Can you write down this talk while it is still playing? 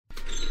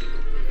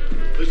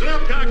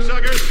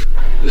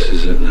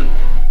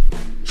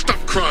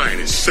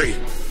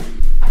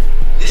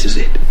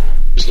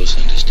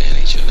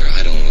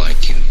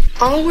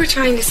All we're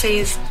trying to say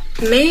is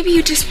maybe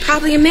you just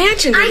probably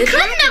imagined it. I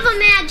couldn't have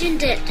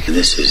imagined it.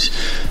 This is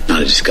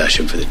not a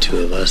discussion for the two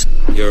of us.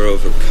 Your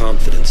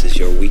overconfidence is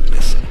your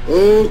weakness.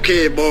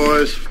 Okay,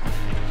 boys.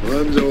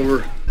 Run's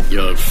over.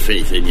 Your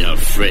faith in your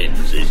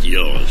friends is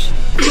yours.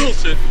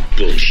 Bullshit.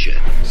 Bullshit.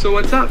 So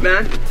what's up,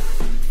 man?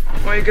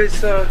 Why are you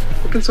guys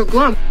looking so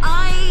glum?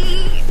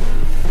 I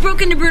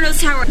broke into Bruno's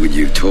tower. Would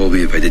you have told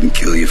me if I didn't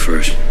kill you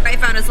first? I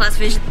found his last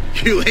vision.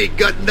 You ain't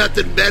got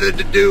nothing better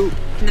to do.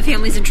 And the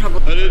family's in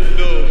trouble. I didn't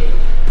know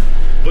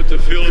what to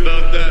feel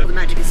about that. The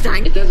magic is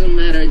dying. It doesn't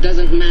matter, it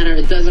doesn't matter,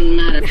 it doesn't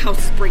matter. The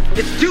house is breaking.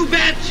 It's too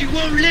bad she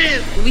won't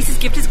live. Luis's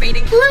gift is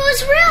fading. Blue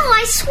is real,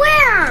 I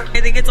swear.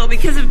 I think it's all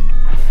because of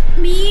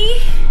me.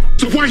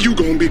 So why you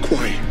gonna be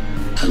quiet?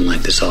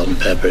 Unlike the salt and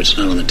pepper, it's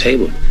not on the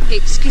table. Hey,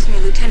 excuse me,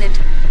 Lieutenant.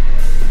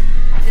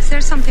 Is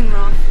there something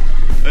wrong?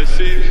 I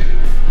see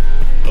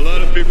a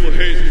lot of people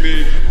hate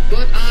me.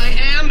 But I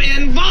am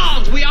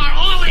involved. We are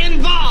all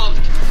involved.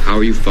 How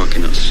are you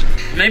fucking us?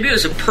 Maybe it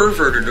was a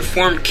pervert or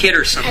deformed kid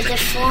or A something.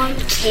 deformed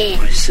kid.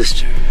 My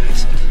sister.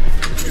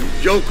 You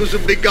jokers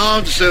will be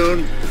gone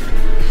soon.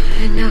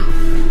 I know.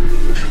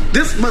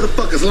 This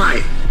motherfucker's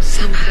lying.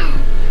 Somehow,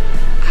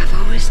 I've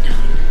always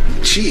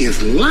known. She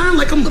is lying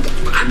like a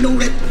motherfucker. I know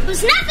that.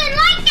 There's nothing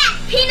like that,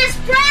 penis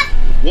breath.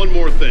 One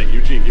more thing.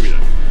 Eugene, give me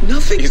that.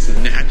 Nothing is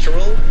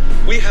natural.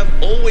 We have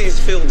always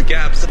filled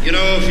gaps. You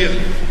know, if you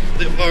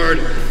live hard,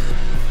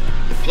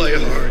 you play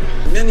hard.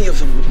 Many of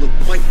them would look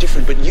quite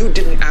different, but you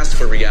didn't ask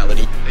for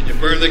reality. And you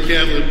burn the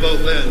candle at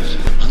both ends.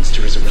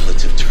 Monster is a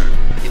relative term.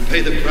 You pay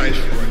the price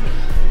for it.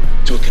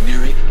 To a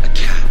canary, a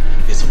cat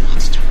is a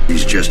monster.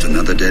 He's just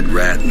another dead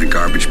rat in a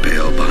garbage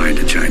pail behind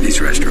a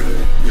Chinese restaurant.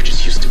 We're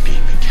just used to being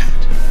a cat.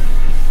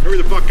 Hurry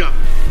the fuck up.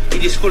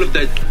 It is full of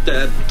the.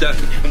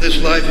 In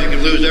this life, you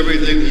can lose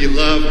everything that you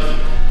love.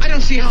 I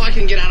don't see how I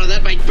can get out of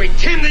that by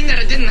pretending that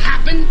it didn't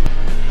happen.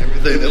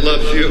 Everything that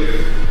loves you.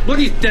 What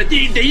is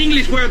the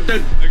English word? I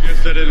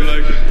guess I didn't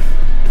like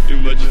too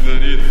much of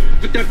that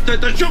either.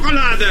 The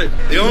chocolate.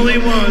 The only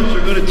ones who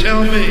are going to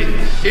tell me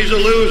he's a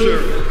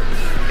loser,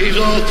 he's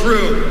all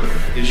through,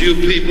 is you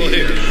people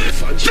here.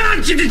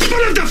 Fudge! It's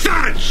full of the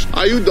fudge!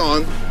 Are you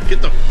done?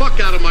 Get the fuck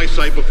out of my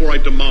sight before I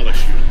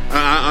demolish you.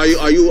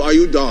 Are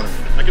you done?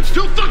 I can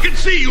still fucking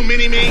see you,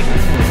 Mini-Me!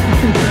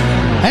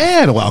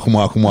 And welcome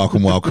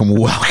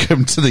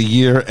to the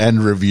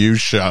year-end review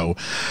show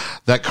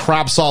that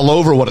craps all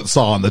over what it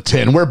saw on the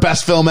tin. We're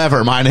Best Film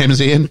Ever. My name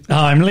is Ian.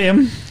 I'm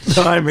Liam.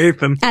 I'm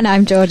Ethan. And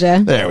I'm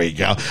Georgia. There we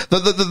go.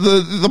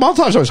 The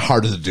montage is always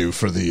harder to do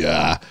for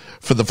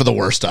the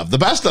worst stuff. The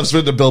best stuff's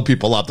been to build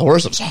people up. The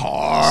worst stuff's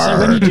hard. So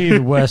when you do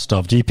the worst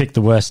stuff, do you pick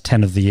the worst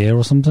 10 of the year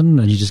or something,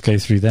 and you just go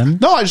through them?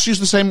 No, I just use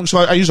the same. So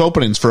I use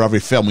openings for every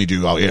film we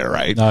do out here,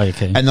 right? Oh,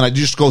 okay. And then I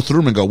just go through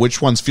them and go,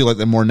 which ones feel like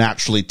they're more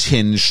naturally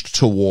tinged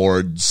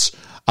towards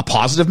a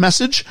positive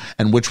message,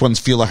 and which ones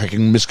feel like I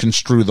can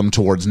misconstrue them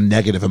towards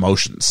negative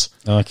emotions.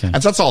 Okay.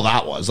 And so that's all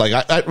that was. Like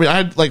I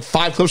had like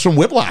 5 clips from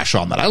Whiplash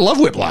on that. I love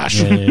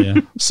Whiplash. Yeah.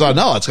 So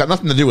no, it's got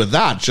nothing to do with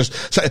that.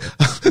 Just some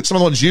of the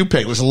ones you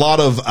picked. There's a lot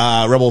of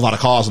Rebel Without a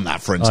Cause in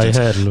that, for instance.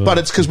 I heard but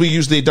it's because we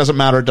use the "it doesn't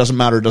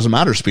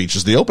matter speech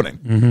as the opening.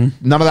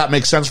 Mm-hmm. None of that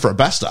makes sense for a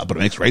best stuff, but it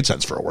makes great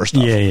sense for a worst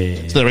stuff.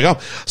 Yeah. So there we go.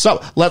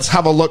 So let's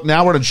have a look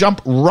now. We're going to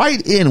jump right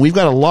in. We've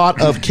got a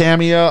lot of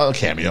cameos.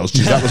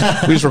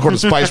 Jeez, we just recorded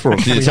Spice World.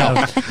 Can you tell?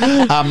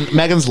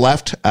 Megan's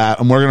left,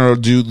 and we're going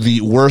to do the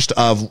worst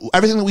of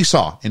everything that we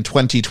saw in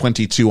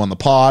 2022 on the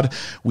pod.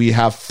 We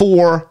have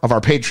 4 of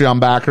our Patreon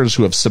backers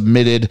who have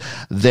submitted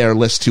their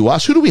list to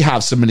us. Who do we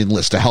have submitting the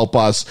list to help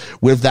us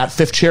with that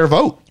 5th chair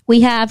vote? We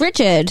have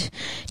Richard,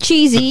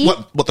 Cheesy.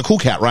 What the cool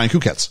cat, Ryan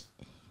Kukets.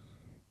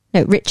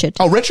 No, Richard.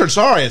 Oh, Richard,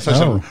 sorry. It's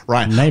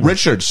Ryan. Neighbor.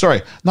 Richard,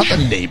 sorry. Not the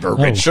neighbor,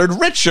 Richard.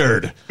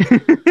 Richard.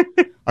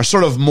 Are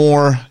sort of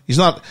more,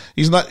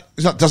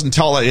 doesn't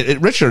tell,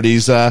 Richard,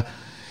 he's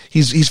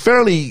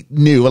fairly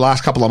new the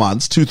last couple of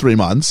months, 2-3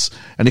 months,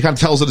 and he kind of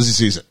tells it as he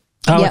sees it.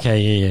 Oh, Yep.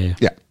 okay,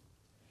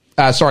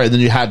 yeah. Sorry, and then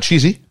you had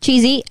Cheesy,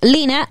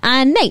 Lena,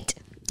 and Nate.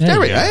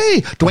 There we go.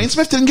 Hey, Dwayne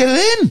Smith didn't get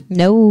it in.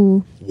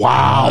 No.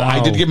 Wow.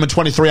 I did give him a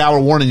 23-hour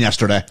warning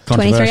yesterday.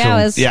 23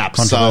 hours. Yeah,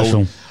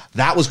 so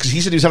that was because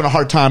he said he was having a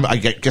hard time. I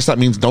guess that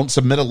means don't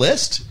submit a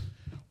list.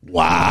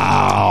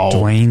 Wow.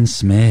 Dwayne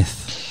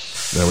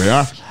Smith. There we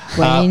are.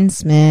 Dwayne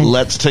Smith.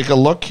 Let's take a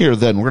look here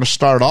then. We're going to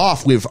start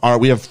off with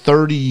we have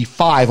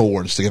 35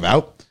 awards to give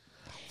out.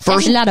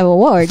 That's a lot of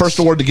awards. First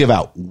award to give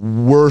out,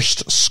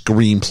 worst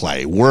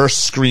screenplay.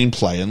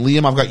 And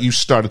Liam, I've got you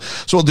started.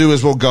 So what we'll do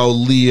is we'll go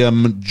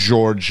Liam,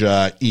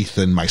 Georgia,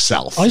 Ethan,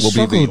 myself. I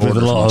struggled with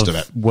a lot of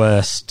it.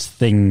 Worst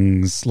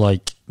things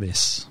like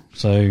this.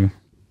 So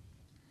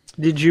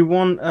did you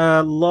want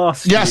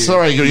last year? Yes,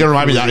 sorry, you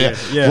remind me of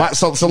that. Yeah.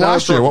 So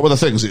last year, what were the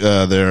things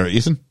there,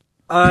 Ethan?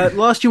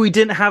 Last year we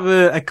didn't have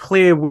a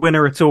clear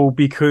winner at all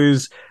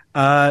because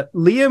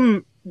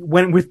Liam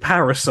went with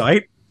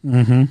Parasite.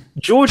 Mm-hmm.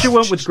 Georgia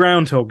went with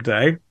Groundhog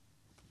Day.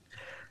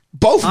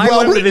 Both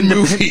well-written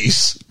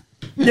movies.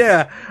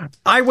 Yeah,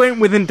 I went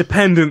with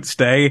Independence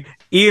Day.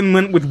 Ian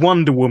went with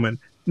Wonder Woman.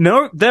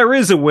 No, there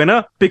is a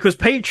winner because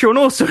Patreon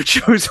also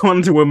chose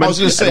Wonder Woman. I was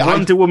going to say,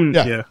 Wonder Woman.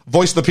 Yeah.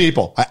 Voice of the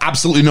people. I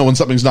absolutely know when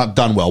something's not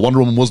done well. Wonder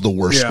Woman was the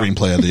worst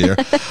screenplay of the year.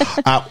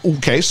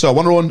 Okay, so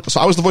Wonder Woman. So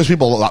I was the voice of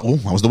people. I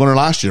was the winner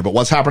last year, but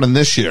what's happening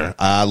this year?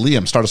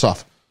 Liam, start us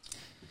off.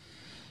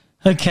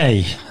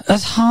 Okay,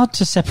 it's hard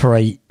to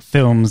separate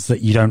films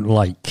that you don't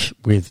like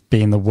with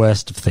being the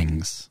worst of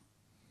things,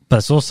 but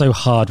it's also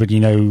hard when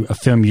you know a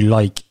film you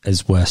like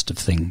as worst of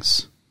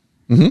things.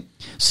 Mm-hmm.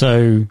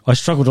 So I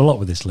struggled a lot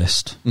with this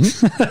list.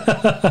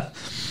 Mm-hmm.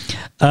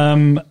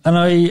 And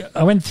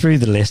I went through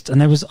the list,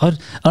 and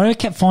I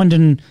kept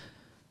finding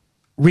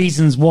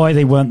reasons why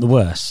they weren't the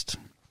worst.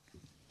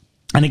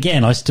 And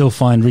again, I still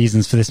find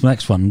reasons for this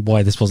next one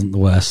why this wasn't the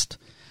worst,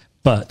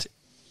 but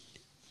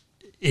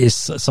it's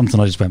something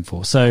I just went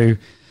for. So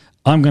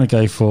I'm going to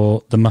go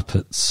for The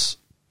Muppets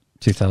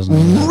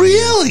 2011.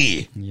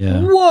 Really?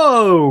 Yeah.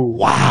 Whoa!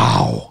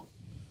 Wow.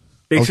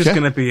 This is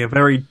going to be a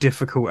very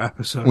difficult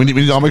episode. We need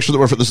to make sure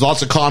that there's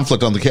lots of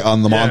conflict on the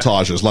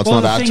montages. Let's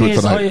not add to it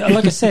tonight.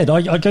 Like I said,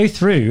 I go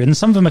through, and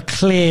some of them are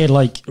clear,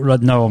 like,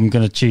 no, I'm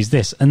going to choose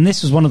this. And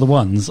this was one of the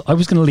ones I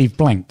was going to leave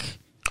blank.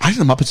 I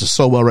think The Muppets is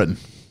so well written.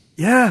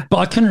 Yeah. But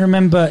I couldn't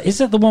remember, is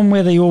that the one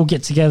where they all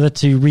get together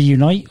to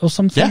reunite or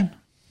something?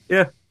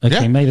 Yeah.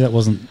 Okay, maybe that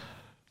wasn't.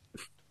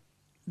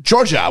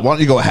 Georgia, why don't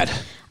you go ahead?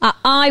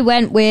 I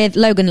went with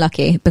Logan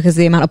Lucky because of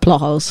the amount of plot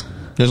holes.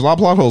 There's a lot of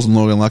plot holes in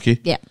Logan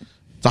Lucky. Yeah.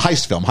 It's a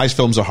heist film. Heist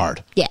films are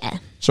hard. Yeah.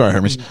 Sorry,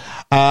 Hermes.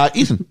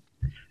 Ethan.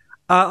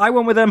 I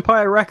went with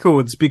Empire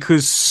Records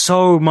because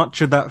so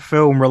much of that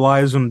film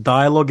relies on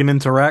dialogue and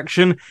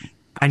interaction,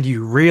 and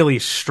you really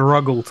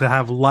struggle to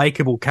have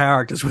likable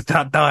characters with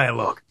that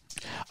dialogue.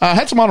 I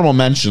had some honorable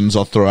mentions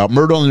I'll throw out.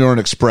 Murder on the Orient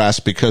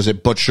Express because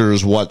it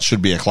butchers what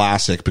should be a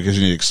classic because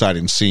you need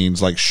exciting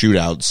scenes like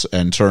shootouts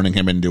and turning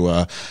him into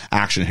a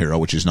action hero,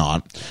 which he's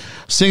not.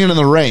 Singing in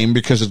the Rain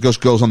because it just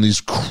goes on these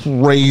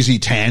crazy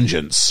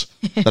tangents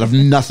that have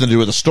nothing to do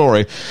with the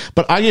story.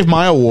 But I gave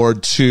my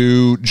award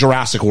to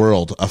Jurassic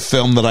World, a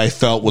film that I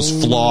felt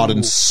was flawed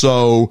in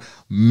so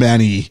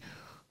many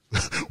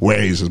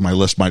ways, as my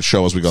list might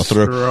show as we go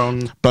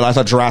through. But I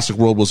thought Jurassic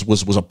World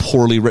was a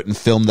poorly written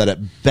film that at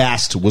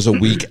best was a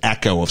weak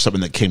echo of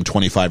something that came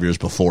 25 years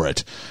before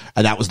it.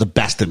 And that was the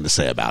best thing to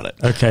say about it.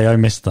 Okay, I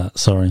missed that.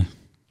 Sorry.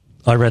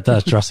 I read that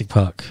as Jurassic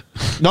Park.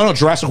 No,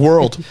 Jurassic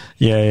World.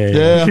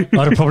 Yeah. I'd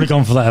have probably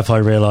gone for that if I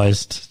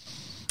realised.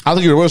 I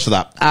think you were worse for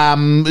that.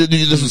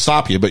 It doesn't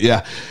stop you, but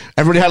yeah.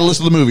 Everybody had a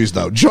list of the movies,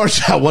 though.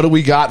 Georgia, what do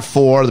we got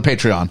for the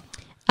Patreon?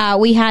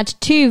 We had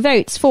 2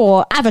 votes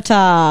for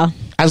Avatar.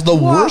 As the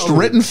worst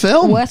written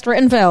film? Worst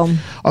written film.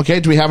 Okay,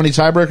 do we have any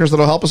tiebreakers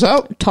that'll help us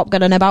out? Top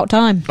Gun and About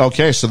Time.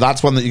 Okay, so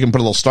that's one that you can put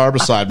a little star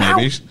beside,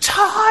 maybe. About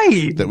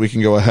Time! That we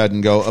can go ahead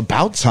and go,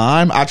 About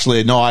Time?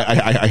 Actually, no,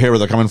 I hear where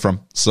they're coming from.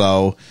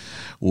 So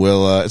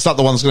we'll, it's not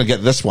the one that's going to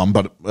get this one,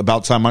 but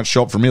About Time might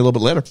show up for me a little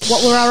bit later.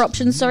 What were our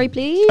options? Sorry,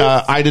 please.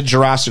 I did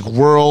Jurassic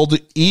World.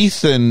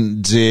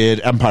 Ethan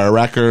did Empire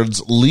Records.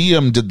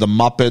 Liam did The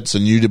Muppets,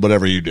 and you did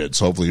whatever you did.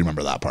 So hopefully you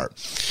remember that part.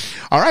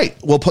 All right,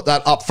 we'll put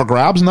that up for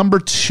grabs. Number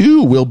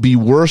 2 will be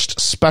worst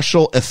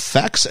special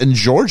effects. And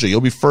Georgia,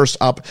 you'll be first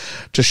up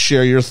to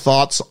share your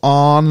thoughts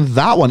on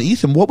that one.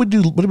 Ethan, what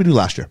did we do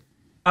last year?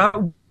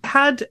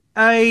 Had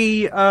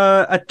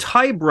a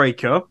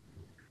tiebreaker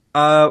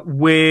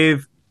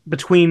with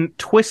between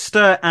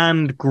Twister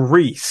and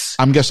Grease.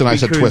 I'm guessing I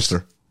said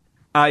Twister.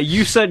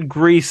 You said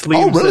Grease,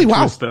 Liam really? said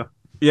Wow. Twister.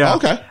 Yeah.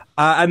 Okay.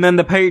 And then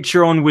the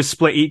Patreon was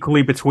split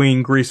equally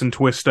between Grease and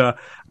Twister.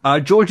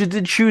 Georgia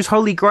did choose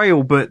Holy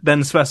Grail, but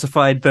then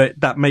specified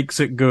that makes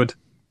it good.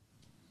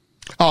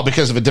 Oh,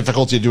 because of the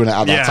difficulty of doing it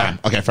at that time.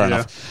 Okay, fair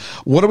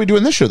enough. What are we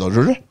doing this year, though,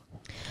 Georgia?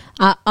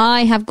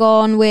 I have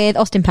gone with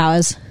Austin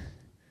Powers.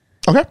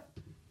 Okay.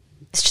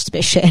 It's just a bit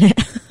of shit in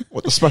it.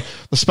 What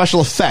the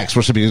special effects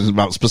we're speaking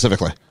about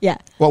specifically? Yeah.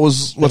 What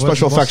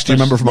special effects do you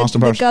remember from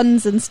Austin Powers? The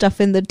guns and stuff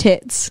in the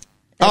tits.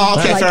 Oh,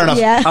 okay, fair enough.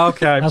 Yeah.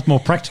 Okay. That's more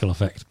practical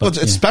effect.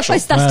 But, it's special.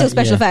 That's still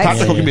special effects.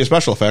 Practical can be a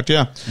special effect,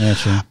 yeah. Yeah,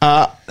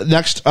 true.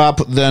 Next up,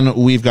 then,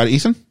 we've got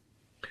Ethan.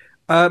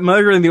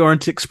 Murder in the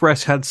Orient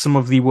Express had some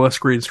of the worst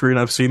green screen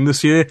I've seen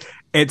this year.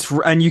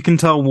 And you can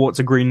tell what's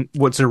a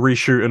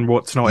reshoot and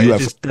what's not. It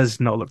just does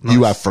not look nice.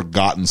 You have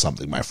forgotten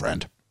something, my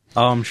friend.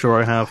 Oh, I'm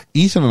sure I have.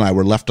 Ethan and I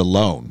were left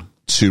alone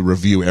to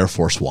review Air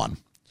Force One.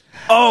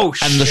 Oh,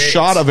 shit. And the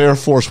shot of Air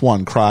Force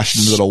One crashed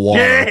into the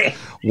water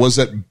was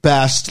at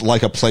best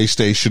like a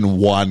PlayStation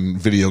 1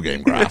 video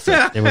game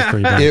graphic. It was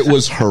pretty bad. It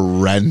was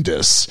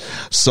horrendous.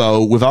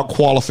 So without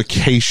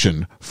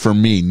qualification for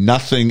me,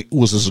 nothing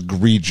was as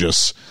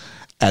egregious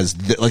as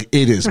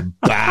it is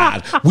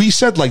bad. We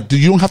said,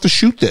 you don't have to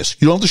shoot this.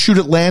 You don't have to shoot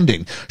it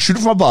landing. Shoot it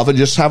from above and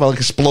just have an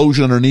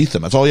explosion underneath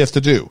them. That's all you have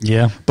to do.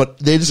 Yeah. But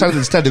they decided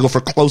instead to go for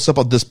a close-up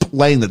of this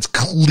plane that's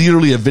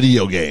clearly a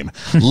video game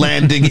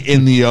landing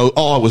in the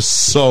oh, it was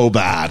so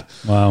bad.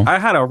 Wow. I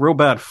had a real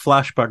bad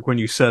flashback when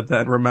you said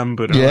that and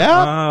remembered.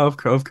 Yeah. Of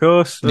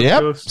course.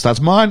 Yeah. So that's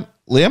mine.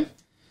 Liam?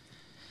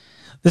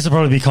 This will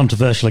probably be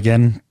controversial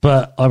again,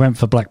 but I went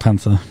for Black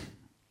Panther.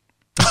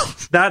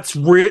 That's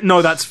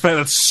no, that's fair.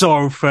 That's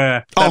so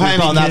fair. Oh, hang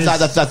on.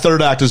 That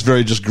third act is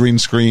very just green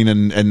screen,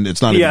 and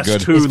it's not even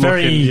good. It's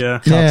very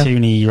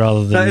cartoony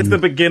rather than. It's the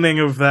beginning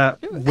of that.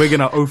 We're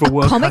gonna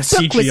overwork our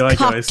CGI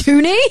guys.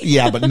 Cartoony?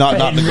 Yeah, but not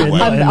in a good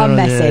way. I'm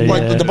messing.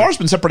 Like, the bar's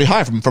been set pretty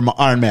high from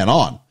Iron Man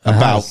on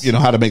about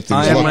how to make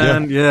things Iron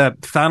look. Man,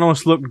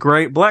 Thanos looked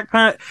great. Black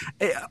Panther.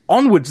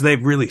 Onwards,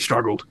 they've really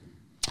struggled.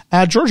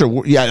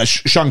 Georgia,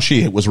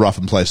 Shang-Chi was rough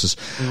in places.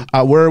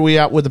 Where are we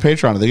at with the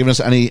Patreon? Are they giving us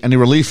any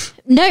relief?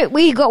 No,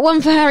 we got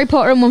one for Harry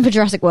Potter and one for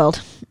Jurassic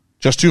World.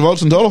 Just 2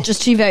 votes in total?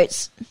 Just 2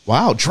 votes.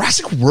 Wow,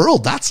 Jurassic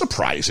World, that's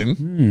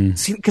surprising.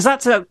 See, because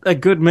that's a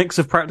good mix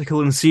of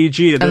practical and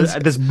CG.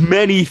 There's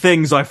many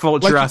things I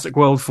fault Jurassic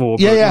World for.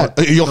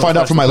 You'll find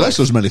out from my list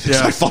there's many things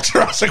I fault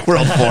Jurassic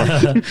World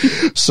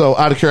for. So,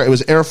 out of curiosity, it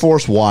was Air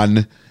Force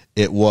One.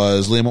 It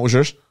was, Liam, what was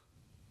yours?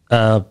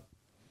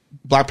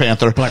 Black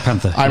Panther.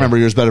 I remember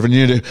yours better than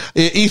you do.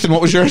 Ethan,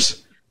 what was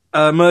yours?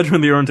 Murder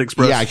on the Orient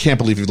Express. Yeah, I can't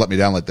believe you've let me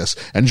down like this.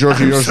 And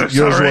Georgia, yours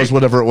was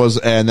whatever it was.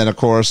 And then, of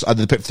course, if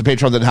the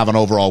Patreon didn't have an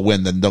overall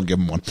win, then don't give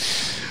him one.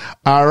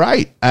 All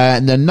right.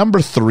 And then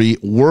number 3,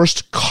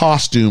 worst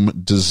costume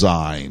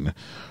design.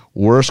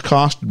 Worst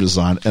costume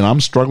design. And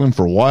I'm struggling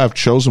for why I've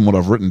chosen what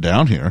I've written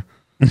down here.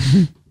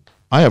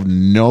 I have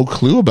no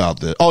clue about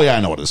this. Oh, yeah,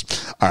 I know what it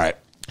is. All right.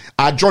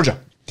 Georgia.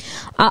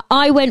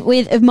 I went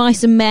with Of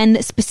Mice and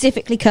Men,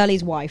 specifically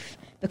Curly's wife,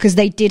 because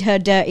they did her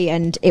dirty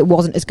and it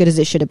wasn't as good as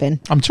it should have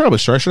been. I'm terribly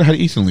sorry. I should have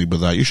had Ethan lead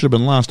with that. You should have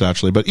been last,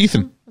 actually. But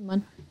Ethan.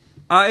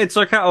 It's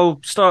okay. I'll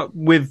start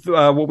with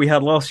what we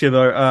had last year,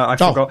 though. I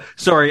forgot.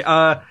 Sorry.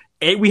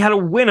 We had a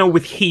winner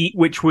with Heat,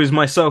 which was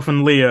myself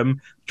and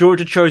Liam.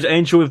 Georgia chose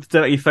Angel with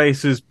Dirty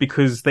Faces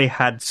because they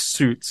had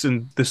suits,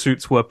 and the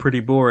suits were pretty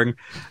boring.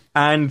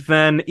 And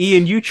then,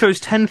 Ian, you chose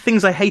 10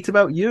 Things I Hate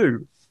About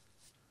You.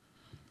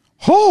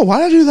 Oh, why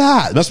did I do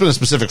that? It must have been a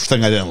specific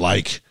thing I didn't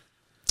like.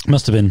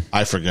 Must have been.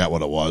 I forget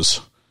what it was.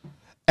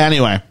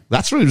 Anyway,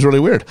 that's really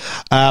weird.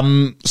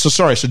 So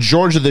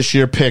Georgia this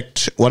year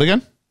picked what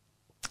again?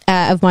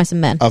 Of Mice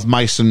and Men. Of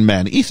Mice and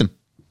Men. Ethan.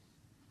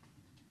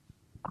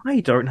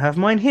 I don't have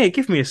mine here.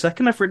 Give me a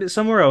second. I've written it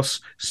somewhere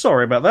else.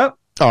 Sorry about that.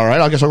 All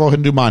right. I guess I'll go ahead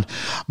and do mine.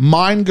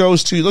 Mine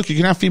goes to, look, you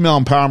can have female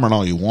empowerment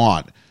all you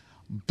want,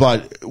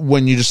 but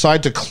when you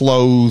decide to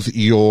clothe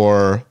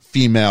your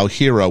female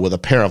hero with a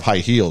pair of high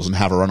heels and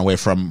have her run away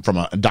from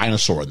a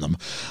dinosaur in them,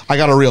 I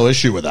got a real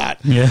issue with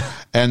that. Yeah.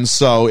 And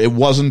so it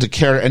wasn't a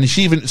character, and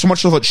she even, so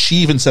much so that she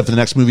even said for the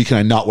next movie, can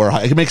I not wear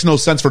high? It makes no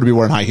sense for her to be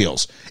wearing high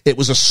heels. It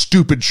was a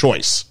stupid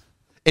choice.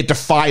 It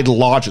defied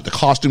logic. The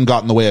costume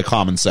got in the way of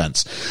common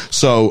sense.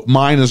 So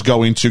mine is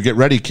going to, get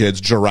ready,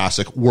 kids,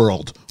 Jurassic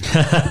World.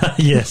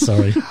 Yeah,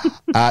 sorry.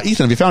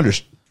 Ethan, have you found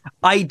yours?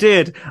 I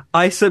did.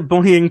 I said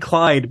Bonnie and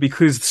Clyde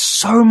because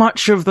so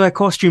much of their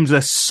costumes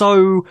are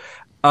so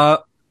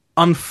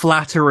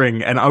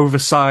unflattering and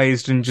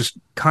oversized and just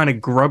kind of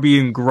grubby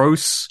and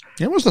gross.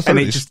 Yeah, it was the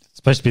 30s. It's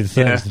supposed to be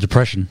the 30s, the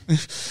Depression.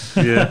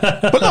 Yeah.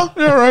 But no,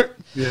 you're all right.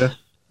 Yeah.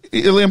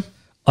 Liam?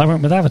 I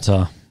went with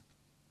Avatar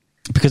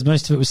because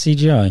most of it was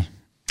CGI.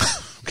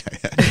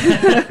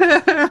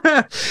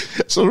 Okay.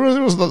 So really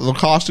the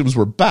costumes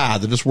were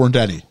bad. There just weren't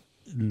any.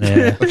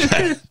 Yeah.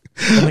 Okay.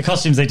 And the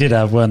costumes they did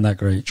have weren't that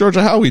great.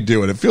 Georgia, how are we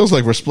doing? It feels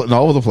like we're splitting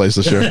all over the place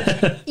this year.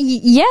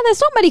 Yeah,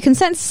 there's not many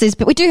consensuses,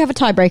 but we do have a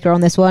tiebreaker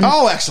on this one.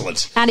 Oh,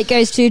 excellent. And it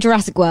goes to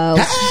Jurassic World.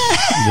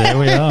 There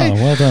we are.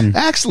 Well done.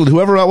 Excellent.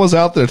 Whoever that was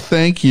out there,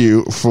 thank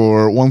you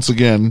for once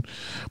again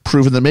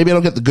proving that maybe I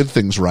don't get the good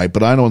things right,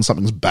 but I know when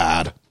something's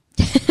bad.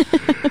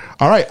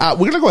 All right,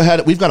 we're going to go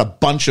ahead. We've got a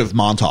bunch of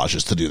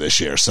montages to do this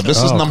year. So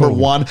this is number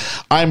one.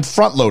 I'm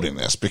front-loading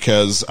this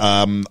because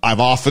I've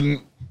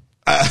often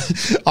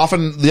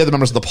the other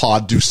members of the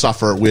pod do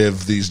suffer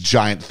with these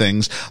giant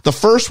things. The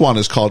first one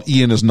is called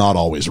Ian is Not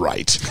Always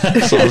Right.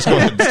 So let's go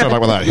ahead and start talking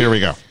about that. Here we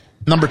go.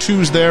 Number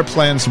 2's there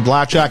playing some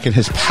blackjack, and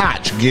his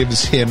patch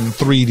gives him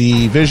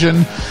 3D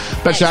vision.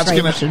 Bet you that's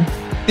going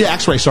to... Yeah,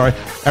 X-ray, sorry.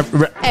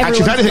 Actually,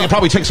 if anything, it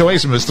probably takes away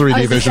some of his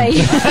 3D vision.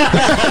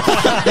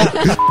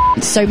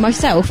 So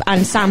myself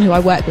and Sam, who I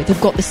work with,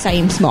 have got the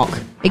same smock.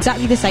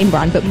 Exactly the same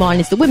brand, but mine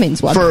is the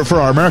women's one. For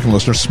our American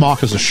listeners,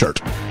 smock is a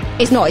shirt.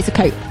 It's not, it's a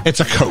coat. It's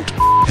a coat.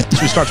 So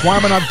he starts, why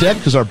am I not dead?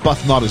 Because our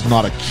Arbuthnot is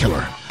not a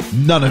killer.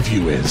 None of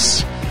you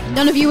is.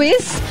 None of you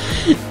is?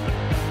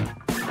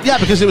 Yeah,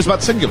 because it was about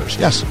singulars,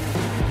 yes.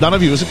 None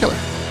of you is a killer.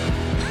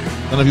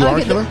 None of you are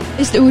a killer?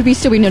 It would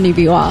still be none of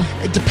you are.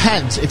 It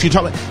depends. If you're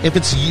talking, if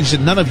it's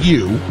using none of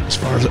you, as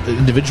far as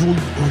individual,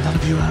 none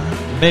of you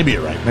are. Maybe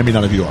you're right. Maybe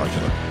none of you are a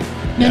killer.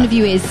 None of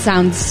you is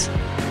sounds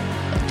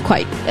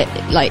quite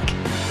like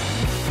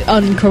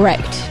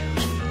uncorrect.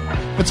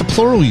 It's a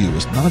plural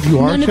use. None of you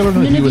are a killer.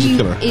 None of you is a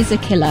killer. Is a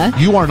killer.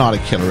 You are not a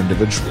killer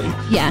individually.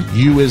 Yeah.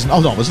 You is.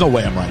 Oh no, there's no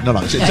way I'm right. No,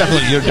 it's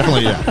definitely. You're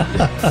definitely.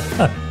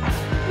 Yeah.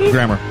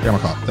 Grammar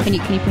cop. Can you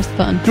press the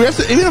button? Do we have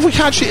to? Even if we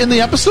catch it in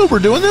the episode, we're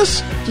doing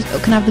this.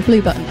 Can I have the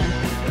blue button then?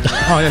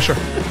 Oh yeah, sure.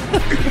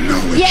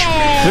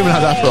 Yeah. We haven't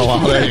had that for a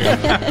while. There you go.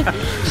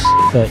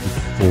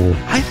 34.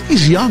 I think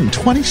he's young.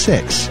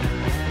 26.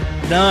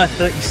 No,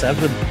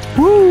 37.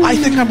 Woo. I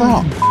think I'm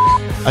wrong.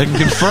 I can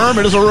confirm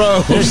it is a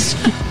rose.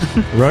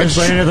 Rose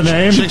by any other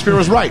name? Shakespeare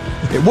was right.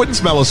 It wouldn't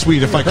smell as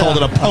sweet if I called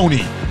it a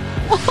pony.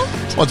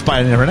 Well, it's by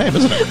any other name,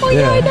 isn't it? Well,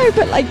 yeah, I know,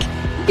 but like,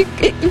 you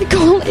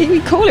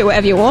call it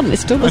whatever you want.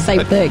 It's still the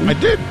same thing. I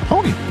did.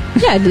 Pony.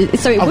 Yeah,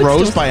 so it a would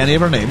rose still by any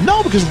of her name.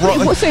 No, because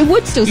so it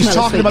would still smell. He's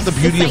talking about the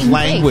beauty of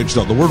language,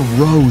 though. The word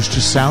rose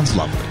just sounds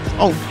lovely.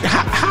 Oh,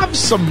 have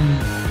some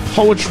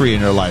poetry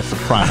in your life, for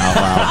crying out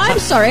loud. I'm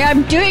sorry,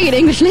 I'm doing an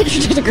English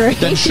literature degree.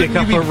 Then pick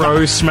up a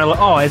rose, smell it.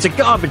 Oh, it's a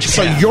garbage can.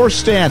 So your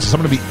stance is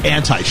I'm going to be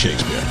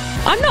anti-Shakespeare.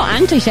 I'm not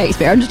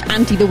anti-Shakespeare. I'm just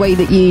anti the way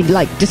that you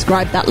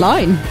describe that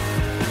line.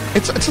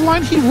 It's a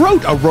line he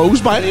wrote. A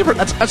rose by any of her.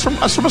 That's from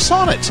a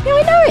sonnet. Yeah,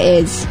 I know it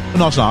is.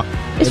 No, it's not.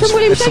 It's from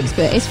William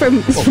Shakespeare. It's from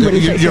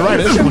William Shakespeare. You're right.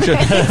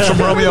 It's from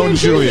Romeo and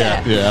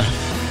Juliet. Yeah.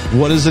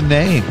 What is the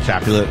name?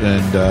 Capulet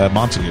and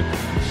Montague.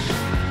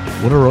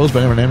 Would a rose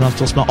by any of her name not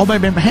still smell? Oh,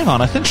 baby, hang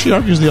on. I think she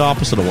argues the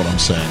opposite of what I'm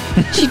saying.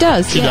 She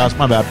does. She does.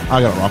 My bad.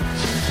 I got it wrong.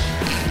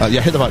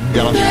 Yeah, hit the button.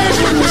 Get on.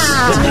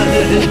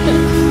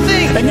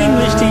 An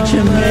English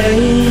teacher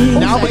may.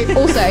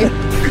 Also,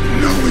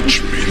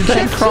 acknowledge me. You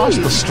can't cross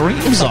the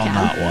streams on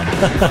that one.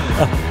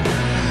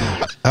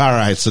 All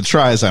right, so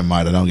try as I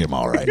might, I don't get them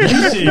all right.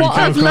 What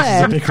I've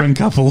learned, a bickering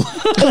couple.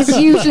 It's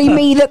usually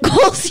me that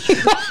calls you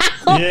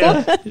out.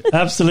 Yeah,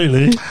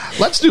 absolutely.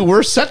 Let's do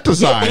worst set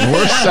design.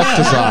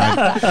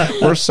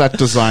 Worst set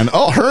design.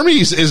 Oh,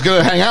 Hermes is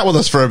going to hang out with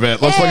us for a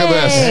bit. Let's look at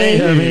this. Hey,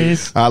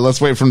 Hermes.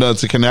 Let's wait for him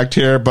to connect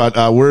here, but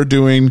we're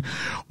doing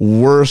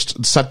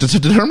worst set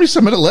design. Did Hermes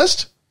submit a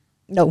list?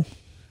 No.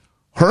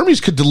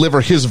 Hermes could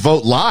deliver his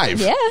vote live.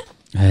 Yeah.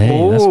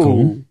 Hey, that's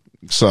cool.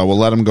 So we'll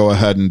let him go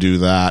ahead and do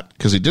that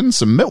because he didn't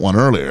submit one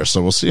earlier.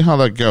 So we'll see how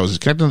that goes. He's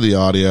connected to the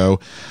audio.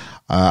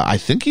 I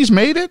think he's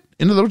made it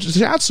into the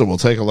chat, so we'll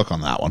take a look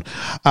on that one.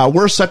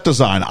 Worst set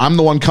design. I'm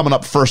the one coming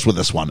up first with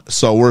this one.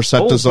 So worst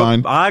set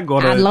design. I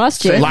got it.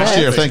 Last year. Last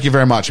year. Thank you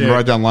very much. I'm going to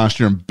write down last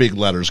year in big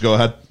letters. Go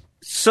ahead.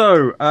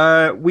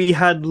 So we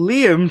had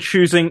Liam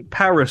choosing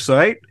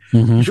Parasite,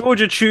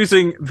 Georgia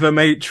choosing The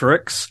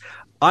Matrix.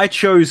 I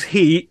chose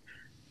Heat.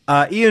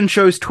 Ian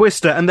chose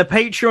Twister, and the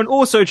Patreon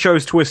also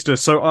chose Twister,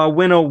 so our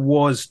winner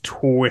was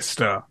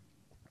Twister.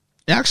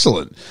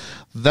 Excellent.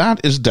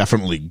 That is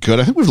definitely good.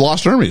 I think we've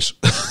lost Hermes.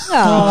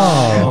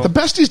 Oh. The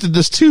besties did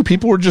this too.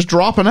 People were just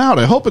dropping out.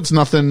 I hope it's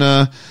nothing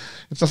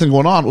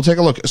going on. We'll take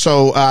a look.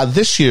 So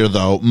this year,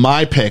 though,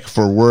 my pick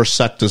for worst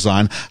set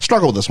design,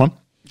 struggled with this one.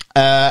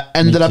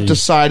 Ended up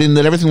deciding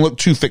that everything looked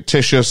too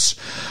fictitious.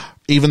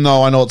 Even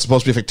though I know it's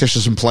supposed to be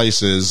fictitious in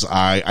places,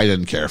 I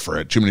didn't care for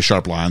it. Too many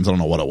sharp lines. I don't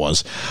know what it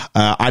was.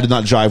 I did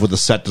not jive with the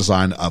set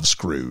design of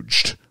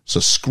Scrooged. So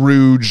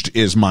Scrooged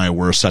is my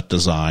worst set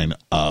design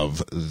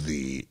of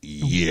the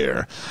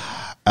year.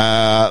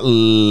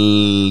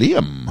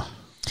 Liam.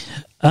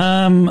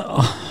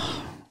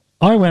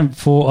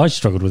 I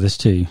struggled with this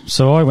too.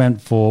 So I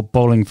went for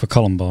Bowling for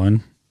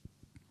Columbine.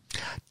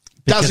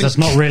 Because that's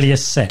not really a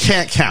set.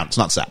 Can't count. It's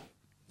not set.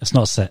 It's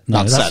not set. No,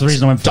 that's set. the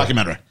reason I went for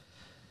documentary.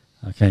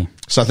 Okay.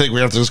 So I think we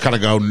have to just kind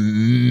of go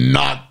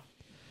not.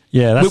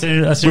 Yeah,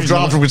 that's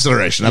withdrawn from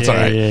consideration. That's all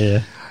right.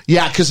 Yeah.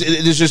 Yeah, because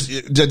it is just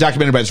the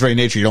documentary by its very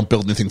nature. You don't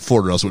build anything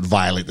for it, or else it would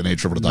violate the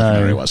nature of what a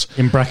documentary was.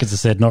 In brackets, it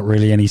said not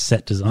really any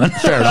set design.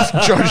 Fair enough,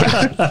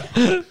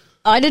 Georgia.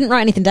 I didn't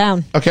write anything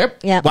down. Okay.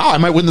 Yeah. Wow, I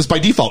might win this by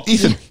default.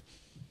 Ethan.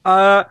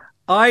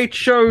 I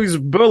chose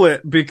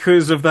Bullet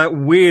because of that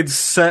weird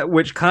set,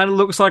 which kind of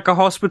looks like a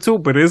hospital,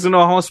 but isn't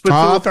a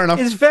hospital. Fair enough.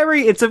 It's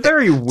a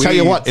very weird Tell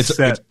you what,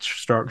 set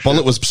structure.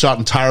 Bullet was shot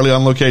entirely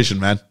on location,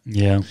 man.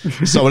 Yeah.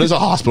 So it is a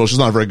hospital. It's just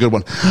not a very good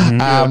one.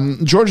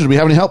 Georgia, do we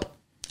have any help?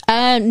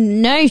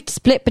 No,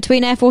 split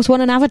between Air Force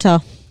One and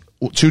Avatar.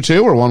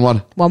 2-2 or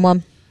 1-1?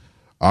 1-1.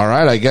 All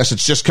right, I guess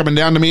it's just coming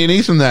down to me and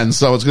Ethan then.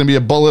 So it's going to be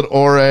a Bullet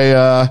or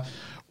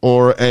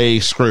a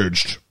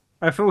Scrooged.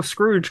 I feel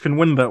Scrooge can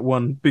win that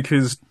one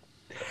because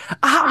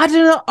I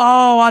don't know.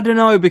 Oh, I don't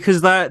know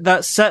because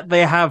that set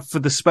they have for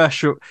the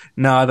special.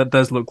 Nah, that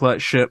does look like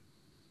shit.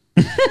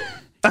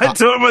 I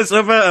taught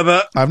myself out of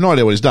that. I have no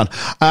idea what he's done.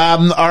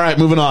 All right,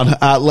 moving on.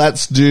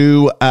 Let's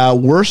do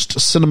worst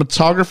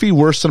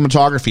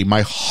cinematography.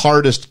 My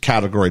hardest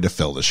category to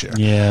fill this year.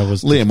 Yeah, it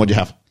was Liam. What'd you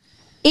have?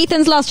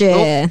 Ethan's last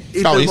year.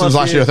 Ethan's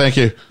last year. Thank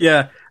you.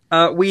 Yeah,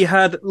 we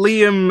had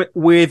Liam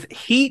with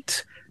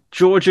Heat.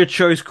 Georgia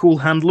chose Cool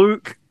Hand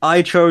Luke.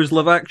 I chose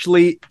Love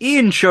Actually.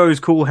 Ian chose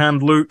Cool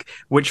Hand Luke,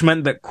 which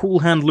meant that Cool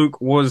Hand Luke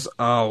was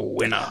a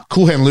winner.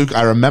 Cool Hand Luke,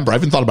 I remember. I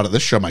even thought about it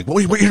this show. I'm like, what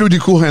are you going to do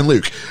Cool Hand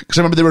Luke? Because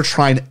I remember they were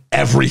trying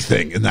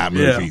everything in that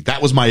movie. Yeah.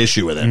 That was my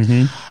issue with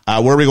it.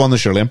 Where are we going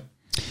this year, Liam?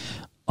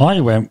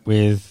 I went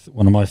with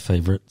one of my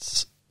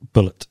favourites,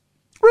 Bullet.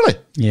 Really?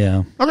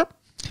 Yeah. Okay.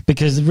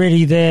 Because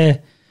really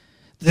the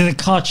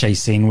car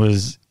chase scene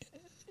was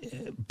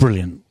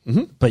brilliant.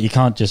 But you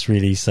can't just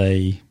really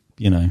say...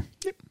 You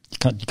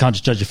can't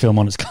just judge a film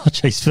on its car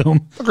chase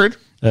film. Agreed.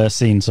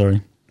 Scene,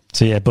 sorry.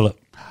 So yeah, Bullet.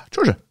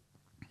 Georgia.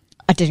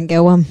 I didn't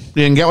get one.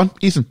 You didn't get one?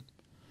 Ethan.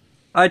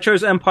 I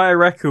chose Empire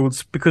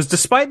Records because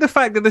despite the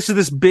fact that this is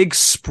this big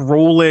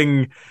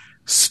sprawling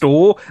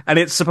store and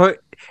it's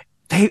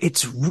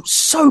it's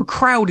so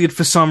crowded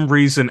for some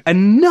reason,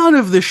 and none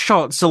of the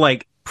shots are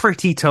like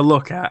pretty to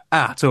look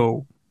at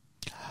all.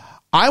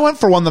 I went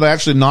for one that I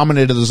actually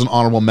nominated as an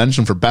honorable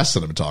mention for best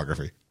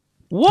cinematography.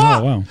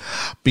 What? Oh, wow.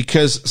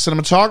 Because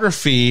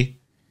cinematography,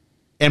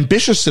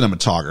 ambitious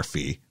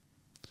cinematography,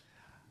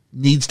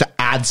 needs to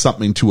add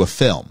something to a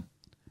film.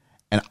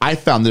 And I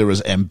found there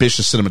was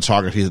ambitious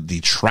cinematography that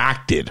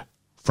detracted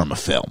from a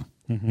film.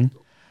 Mm-hmm.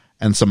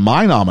 And so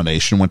my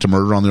nomination went to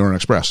Murder on the Orient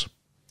Express.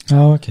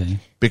 Oh, okay.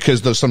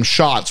 Because there's some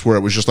shots where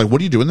it was just like,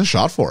 what are you doing this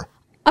shot for?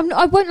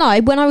 I won't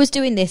lie, when I was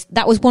doing this,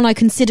 that was one I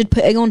considered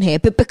putting on here,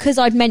 but because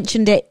I'd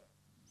mentioned it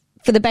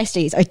for the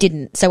besties, I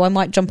didn't, so I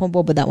might jump on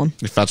board with that one.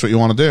 If that's what you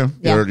want to do,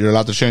 Yeah. you're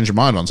allowed to change your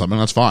mind on something.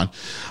 That's fine.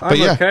 But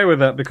I'm okay with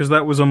that because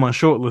that was on my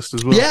short list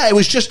as well. Yeah, it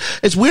was just,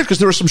 it's weird because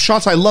there were some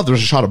shots I loved. There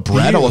was a shot of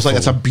bread. I was like,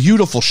 it's a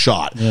beautiful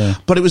shot. Yeah.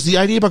 But it was the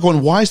idea about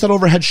going, why is that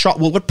overhead shot?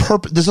 Well, what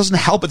purpose? This doesn't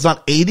help. It's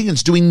not aiding.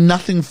 It's doing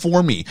nothing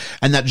for me.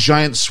 And that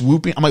giant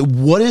swooping. I'm like,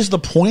 what is the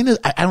point?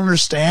 I don't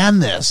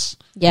understand this.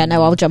 Yeah,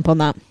 no, I'll jump on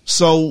that.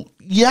 So,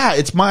 yeah,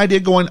 it's my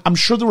idea going, I'm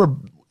sure there were,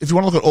 if you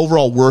want to look at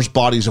overall worst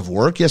bodies of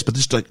work, yes, but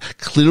just like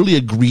clearly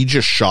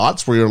egregious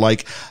shots where you're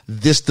like,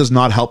 this does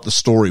not help the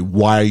story.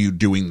 Why are you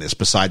doing this?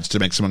 Besides to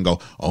make someone go,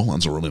 oh,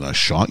 that's a really nice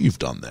shot you've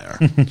done there.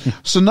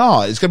 So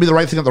no, it's going to be the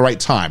right thing at the right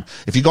time.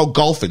 If you go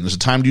golfing, there's a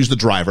time to use the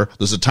driver.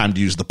 There's a time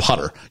to use the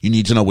putter. You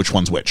need to know which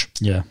one's which.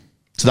 Yeah.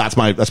 So that's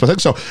my thing.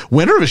 So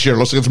winner this year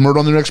looks like it's Murder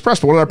on the Orient Express.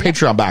 But what do our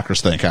Patreon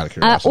backers think? Out of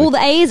curiosity, All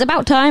the A's,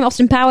 About Time,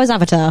 Austin Powers,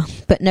 Avatar,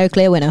 but no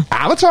clear winner.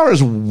 Avatar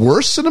is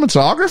worse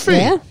cinematography.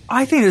 Yeah.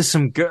 I think there's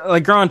some good,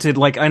 like, granted,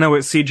 like, I know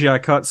it's CGI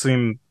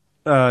cutscene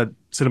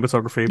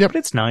cinematography, but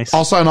it's nice.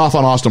 I'll sign off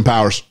on Austin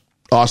Powers.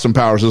 Austin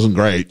Powers isn't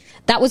great.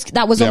 That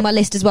was on my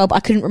list as well, but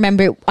I couldn't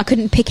remember it. I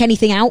couldn't pick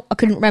anything out. I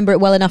couldn't remember it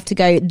well enough to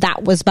go,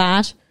 that was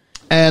bad.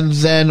 And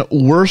then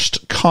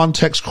worst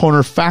context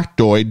corner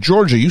factoid.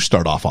 Georgia, you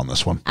start off on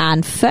this one.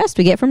 And first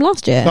we get from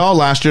last year. Oh,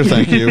 last year,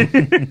 thank you.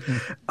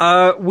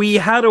 We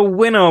had a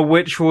winner,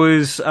 which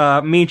was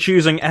me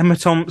choosing Emma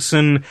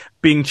Thompson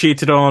being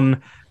cheated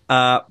on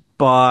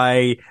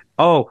by...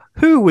 Oh,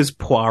 who was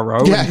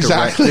Poirot? Yeah,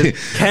 exactly.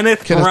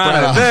 Kenneth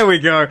Branagh. There we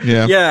go.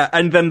 Yeah,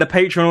 and then the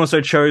patron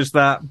also chose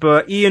that,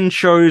 but Ian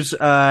chose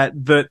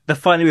the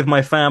Fighting with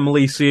My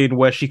Family scene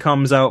where she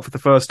comes out for the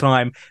first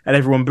time and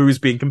everyone boos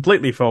being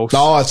completely false.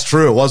 Oh, that's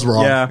true. It was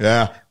wrong.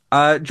 Yeah.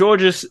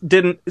 Georgia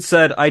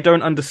said, I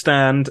don't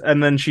understand,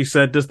 and then she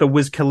said, does the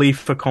Wiz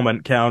Khalifa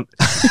comment count?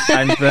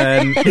 And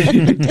then...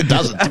 It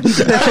doesn't.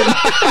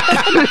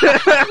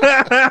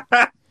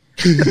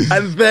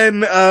 And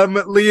then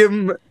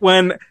Liam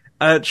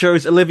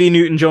chose Olivia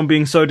Newton-John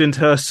being sewed into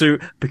her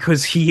suit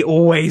because he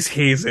always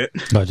hears it.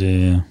 I do,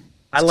 yeah.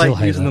 I like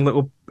using the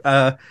little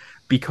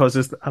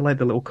because I like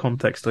the little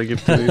context I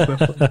give to these.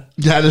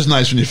 Yeah, it is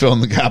nice when you fill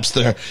in the gaps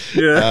there.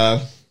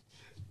 Yeah,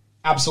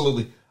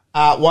 absolutely.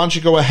 Why don't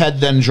you go ahead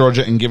then,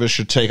 Georgia, and give us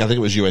your take? I think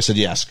it was you. I said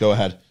yes. Go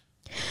ahead.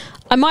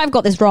 I might have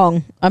got this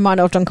wrong. I might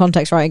not have done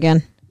context right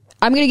again.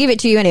 I'm going to give it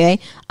to you anyway.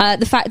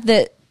 The fact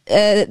that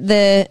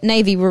the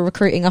Navy were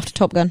recruiting after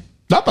Top Gun.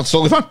 No, that's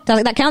totally fine.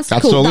 That counts?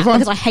 That's cool. totally fine.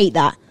 Because I hate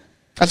that.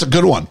 That's a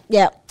good one.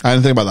 Yeah. I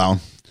didn't think about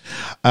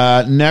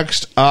that one.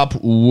 Next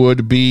up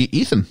would be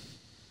Ethan.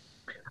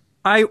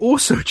 I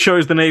also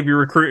chose the Navy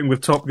recruiting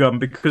with Top Gun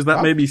because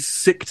that made me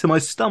sick to my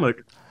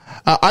stomach.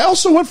 I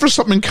also went for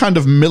something kind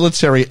of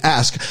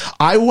military-esque.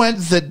 I went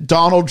that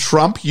Donald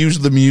Trump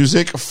used the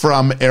music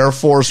from Air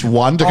Force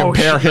One to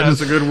compare him that's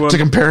a good one. to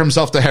compare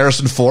himself to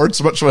Harrison Ford.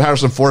 So much for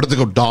Harrison Ford had to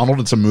go, Donald,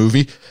 it's a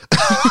movie.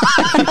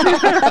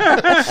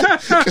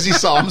 Because he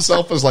saw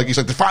himself as he's like,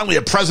 there's finally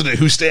a president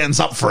who stands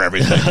up for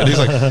everything. And he's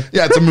like,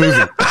 yeah, it's a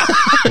movie.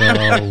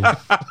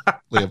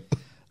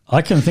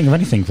 I couldn't think of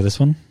anything for this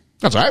one.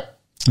 That's all right.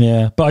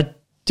 Yeah, but I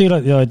do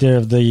like the idea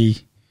of the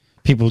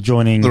people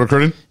joining. The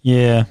recruiting?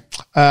 Yeah.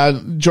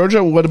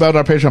 Georgia, what about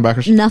our Patreon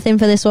backers? Nothing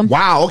for this one.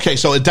 Wow, okay,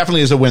 so it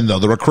definitely is a win, though.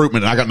 The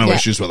recruitment, I got no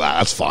issues with that.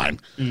 That's fine.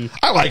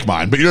 I like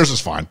mine, but yours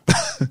is fine.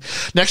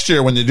 Next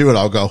year, when you do it,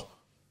 I'll go,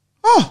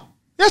 oh,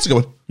 yeah, that's a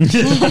good one.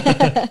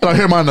 And I'll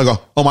hear mine and I'll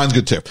go, oh, mine's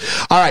good too.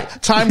 All right,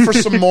 time for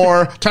some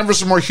more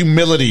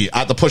humility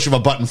at the push of a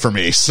button for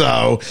me.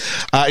 So,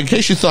 in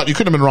case you thought you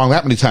couldn't have been wrong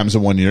that many times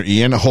in 1 year,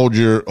 Ian, hold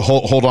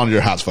on to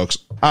your hats, folks.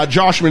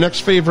 Josh, my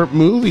next favorite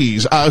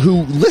movies,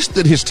 who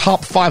listed his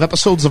top 5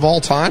 episodes of all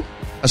time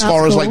as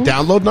far as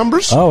download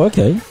numbers. Oh,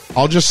 okay.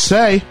 I'll just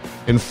say,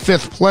 in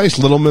 5th place,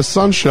 Little Miss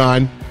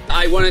Sunshine.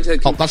 I wanted to...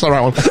 Oh, that's not the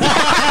right one.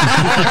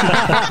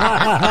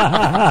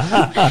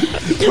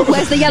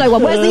 Where's the yellow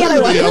one? The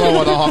yellow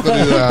one, I'll have to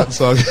do that.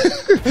 So,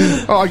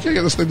 I can't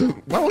get this thing to...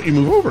 Why don't you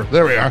move over?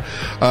 There we are.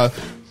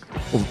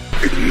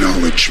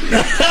 Acknowledge me.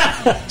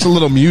 It's a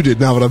little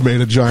muted now that I've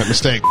made a giant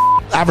mistake.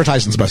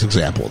 Advertising's the best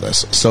example of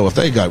this. So if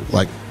they go,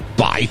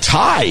 buy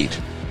Tide.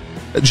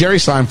 Jerry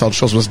Seinfeld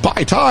shows us,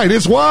 buy Tide,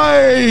 it's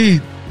white.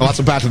 Well, that's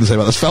a bad thing to say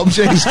about this film,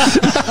 James.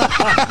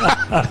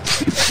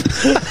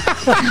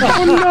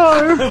 Oh,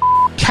 no.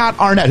 Kat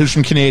Arnett, who's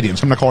from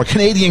Canadians. I'm going to call her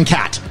Canadian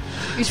Cat.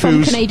 Who's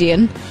from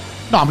Canadian?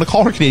 No, I'm going to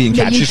call her Canadian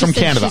Cat. No, you she's from just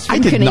said Canada. she's from I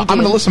did not. I'm Canadian.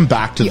 going to listen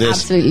back to You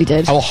this. absolutely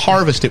did. I will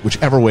harvest it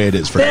whichever way it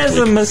is for There's next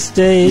a week.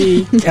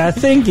 mistake, I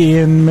think,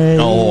 in me.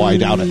 Oh, I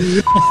doubt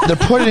it. They're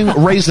putting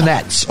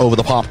raisinets over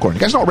the popcorn.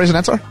 You guys know what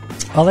raisinets are?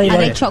 Are they Are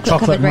they like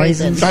chocolate-covered and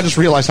raisins? I just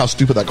realized how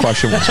stupid that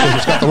question was.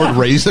 It's got the word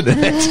raisin in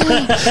it.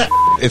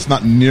 It's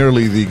not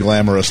nearly the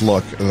glamorous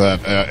look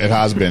that it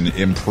has been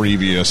in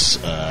previous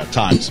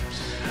times.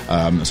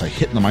 It's like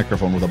hitting the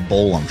microphone with a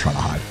bowl I'm trying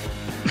to hide.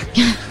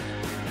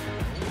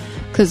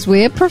 Because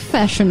we're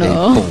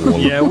professional.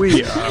 Yeah,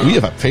 we are. We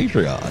have a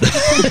Patreon.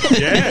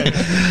 Yeah.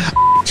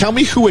 Tell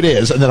me who it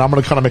is, and then I'm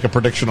going to kind of make a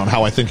prediction on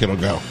how I think it'll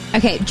go.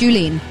 Okay,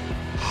 Julene.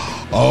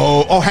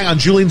 Oh, hang on.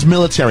 Julian's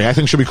military. I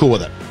think she'll be cool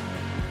with it.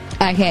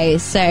 Okay,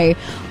 so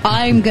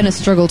I'm going to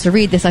struggle to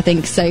read this, I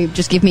think, so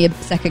just give me a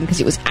second because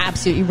it was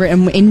absolutely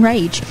written in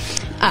rage.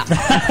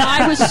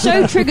 I was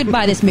so triggered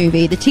by this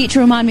movie. The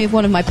teacher reminded me of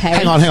one of my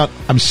parents. Hang on.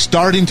 I'm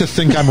starting to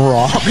think I'm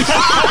wrong.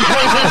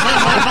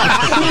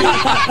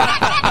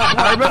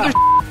 I remember.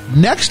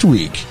 Next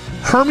week,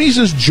 Hermes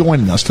is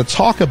joining us to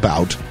talk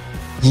about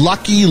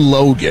Lucky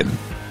Logan.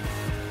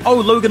 Oh,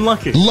 Logan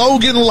Lucky.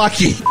 Logan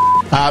Lucky.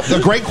 A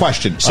great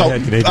question. So,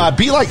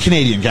 be like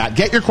Canadian Cat.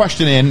 Get your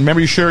question in.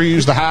 Remember, you sure you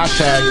use the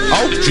hashtag.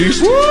 Oh,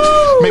 jeez.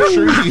 Make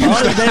sure you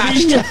use the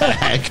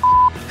hashtag.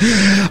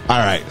 All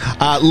right.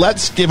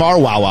 Let's give our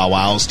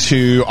wows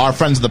to our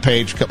friends of the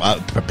page. Page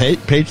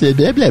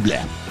blah, blah,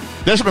 blah.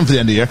 There's something for the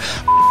end of the year.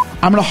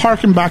 I'm going to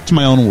harken back to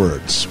my own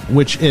words,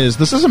 which is,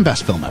 this isn't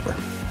best film ever.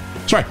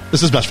 Sorry,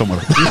 this is best film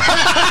ever.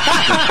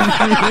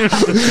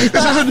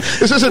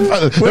 This isn't.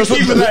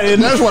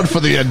 There's one for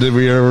the end of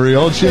the year.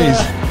 Oh,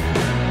 jeez.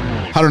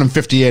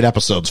 158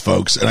 episodes,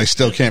 folks, and I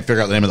still can't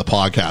figure out the name of the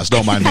podcast.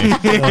 Don't mind me.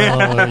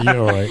 Oh,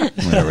 you're right.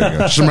 There we go.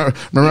 Just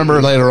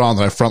remember later on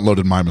that I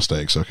front-loaded my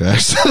mistakes, okay?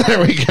 So there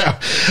we go.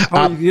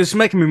 You're just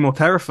making me more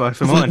terrified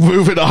for mine.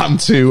 Moving on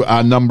to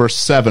number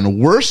 7.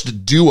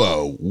 Worst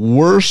duo.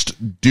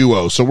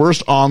 So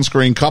worst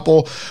on-screen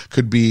couple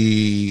could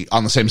be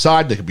on the same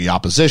side. They could be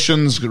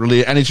oppositions. Could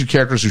really any two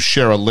characters who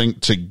share a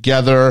link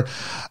together.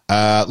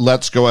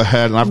 Let's go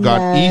ahead, and I've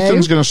got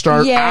Ethan's going to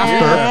start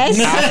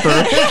after.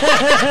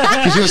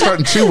 He's going to start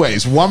in two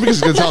ways. One, because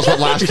he's going to tell us what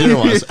last year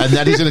was, and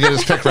then he's going to get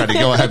his pick ready.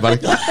 Go ahead, buddy.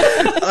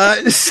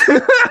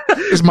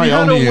 It's my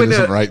own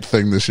isn't right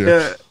thing this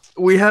year.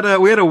 We had a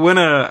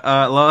winner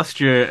last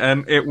year,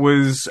 and it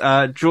was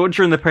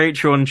Georgia and the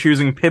Patreon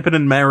choosing Pippin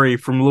and Merry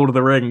from Lord of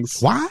the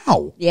Rings.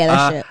 Wow. Yeah,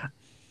 that's it.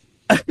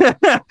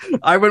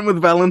 I went with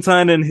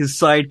Valentine and his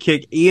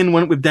sidekick. Ian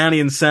went with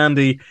Danny and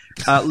Sandy.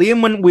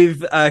 Liam went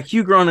with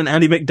Hugh Grant and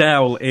Andy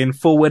McDowell in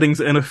 4 Weddings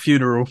and a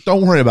Funeral.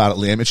 Don't worry about it,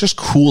 Liam. It's just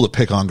cool to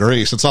pick on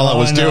Grease. That's all I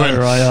was doing.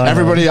 Right,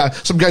 everybody,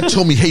 some guy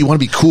told me, "Hey, you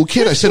want to be cool,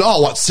 kid?" I said, "Oh,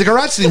 what,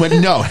 cigarettes?" And he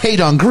went, "No, hate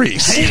on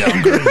Grease."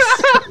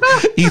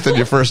 Ethan,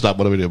 you're first up.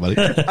 What do we do, buddy?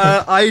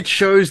 I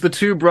chose the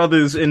two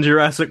brothers in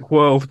Jurassic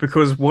World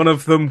because one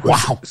of them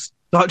was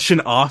such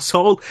an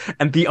asshole,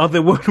 and the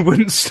other one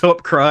wouldn't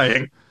stop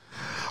crying.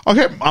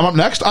 Okay, I'm up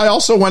next. I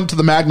also went to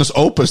the magnus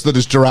opus that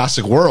is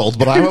Jurassic World,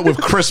 but I went with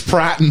Chris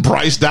Pratt and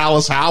Bryce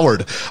Dallas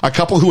Howard, a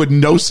couple who had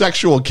no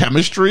sexual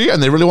chemistry,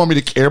 and they really wanted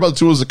me to care about the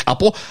two as a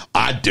couple.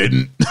 I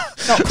didn't.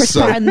 Not Chris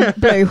Pratt and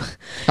Blue.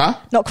 Huh?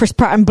 Not Chris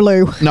Pratt and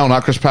Blue. No,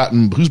 not Chris Pratt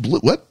and who's Blue?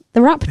 What?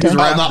 The Raptor.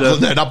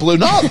 Not Blue.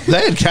 No,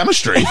 they had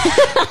chemistry.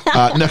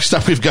 Next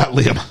up, we've got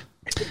Liam.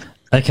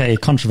 Okay,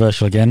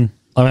 controversial again.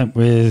 I went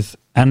with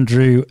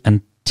Andrew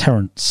and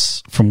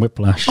Terrence from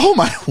Whiplash. Oh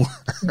my word!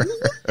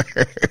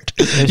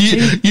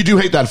 You do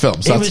hate that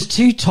film. So it was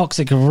too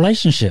toxic a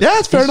relationship. Yeah,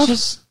 it's fair enough.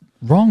 Just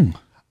wrong.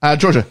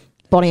 Georgia.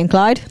 Bonnie and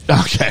Clyde.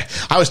 Okay,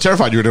 I was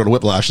terrified you were doing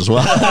Whiplash as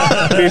well.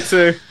 Me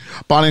too.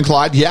 Bonnie and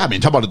Clyde. Yeah, I mean,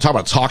 talk about a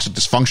toxic,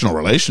 dysfunctional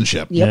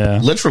relationship. Yep. Yeah.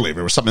 Literally,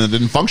 there was something that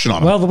didn't function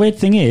on it. Well, the weird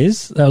thing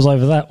is, that was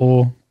either that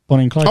or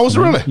Bonnie and Clyde. Oh, was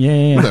it really?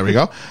 Yeah. Well, there we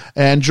go.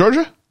 And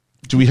Georgia,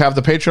 do we have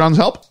the Patreon's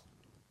help?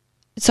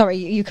 Sorry,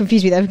 you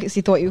confused me there because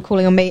you thought you were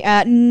calling on me.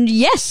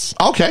 Yes.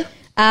 Okay.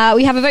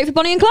 We have a vote for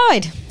Bonnie and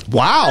Clyde.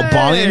 Wow, hey.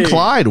 Bonnie and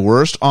Clyde,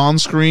 worst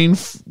on-screen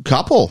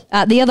couple.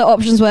 The other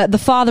options were the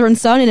father and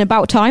son in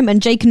About Time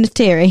and Jake and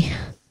Neytiri.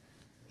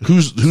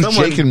 Who's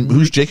Jake and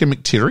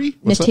McTeary?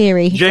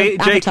 Neytiri. Jake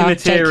and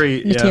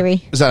Neytiri.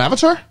 Neytiri. Is that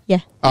Avatar?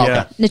 Yeah. Oh,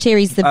 okay.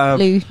 Neytiri's the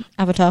blue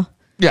Avatar.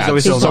 Yeah,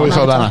 Zoe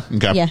Saldana.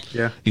 Okay. Yeah.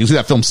 You can see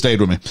that film stayed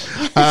with me.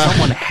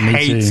 Someone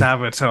hates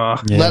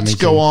Avatar. Yeah, let's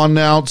go on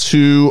now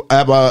to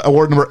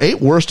award number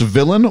 8, worst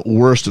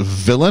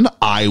villain.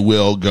 I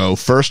will go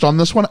first on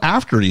this one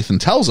after Ethan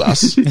tells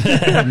us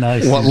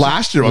nice. what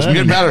last year was. I'm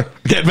getting better.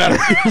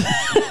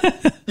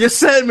 You're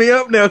setting me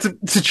up now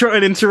to try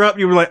and interrupt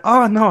you. We're like,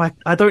 oh no,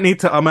 I don't need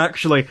to. I'm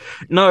actually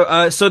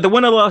no. So the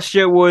winner last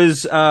year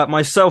was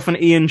myself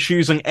and Ian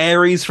choosing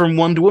Ares from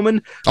Wonder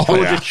Woman.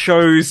 Georgia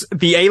chose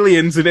the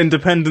aliens in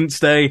Independence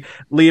Day.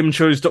 Liam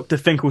chose Dr.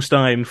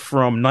 Finkelstein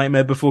from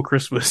Nightmare Before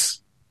Christmas.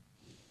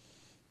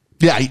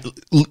 Yeah,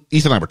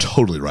 Ethan and I were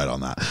totally right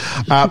on that.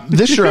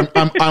 This year,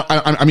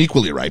 I'm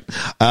equally right.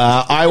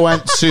 I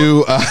went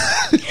to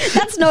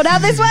That's not how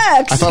this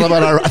works. I thought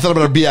about our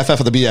BFF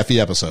of the BFE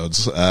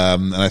episodes,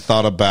 and I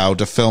thought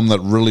about a film that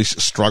really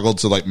struggled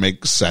to like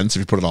make sense if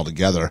you put it all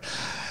together.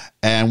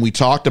 And we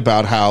talked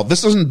about how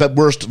this isn't the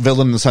worst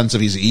villain in the sense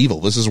of he's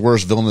evil. This is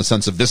worst villain in the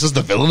sense of this is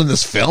the villain in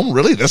this film?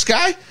 Really? This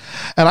guy?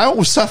 And I went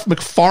with Seth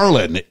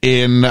MacFarlane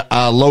in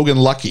Logan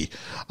Lucky.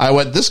 I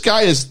went, this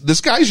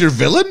guy's your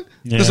villain?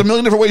 Yeah. There's a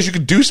million different ways you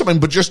could do something,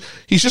 but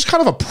he's just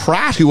kind of a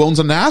prat who owns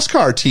a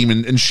NASCAR team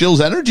and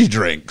shills energy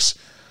drinks.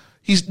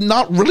 He's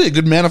not really a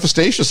good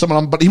manifestation of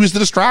someone, but he was the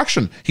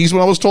distraction. He's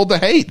what I was told to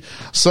hate.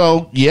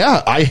 So,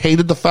 yeah, I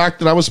hated the fact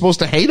that I was supposed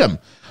to hate him.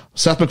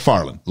 Seth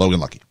MacFarlane, Logan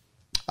Lucky.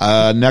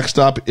 Next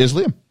up is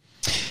Liam.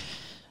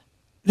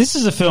 This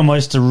is a film I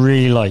used to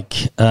really like,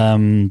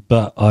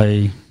 but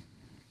I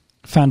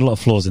found a lot of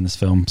flaws in this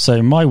film.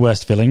 So my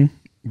worst villain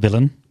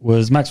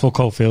was Maxwell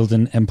Caulfield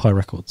in Empire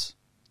Records.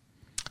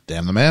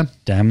 Damn the man.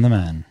 Damn the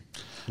man.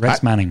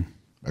 Rex Manning.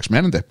 Rex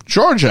Manning Day.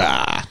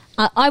 Georgia.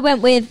 I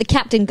went with the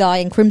captain guy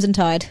in Crimson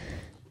Tide.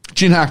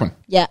 Gene Hackman.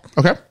 Yeah.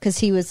 Okay. Because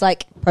he was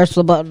like, press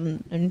the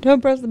button, and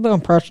don't press the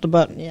button, press the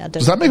button. Yeah.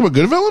 Does that make him a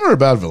good villain or a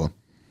bad villain?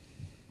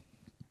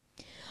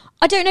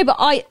 I don't know,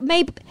 but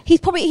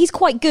he's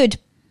quite good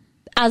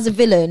as a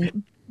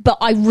villain, but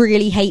I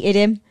really hated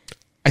him.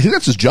 I think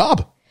that's his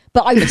job.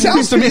 But it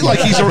sounds to me like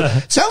he's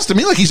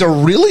a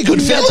really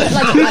good villain.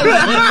 Like,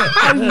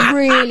 I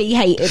really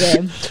hated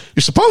him.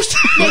 You're supposed to.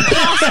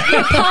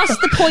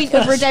 Past the point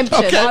of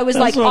redemption, okay. I was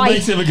like, I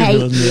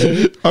hate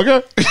you.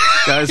 Okay,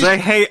 guys, I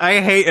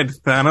hated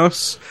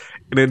Thanos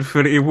in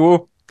Infinity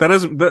War.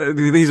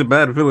 He's a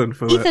bad villain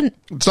for Ethan, that.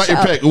 It's not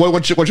your pick.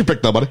 What's your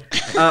pick, though, buddy?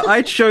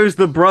 I chose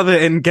the brother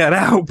in Get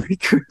Out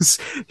because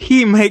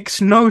he makes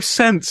no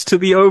sense to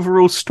the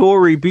overall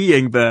story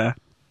being there.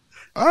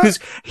 Because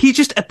he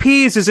just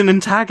appears as an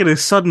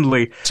antagonist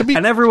suddenly,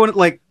 and everyone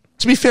like.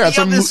 To be fair,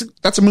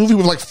 that's a movie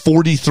with like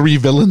 43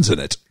 villains in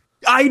it.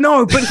 I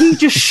know, but he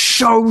just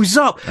shows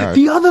up. Right.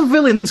 The other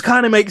villains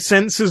kind of make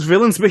sense as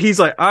villains, but he's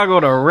like, I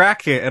got a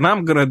racket and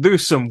I'm gonna do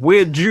some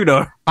weird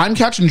judo. I'm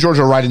catching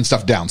Georgia writing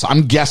stuff down, so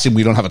I'm guessing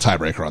we don't have a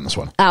tiebreaker on this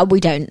one.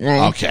 We don't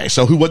know. Okay,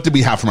 so what did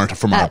we have from our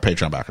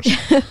Patreon backers?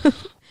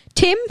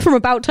 Tim from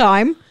About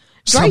Time.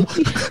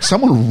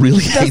 Someone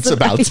really hates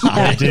About Time.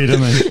 Yeah. Dude,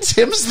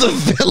 Tim's the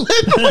villain.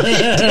 What are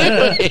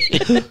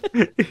you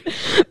doing?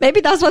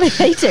 Maybe that's why they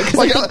hate it,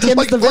 because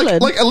Tim's the villain.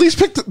 Like at least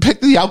pick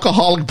the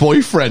alcoholic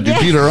boyfriend who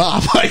beat her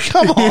up. Like,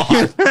 come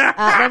on.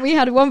 Then we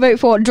had one vote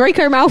for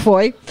Draco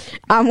Malfoy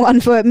and one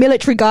for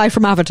military guy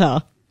from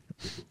Avatar.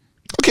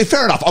 Okay,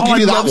 fair enough. I'll give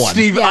you that one.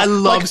 I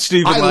love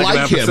Steven. I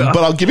like him,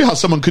 but I'll give you how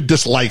someone could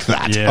dislike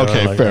that. Yeah,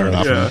 okay, like fair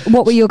that. enough. Yeah.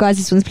 What were your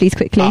guys' ones, please,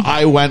 quickly?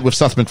 I went with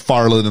Seth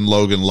MacFarlane and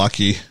Logan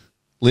Lucky.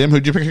 Liam,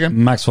 who'd you pick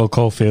again? Maxwell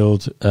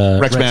Caulfield,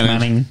 Rex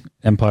Manning,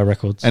 Empire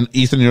Records. And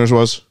Ethan, yours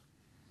was?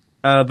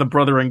 The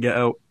brother in Get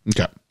Out.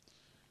 Okay.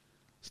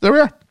 So there we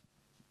are.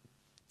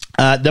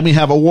 Then we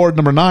have award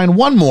number 9.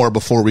 One more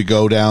before we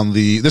go down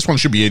this one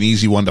should be an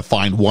easy one to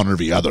find one or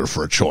the other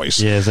for a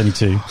choice. Yeah, there's only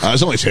 2.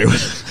 There's only 2.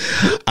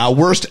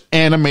 Worst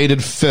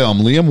animated film.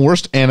 Liam,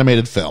 worst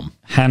animated film.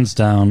 Hands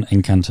down,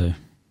 Encanto.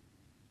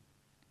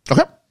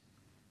 Okay.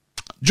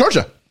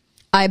 Georgia.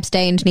 I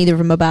abstained. Neither of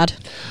them are bad.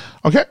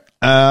 Okay.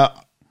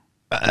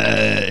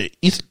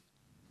 Ethan.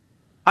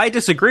 I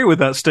disagree with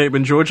that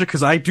statement, Georgia,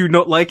 because I do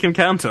not like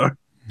Encanto.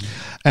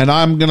 And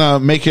I'm going to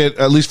make it,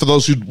 at least for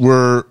those who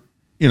were,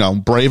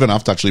 brave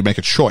enough to actually make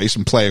a choice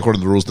and play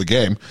according to the rules of the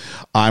game.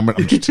 I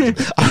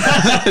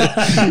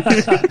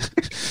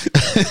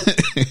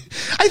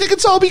think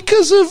it's all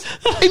because of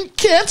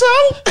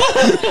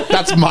Encanto.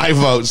 That's my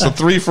vote. So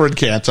 3 for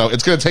Encanto.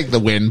 It's going to take the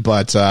win,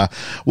 but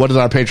what did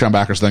our Patreon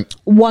backers think?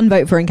 1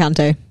 vote for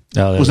Encanto.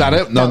 Oh, was that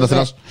it? No, nothing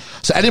else?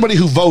 So anybody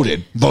who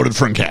voted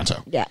for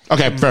Encanto. Yeah.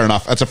 Okay, fair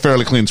enough. That's a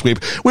fairly clean sweep.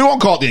 We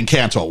won't call it the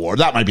Encanto Award.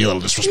 That might be a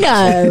little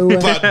disrespectful. No.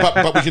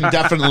 but we can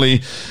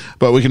definitely,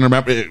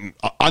 remember,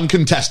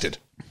 uncontested.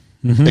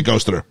 Mm-hmm. It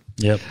goes through.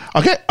 Yep.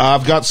 Okay,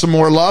 I've got some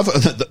more love.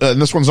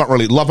 And this one's not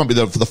really, love might be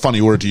the funny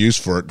word to use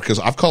for it, because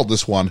I've called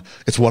this one,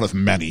 it's one of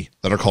many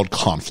that are called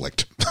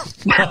conflict.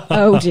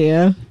 Oh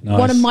dear. Nice.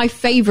 One of my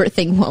favourite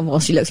things,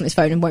 whilst he looks on his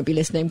phone and won't be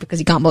listening because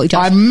he can't multitask.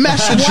 I'm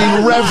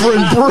messaging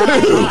Reverend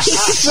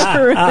Bruce.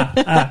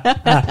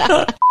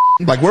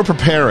 Like, we're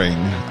preparing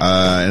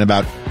in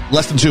about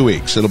less than 2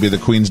 weeks. It'll be the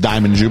Queen's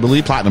Platinum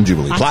Jubilee.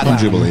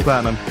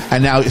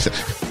 And now it's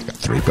got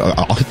 3.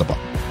 I'll hit the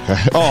button.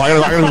 Okay. Oh, I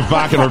gotta move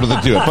back in order to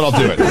do it, but I'll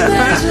do it.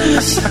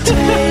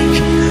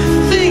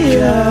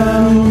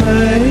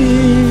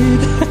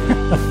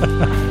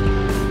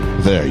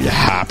 There, you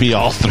happy,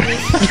 all 3?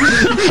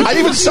 I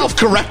even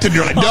self-corrected.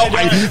 You're like, no.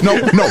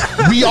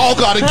 We all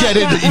got to get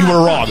in that you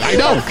were wrong. I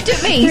know. Looked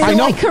at me. So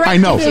I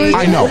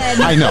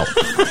know.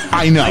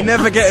 I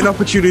never get an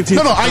opportunity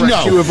to I correct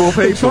know. you of all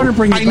people. Trying to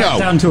bring you back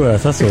down to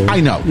earth, that's all. I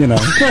know.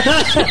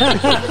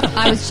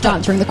 I was just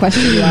answering the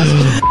question you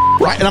asked.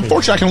 Right, and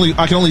unfortunately,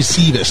 I can only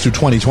see this through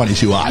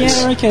 2022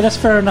 eyes. Yeah, okay, that's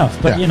fair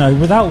enough. But,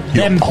 without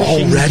them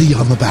pushing... already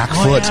on the back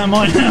foot. I am.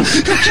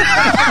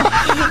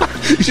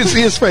 You should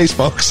see his face,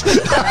 folks.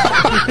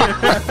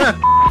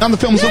 On the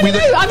films that we...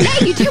 I'm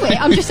letting you do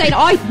it. I'm just saying,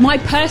 my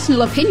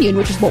personal opinion,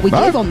 which is what we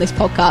give on this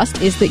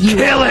podcast, is that you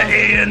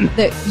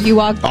that you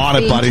are on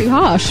being it, buddy. too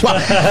harsh. Well,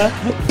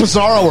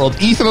 Bizarro World.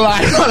 Ethan and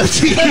I are on a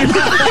team.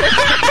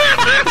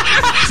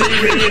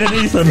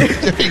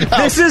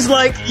 This is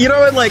like, you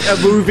know, in like a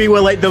movie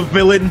where like the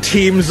villain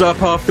teams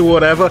up after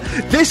whatever.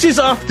 This is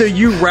after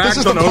you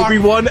ragged on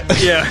Obi-Wan.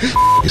 Yeah.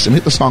 So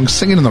hit the song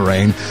 "Singing in the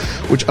Rain,"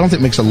 which I don't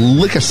think makes a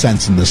lick of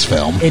sense in this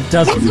film. It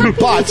doesn't.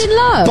 But he's in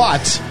love.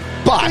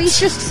 But he's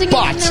just singing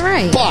in the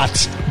rain.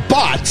 But.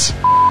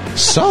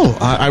 So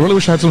I really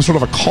wish I had some sort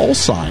of a call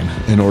sign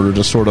in order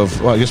to sort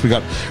of. Well, I guess we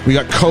got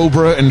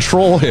Cobra and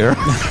Troll here.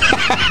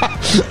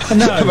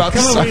 No, come up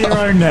with your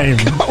own name.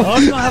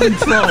 I'm not having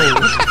Troll.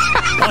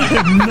 I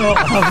am not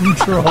having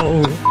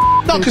Troll.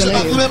 No, because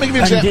let me give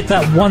you an example. Get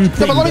that one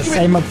thing. No, but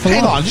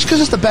hang on, just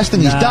because it's the best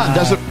thing he's done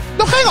doesn't.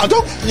 No, hang on,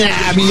 don't.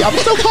 I mean, I'm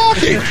still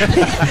talking.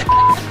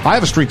 I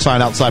have a street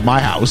sign outside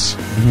my house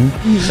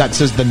that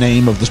says the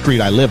name of the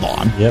street I live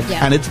on,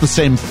 and it's the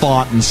same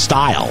font and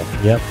style.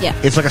 Yeah.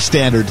 It's like a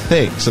standard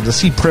thing. So to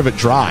see Privet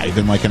Drive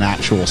in like an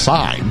actual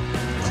sign.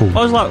 Cool.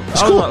 I was like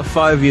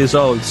 5 years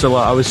old, so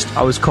like,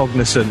 I was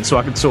cognizant, so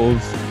I could sort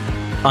of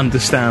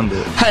understand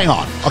it. Hang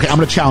on. Okay, I'm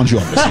going to challenge you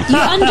on this. You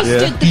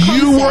understood the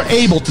concept. You were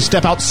able to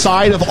step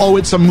outside of,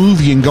 it's a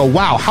movie and go,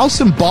 wow, how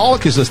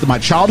symbolic is this that my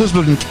childhood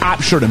has been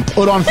captured and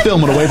put on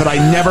film in a way that I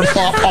never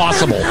thought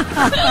possible?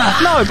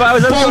 No, but I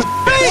was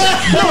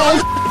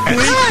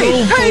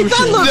Hey,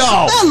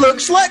 that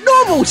looks like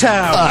Normal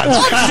Town.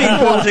 I've seen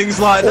buildings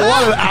like that.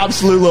 What an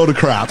absolute load of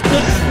crap.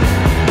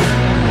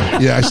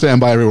 Yeah, I stand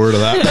by every word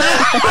of that.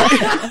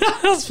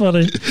 That's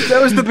funny.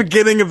 That was the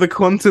beginning of the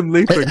quantum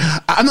leaping.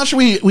 I'm not sure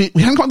we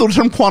hadn't come to the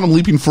term quantum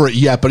leaping for it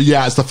yet, but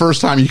yeah, it's the first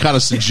time you kind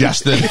of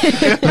suggested.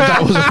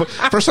 That was the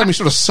first time you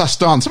sort of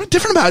sussed on something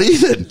different about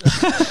Ethan.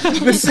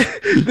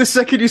 The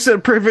second you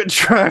said Privet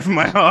Drive,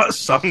 my heart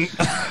sunk.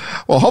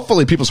 Well,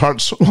 hopefully people's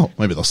hearts,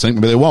 maybe they'll sink,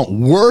 maybe they won't.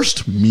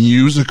 Worst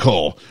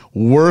musical.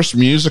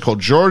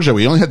 Georgia,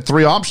 we only had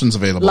 3 options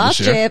available this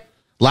year.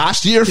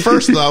 Last year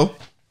first, though.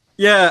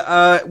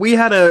 Yeah, we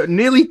had a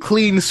nearly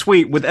clean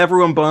sweep with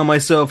everyone by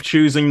myself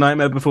choosing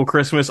Nightmare Before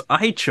Christmas.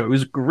 I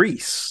chose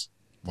Grease.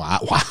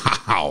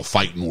 Wow,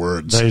 fighting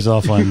words. Those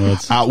are fighting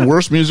words.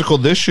 Worst musical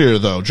this year,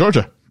 though.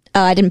 Georgia.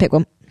 I didn't pick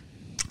one.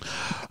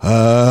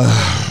 What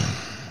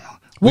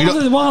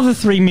are the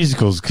 3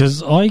 musicals? Because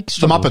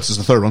The Muppets is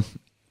the third one.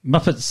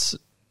 Muppets.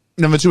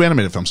 Number 2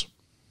 animated films.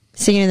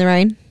 Singing in the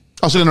Rain.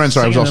 Oh, Singing in the Rain,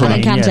 sorry. I was also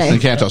in Encanto. Yes.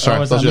 Encanto,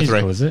 sorry. Those are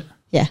 3. Is it?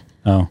 Yeah.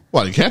 Oh.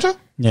 What, Encanto?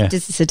 Yeah.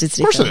 It's a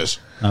Disney Of course film. it is.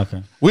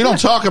 Okay. We don't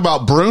talk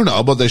about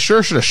Bruno, but they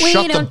sure should have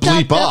shut the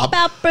bleep up.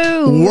 About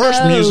Bruno.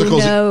 Worst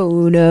musicals.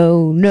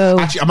 No.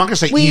 Actually, I'm not going to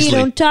say we easily.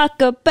 We don't talk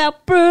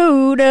about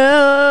Bruno.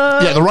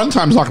 Yeah, the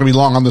runtime's not going to be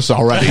long on this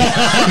already.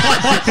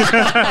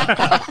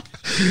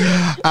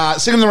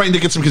 Singing in the Rain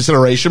did get some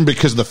consideration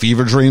because of the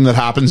fever dream that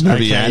happens near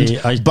the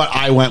end. But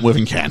I went with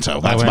Encanto.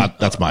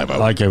 That's my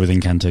vote. I go with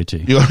Encanto too.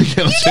 You didn't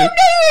even know it was a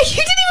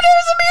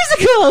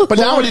musical. But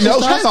now he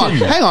knows.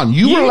 Hang on.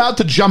 You were allowed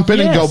to jump in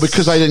and go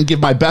because I didn't give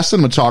my best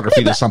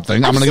cinematography to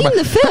something. I'm going to give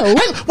the film.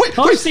 Wait.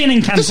 I've seen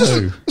Encanto.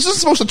 This is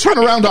supposed to turn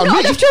around on me.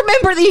 I have to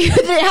remember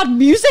that it had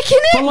music in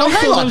it. No,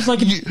 hang on.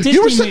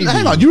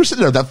 You were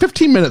sitting there that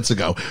 15 minutes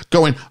ago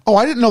going,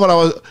 I didn't know what I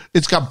was.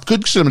 It's got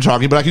good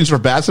cinematography, but I can use for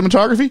bad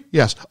cinematography?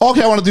 Yes.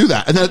 Okay, I want to do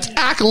that. And then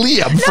attack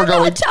Liam for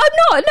going. I'm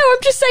not. No, I'm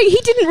just saying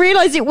he didn't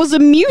realise it was a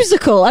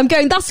musical. I'm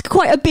going, that's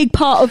quite a big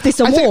part of this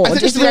award. I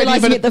think just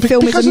realising the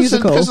film is a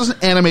musical. Because it's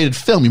an animated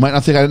film, you might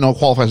not think I didn't know it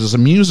qualifies as a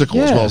musical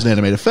as well as an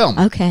animated film.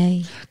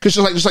 Okay. Because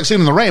just like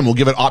Singing in the Rain, we'll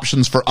give it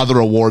options for other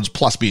awards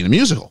plus being a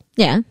musical.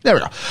 Yeah. There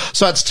we go.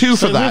 So that's 2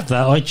 for that. With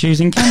that, I choose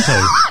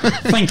Encanto.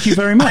 Thank you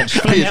very much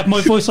for letting me have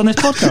my voice on this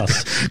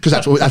podcast. Because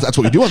that's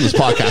what we do on this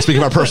podcast. We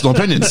give our personal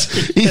opinions.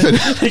 Ethan.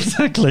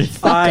 Exactly.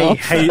 I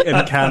hate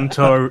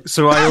Encanto,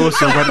 so I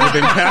also went with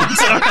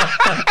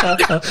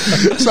Encanto.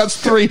 So that's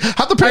 3.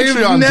 Have the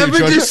Patreon. I've never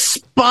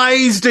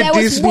despised a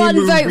Disney movie.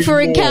 There was 1 vote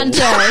for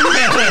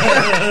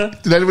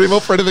Encanto. Did anybody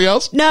vote for anything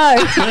else? No.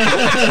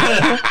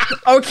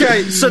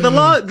 Okay, so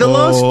the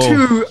last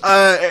 2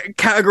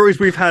 categories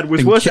we've had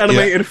was worst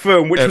animated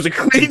film, which was a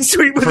clean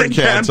sweep with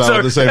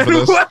Encanto. The same for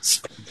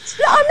this.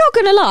 I'm not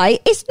going to lie,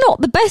 it's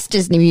not the best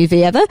Disney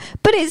movie ever,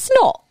 but it's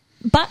not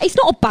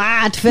a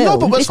bad film.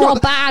 No, but it's not a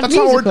bad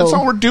musical. That's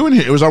all we're doing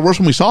here. It was our worst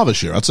one we saw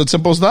this year. That's as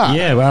simple as that.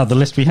 Yeah, well, the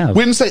list we have.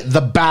 We didn't say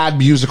the bad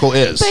musical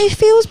is. But it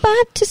feels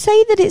bad to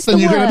say that it's then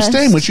the worst. Then you can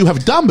abstain, which you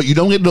have done, but you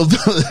don't get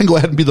to go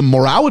ahead and be the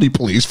morality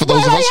police for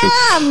those of us who...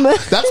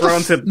 That's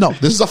granted. No,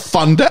 this is a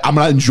fun day. I'm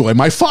going to enjoy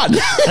my fun.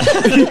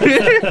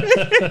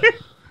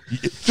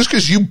 Just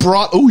because you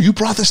brought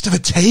this to the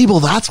table.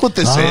 That's what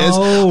this is. Did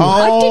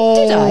I?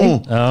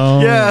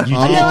 Oh, yeah. No,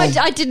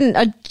 I didn't.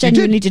 I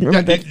genuinely didn't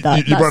remember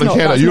that. You brought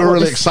Encanto. You were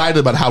really excited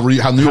about how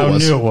new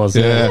it was.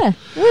 Yeah,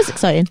 it was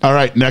exciting. All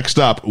right, next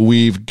up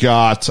we've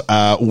got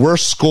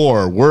worst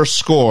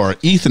score.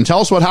 Ethan, tell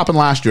us what happened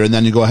last year, and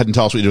then you go ahead and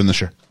tell us what you're doing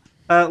this year.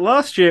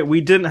 Last year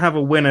we didn't have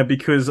a winner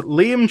because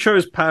Liam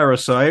chose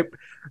Parasite,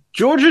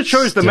 Georgia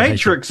chose The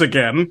Matrix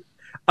again.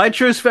 I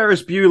chose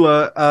Ferris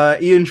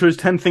Bueller. Ian chose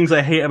 10 Things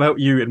I Hate About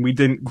You, and we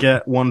didn't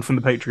get one from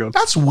the Patreon.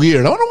 That's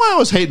weird. I don't know why I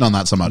was hating on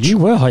that so much. You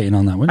were hating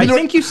on that, weren't you? I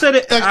think you said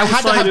it. I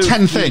had to have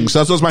 10 things.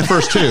 That was my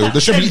first 2.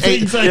 There should be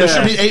 8. There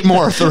should be 8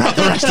 more throughout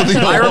the rest of the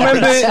I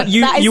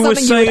remember you were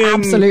saying you would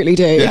absolutely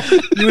do. Yeah.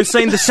 You were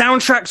saying the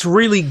soundtrack's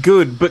really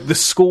good, but the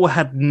score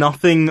had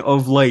nothing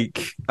of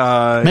like.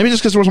 Maybe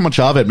just because there wasn't much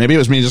of it. Maybe it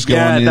was me just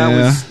going.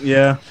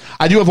 Yeah.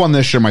 I do have one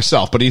this year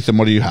myself, but Ethan,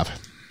 what do you have?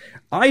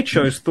 I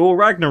chose Thor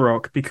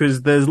Ragnarok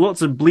because there's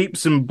lots of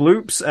bleeps and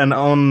bloops, and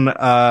on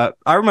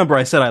I remember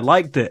I said I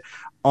liked it.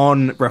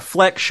 On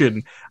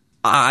reflection,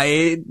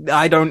 I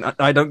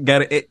don't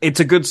get it. It's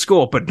a good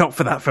score, but not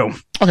for that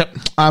film. Okay,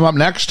 I'm up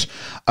next.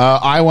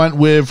 I went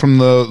with, from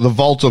the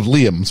vault of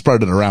Liam,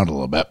 spread it around a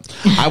little bit.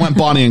 I went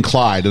Bonnie and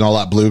Clyde and all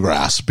that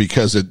bluegrass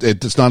because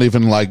it's not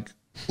even like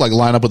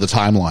line up with the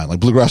timeline. Like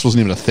bluegrass wasn't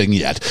even a thing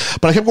yet.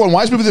 But I kept going,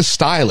 why is this movie this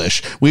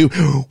stylish? We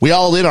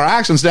all did our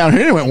accents down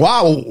here and went,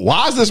 wow,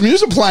 why is this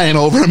music playing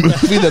over a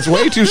movie that's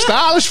way too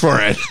stylish for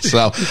it?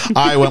 So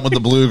I went with the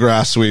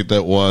bluegrass suite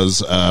that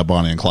was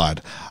Bonnie and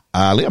Clyde.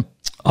 Liam?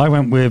 I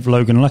went with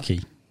Logan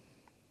Lucky.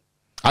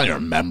 I don't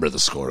even remember the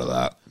score to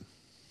that.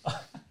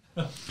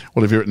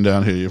 What have you written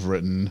down here? You've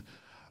written,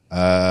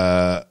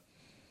 what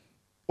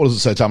does it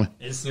say, Tommy?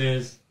 It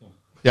says...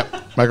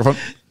 Yep, microphone.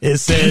 It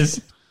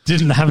says...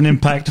 didn't have an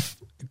impact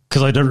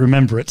because I don't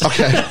remember it.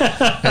 Okay.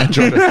 I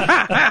enjoyed it.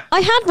 I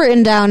had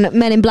written down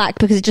Men in Black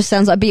because it just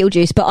sounds like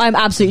Beetlejuice, but I'm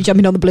absolutely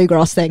jumping on the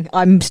bluegrass thing.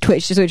 I'm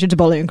switching to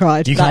Bonnie and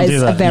Clyde. That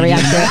is a very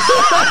accurate.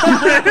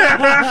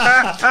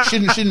 She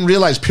didn't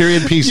realize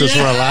period pieces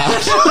were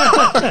allowed.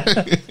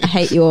 I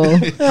hate you all.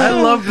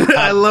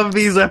 I love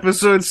these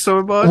episodes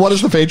so much. What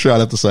does the Patreon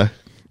have to say?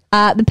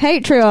 The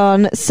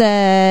Patreon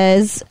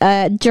says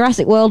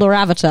Jurassic World or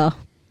Avatar.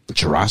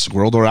 Jurassic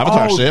World or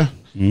Avatar, yeah.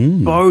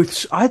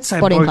 Both. I'd say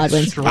Bonnie and both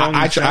Clyde strong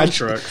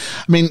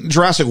soundtracks. I mean,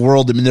 Jurassic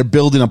World, I mean, they're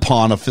building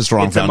upon a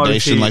strong It's a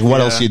foundation. motif, Like, what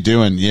else are you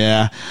doing?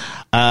 Yeah.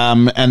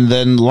 And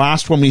then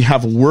last one, we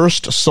have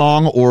worst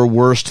song or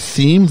worst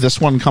theme. This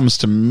one comes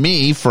to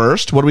me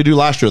first. What did we do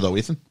last year, though,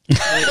 Ethan? Look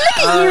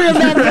at you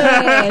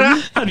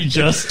remembering. Only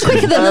just.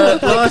 quicker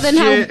than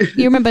how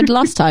you remembered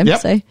last time.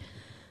 Yep. So.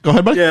 Go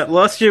ahead, buddy. Yeah,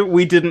 last year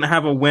we didn't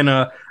have a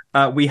winner.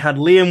 We had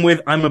Liam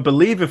with I'm a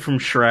Believer from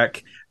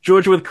Shrek,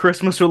 George with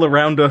Christmas All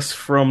Around Us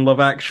from Love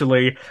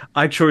Actually.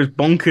 I chose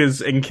Bonkers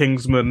in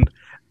Kingsman.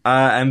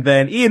 And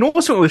then Ian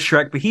also went with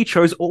Shrek, but he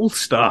chose All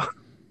Star.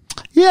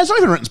 Yeah, it's not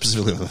even written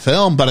specifically for the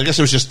film, but I guess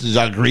it was just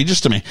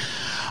egregious to me.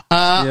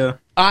 Yeah.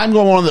 I'm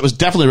going one that was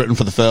definitely written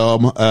for the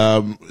film.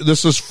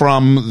 This is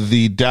from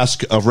the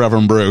desk of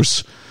Reverend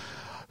Bruce,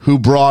 who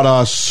brought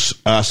us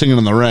Singing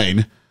in the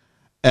Rain.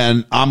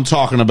 And I'm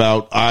talking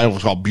about, I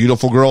was called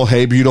Beautiful Girl,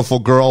 Hey Beautiful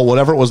Girl,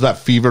 whatever it was, that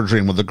fever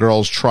dream with the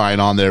girls trying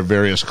on their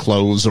various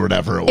clothes or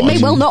whatever it was. It may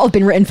well not have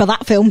been written for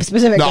that film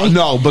specifically.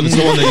 No, but it's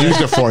the one they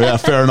used it for. Yeah,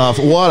 fair enough.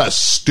 What a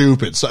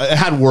stupid. So it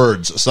had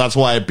words, so that's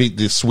why I beat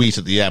the suite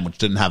at the end, which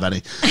didn't have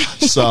any.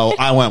 So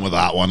I went with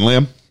that one.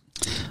 Liam?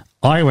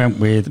 I went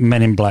with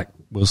Men in Black,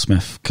 Will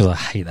Smith, because I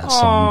hate that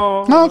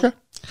song. Oh, okay.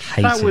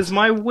 That was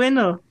my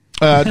winner.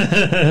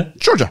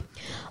 Georgia?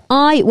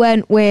 I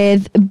went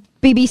with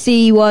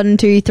BBC 1,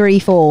 2, 3,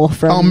 4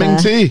 from Ming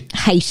T.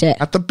 Hate it.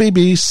 At the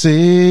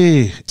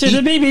BBC. To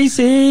the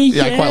BBC.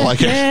 Yeah, I quite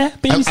like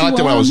it. BBC I liked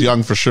it when I was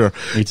young, for sure.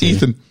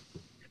 Ethan?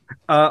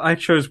 I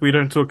chose We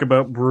Don't Talk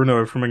About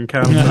Bruno from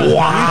Encanto.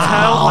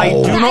 Wow. I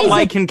do not is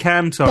like a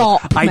Encanto.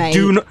 bop, I mate.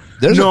 do not.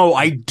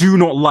 I do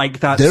not like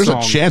that There's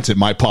song. a chance it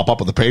might pop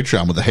up with the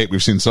Patreon with the hate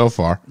we've seen so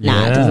far.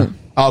 Nah, it doesn't.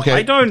 Okay.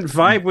 I don't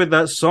vibe with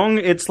that song.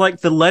 It's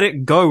like the Let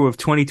It Go of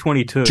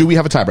 2022. Do we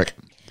have a tiebreak?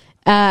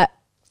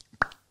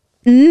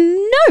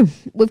 No.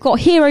 We've got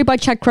Hero by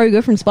Chad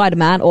Kroger from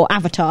Spider-Man or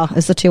Avatar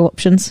as the two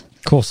options.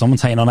 Of course,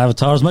 someone's hating on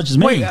Avatar as much as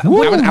me. Wait,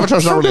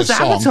 Avatar's not really a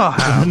song. Avatar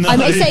have?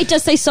 It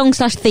does say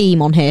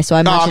song/theme on here, so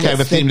I imagine okay, it's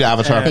the theme to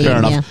Avatar. theme, Fair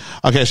enough.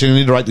 yeah. Okay, so you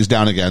need to write these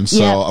down again. So,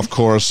 Yeah. of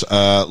course,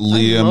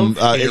 Liam,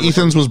 love Hero.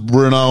 Ethan's was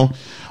Bruno.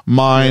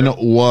 Mine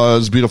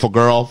was Beautiful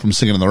Girl from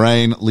Singing in the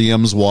Rain.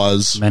 Liam's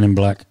was Men in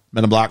Black.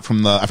 Men in Black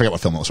from I forget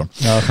what film it was from.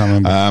 Oh, I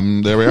can't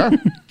remember. There we are.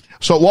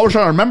 So while we're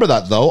trying to remember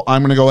that, though,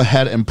 I'm going to go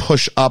ahead and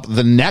push up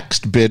the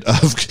next bit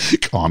of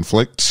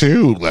conflict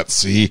too. Let's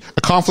see.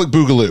 A conflict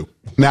boogaloo.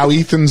 Now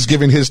Ethan's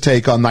giving his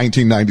take on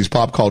 1990s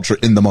pop culture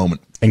in the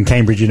moment. In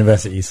Cambridge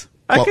universities.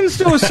 I can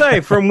still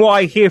say from what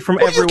I hear from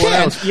everyone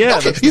else. Yeah,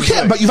 okay, you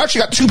can, but you've actually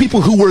got two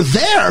people who were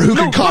there who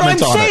can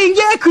comment on I'm saying it.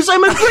 yeah because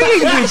I'm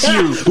agreeing with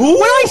you. When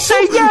I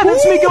say yeah,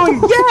 that's me going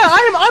yeah.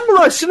 I'm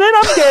listening.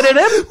 I'm getting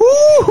it.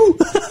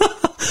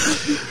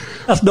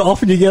 That's not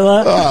often you get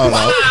that. Oh,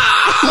 no.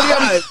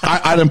 Liam,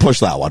 I didn't push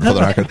that one for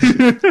the record.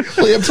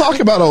 Liam, talk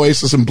about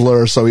Oasis and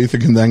Blur so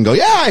Ethan can then go,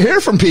 yeah, I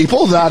hear from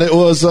people that it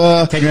was...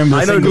 I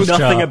know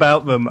nothing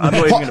about them. I'm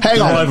not even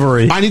hang on.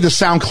 Rivalry. I need to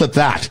sound clip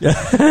that.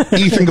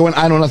 Ethan going,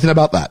 I know nothing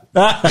about that.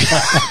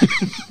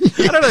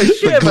 don't know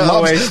shit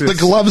about Oasis. The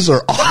gloves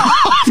are off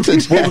today.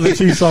 What were the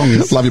 2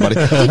 songs? Love you, buddy.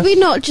 Did we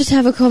not just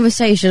have a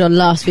conversation on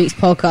last week's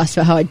podcast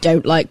about how I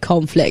don't like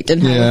conflict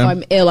and how if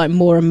I'm ill, I'm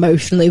more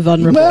emotionally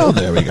vulnerable? Well,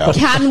 there we go.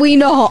 Can we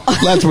not?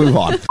 Let's move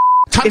on.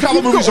 Time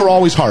travel movies are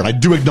always hard. I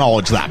do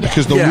acknowledge that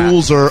because the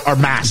rules are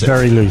massive.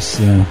 Very loose,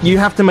 yeah. You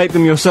have to make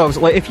them yourselves.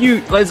 Like, if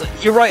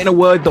you're writing a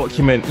Word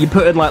document, you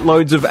put in, like,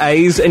 loads of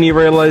A's and you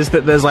realise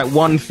that there's, like,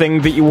 one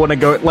thing that you want to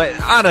go...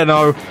 Like, I don't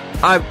know.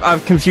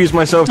 I've confused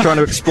myself trying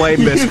to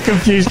explain this. You've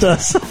confused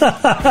us.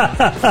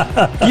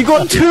 You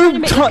got 2...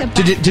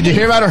 Did you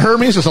hear about a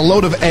Hermes? It's a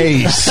load of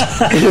A's.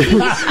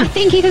 I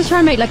think he was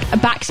trying to make, like, a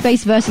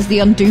backspace versus the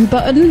undo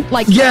button.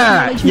 Like,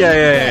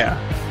 yeah.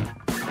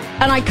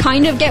 And I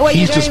kind of get what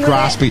He's you're doing just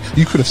grasping.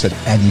 You could have said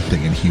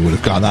anything and he would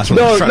have gone. That's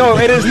what I'm trying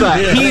to it is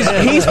that.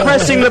 He's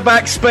pressing the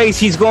backspace.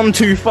 He's gone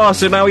too far,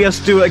 so now he has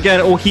to do it again,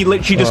 or he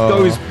literally just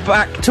goes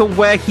back to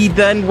where he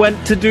then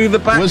went to do the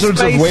backspace. Wizards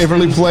of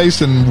Waverly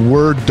Place and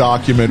Word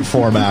document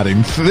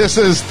formatting. This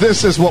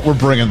is what we're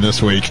bringing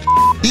this week.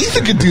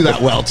 Ethan could do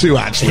that well too,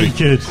 actually. He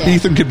could. Yeah.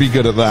 Ethan could be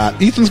good at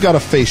that. Ethan's got a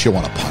face you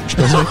want to punch,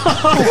 doesn't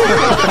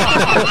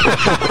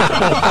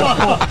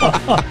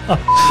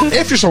he?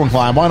 If you're so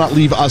inclined, why not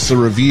leave us a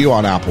review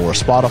on Apple or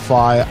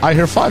Spotify? I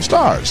hear 5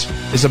 stars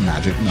is a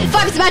magic number.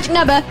 5 is a magic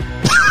number.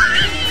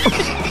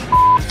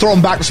 Throw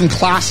them back to some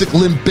classic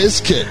Limp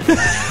Bizkit.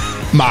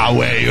 My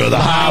way or the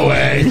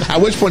highway.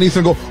 At which point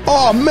Ethan will go,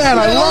 oh man,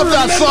 I love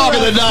that song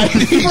of the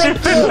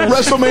 90s.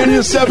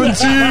 WrestleMania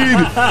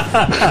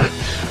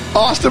 17.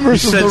 Austin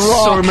versus The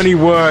Rock. So many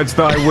words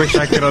that I wish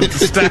I could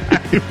understand.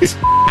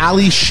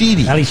 Ali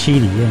Sheedy. Ali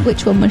Sheedy, yeah.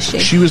 Which one was she?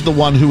 She was the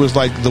one who was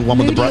like the one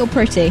Moody with the or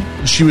pretty?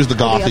 She was the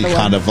gothy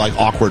kind of like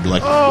awkward,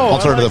 like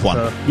alternative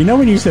one. You know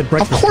when you said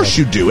Breakfast Of course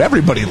you do.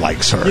 Everybody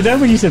likes her. You know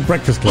when you said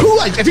Breakfast Club? Who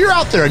likes? If you're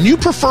out there and you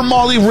prefer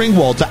Molly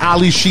Ringwald to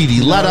Ali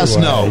Sheedy, let us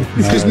know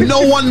because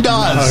no one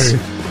does.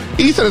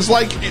 Ethan is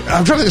like,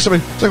 I'm trying to think of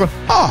somebody. It's like,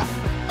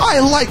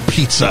 I like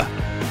pizza.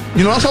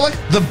 You know what else I like?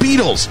 The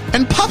Beatles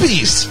and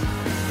puppies.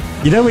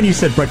 You know when you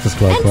said Breakfast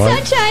Club, and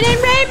right? sunshine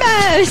and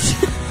rainbows.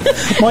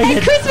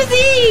 And Christmas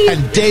Eve.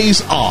 And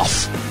days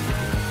off.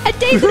 And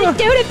days when I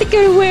don't have to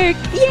go to work.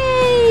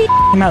 Yay!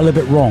 Came out a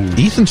little bit wrong.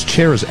 Ethan's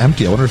chair is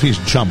empty. I wonder if he's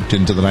jumped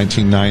into the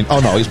 1990s.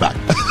 Oh no, he's back.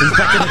 He's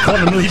back in the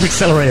quantum leap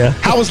accelerator.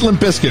 How was Limp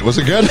Bizkit? Was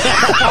it good?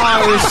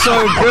 Oh, it was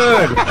so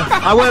good.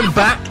 I went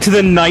back to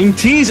the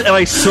 90s and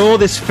I saw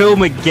this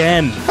film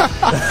again.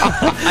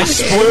 I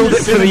spoiled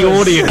it for the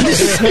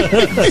audience.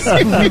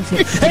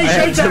 Hey, I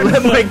had to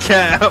let my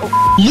cat out.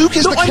 Luke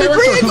is the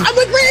character. I'm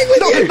agreeing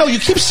with you. No, you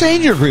keep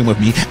saying you're agreeing with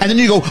me, and then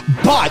you go,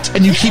 but,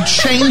 and you keep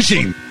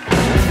changing.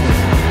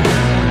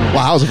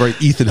 Wow, that was a very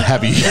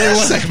Ethan-heavy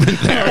segment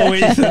there. Oh,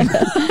 Ethan.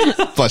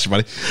 Bless you,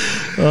 buddy.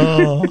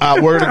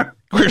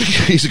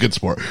 He's a good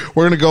sport.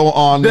 We're going to go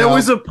on. There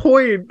was a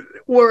point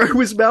where I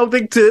was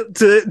mouthing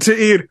to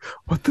Ian,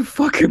 what the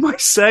fuck am I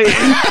saying?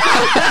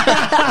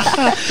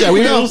 Yeah,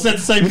 we all said the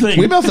same thing.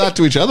 We mouth that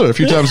to each other a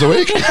few times a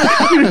week.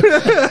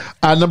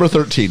 Number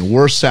 13,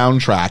 worst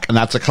soundtrack, and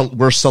that's a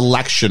worst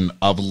selection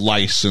of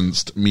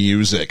licensed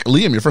music.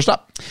 Liam, you're first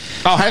up.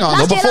 Oh, hang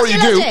on. Before you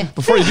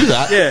do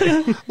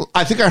that,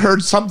 I think I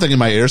heard something in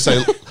my ear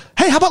say,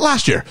 hey, how about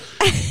last year?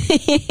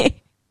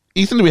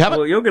 Ethan, do we have it?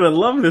 Well, you're going to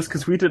love this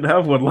because we didn't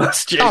have one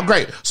last year. Oh,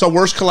 great. So,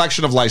 worst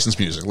collection of licensed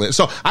music.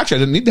 So, actually, I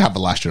didn't need to have the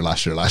last year.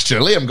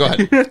 Liam, go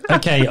ahead.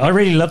 Okay, I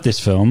really love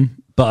this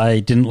film, but I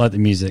didn't like the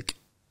music.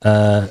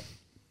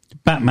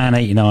 Batman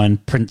 89,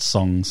 Prince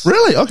songs.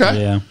 Really?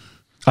 Okay. Yeah.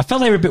 I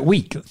felt they were a bit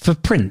weak for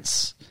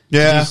Prince.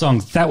 Yeah.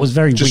 Songs. That was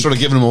very just weak. sort of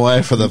giving them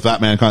away for the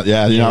Batman.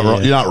 Yeah,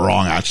 you're not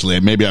wrong, actually.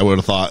 Maybe I would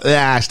have thought,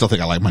 I still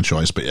think I like my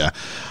choice, but yeah.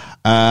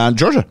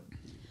 Georgia?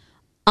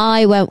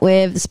 I went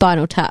with the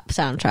Spinal Tap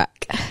soundtrack.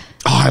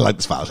 Oh, I like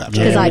the Spinal Tap.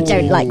 Because I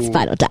don't like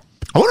Spinal Tap.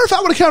 I wonder if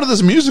that would have counted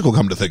as a musical,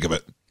 come to think of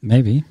it.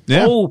 Maybe.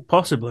 Yeah. Oh,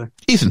 possibly.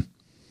 Ethan?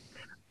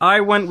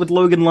 I went with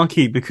Logan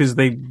Lucky because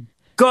they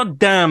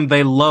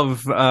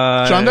love...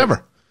 John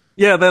Denver.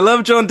 Yeah, they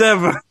love John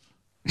Denver.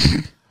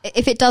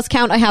 If it does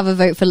count, I have a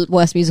vote for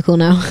worst musical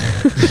now.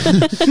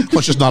 Well,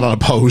 it's just not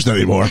unopposed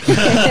anymore.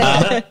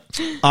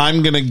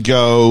 I'm going to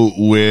go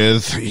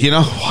with, you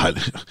know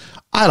what?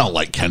 I don't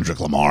like Kendrick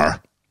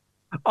Lamar.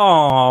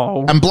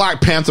 Oh. And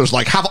Black Panther's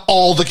like, have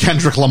all the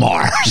Kendrick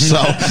Lamar. So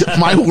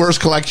my worst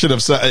collection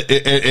of it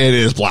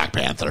is Black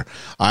Panther.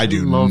 I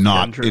do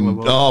not.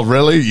 Oh,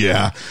 really?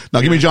 Yeah.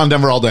 Now give me John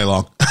Denver all day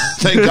long.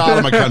 Thank God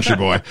I'm a country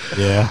boy.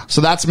 Yeah.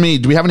 So that's me.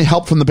 Do we have any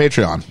help from the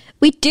Patreon?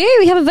 We do.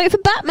 We have a vote for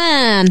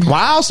Batman.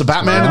 Wow. So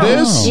Batman it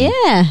is?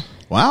 Yeah.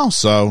 Wow.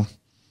 So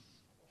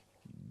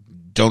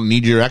don't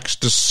need your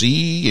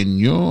ecstasy and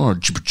your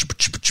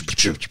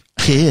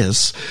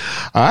kiss.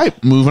 All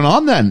right, moving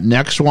on then.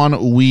 Next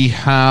one, we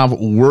have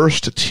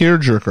Worst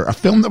Tearjerker, a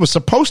film that was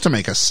supposed to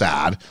make us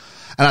sad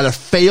and either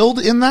failed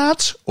in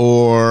that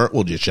or,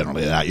 well, just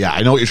generally that. Yeah,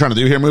 I know what you're trying to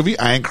do here, movie.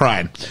 I ain't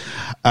crying.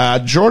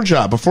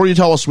 Georgia, before you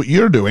tell us what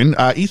you're doing,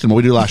 Ethan,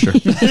 what did we do last year?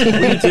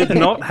 We did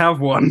not have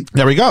one.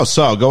 There we go.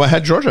 So go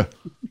ahead, Georgia.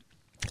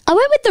 I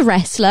went with The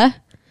Wrestler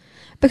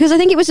Because I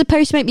think it was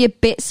supposed to make me a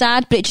bit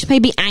sad, but it just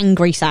made me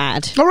angry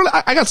sad. Oh, really?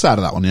 I got sad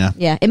at that one, yeah.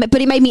 Yeah,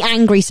 but it made me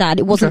angry sad.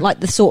 It wasn't like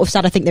the sort of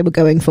sad I think they were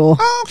going for.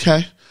 Oh,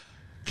 okay.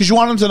 Because you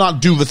want him to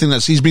not do the thing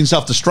that he's being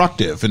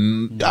self-destructive.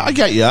 And I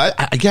get you.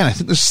 Again, I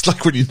think this is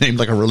like when you named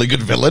like a really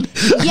good villain.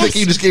 Yes, I think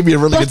you just gave me a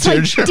really good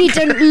tearjerker. I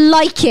didn't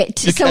like it,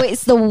 so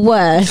it's the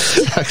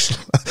worst.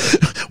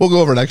 Excellent. We'll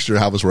go over next year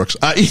how this works.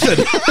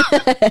 Ethan.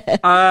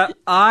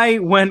 I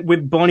went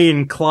with Bonnie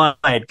and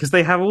Clyde because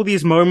they have all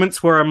these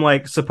moments where I'm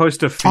like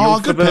supposed to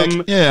feel for them.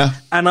 Pick. Yeah.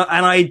 And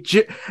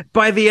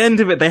by the end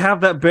of it, they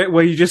have that bit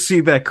where you just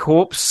see their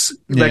corpses,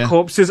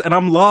 and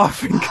I'm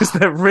laughing because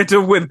they're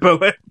riddled with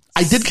bullets.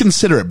 I did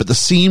consider it, but the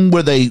scene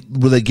where they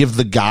give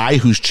the guy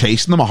who's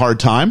chasing them a hard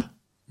time,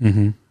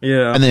 and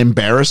they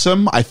embarrass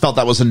him, I felt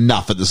that was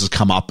enough that this has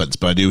come up, but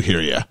I do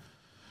hear you.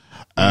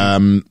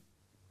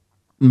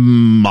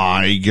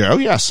 My go,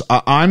 yes,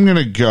 I'm going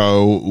to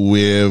go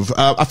with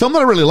a film that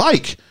I really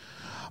like,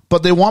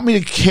 but they want me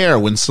to care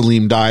when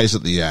Salim dies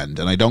at the end,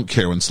 and I don't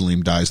care when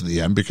Salim dies at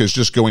the end because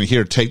just going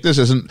here, take this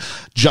isn't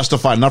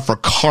justified enough for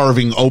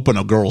carving open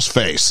a girl's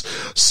face.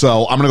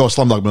 So I'm going to go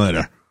Slumdog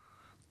Millionaire.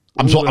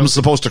 I'm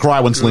supposed to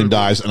cry when Salim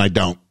dies, and I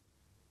don't.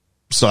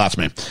 So that's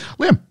me.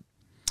 Liam.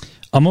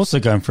 I'm also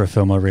going for a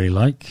film I really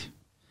like,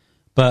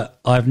 but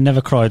I've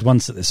never cried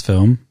once at this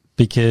film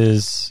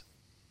because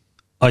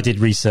I did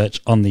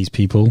research on these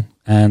people,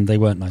 and they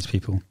weren't nice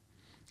people.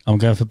 I'm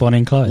going for Bonnie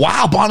and Clyde.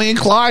 Wow, Bonnie and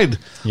Clyde.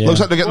 Yeah. Looks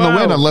like they're getting the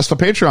win unless the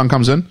Patreon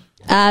comes in.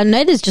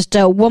 No, there's just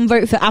one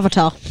vote for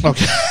Avatar.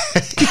 Okay.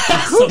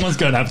 Someone's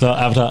going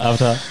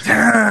Avatar.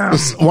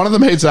 One of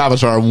them hates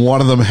Avatar, and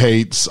one of them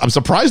hates... I'm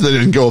surprised they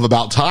didn't go with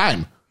About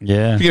Time.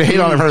 Yeah. If you can hate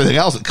on everything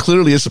else, it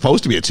clearly is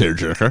supposed to be a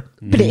tearjerker.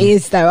 But it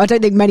is, though. I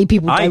don't think many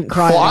people don't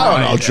cry. Well,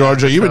 I don't know,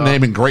 Georgia. You've been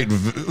naming great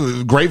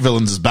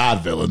villains as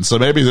bad villains, so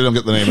maybe they don't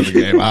get the name of the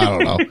game. I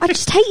don't know. I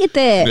just hated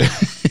it.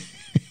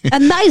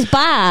 And that is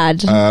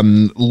bad.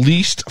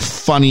 Least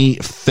funny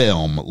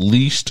film.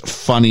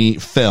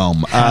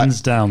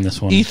 Hands down,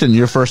 this one. Ethan,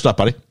 you're first up,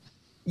 buddy.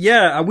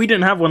 Yeah, we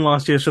didn't have one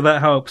last year, so that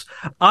helps.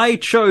 I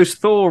chose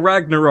Thor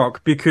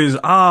Ragnarok because,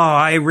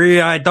 I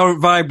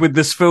don't vibe with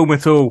this film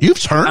at all. You've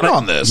turned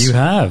on this. You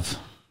have.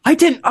 I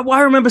didn't.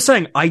 I remember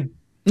saying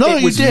No,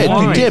 you did.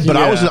 You did, but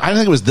I didn't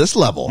think it was this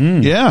level.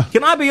 Yeah.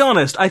 Can I be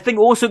honest? I think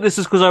also this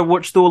is because I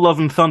watched Thor Love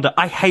and Thunder.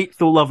 I hate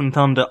Thor Love and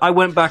Thunder. I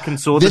went back and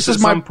saw this at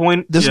some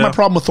point. This is my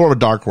problem with Thor of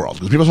Dark World.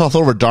 Because people saw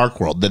Thor of Dark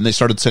World, then they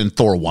started saying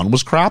Thor 1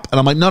 was crap. And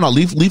I'm like, no,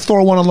 leave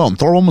Thor 1 alone.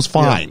 Thor 1 was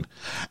fine. Yeah.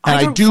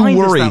 And I do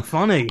worry.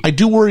 Funny. I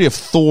do worry if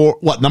Thor,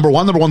 number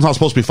one's not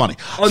supposed to be funny.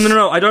 Oh,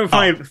 no. I don't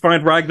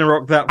find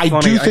Ragnarok that funny. I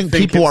do think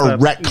people are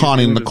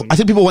retconning I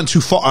think people went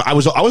too far. I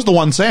was the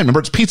one saying, remember,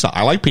 it's pizza.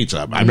 I like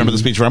pizza. I remember the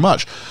speech very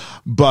much.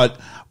 But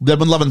then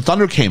when Love and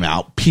Thunder came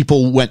out,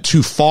 people went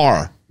too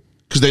far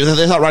because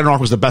they thought Ragnarok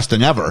was the best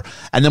thing ever.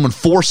 And then when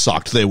 4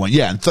 sucked, they went,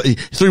 and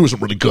 3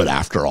 wasn't really good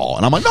after all.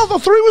 And I'm like, no,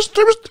 3 was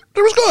good.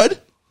 It was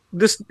good.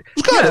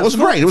 It was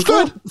great. It was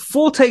good.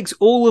 4 takes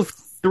all of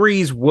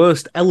 3's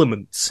worst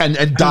elements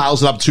and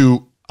dials it up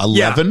to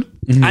 11.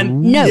 Yeah.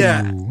 And no.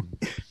 Yeah.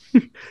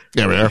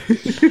 There we are.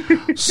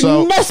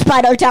 So no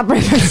Spinal Tap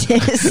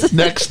references.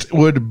 Next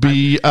would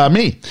be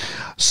me.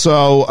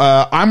 So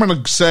I'm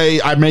going to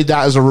say I made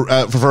that as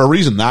for a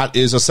reason. That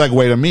is a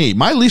segue to me.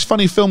 My least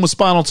funny film was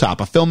Spinal Tap,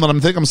 a film that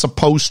I'm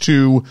supposed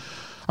to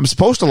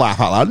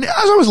laugh out loud. And as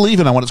I was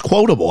leaving, I went, it's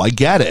quotable. I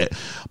get it.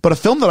 But a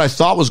film that I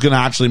thought was going to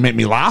actually make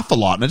me laugh a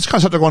lot, and I just kind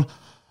of sat there going,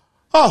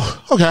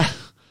 oh, okay.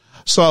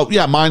 So,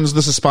 yeah,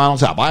 this is Spinal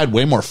Tap. I had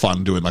way more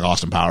fun doing, like,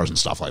 Austin Powers and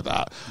stuff like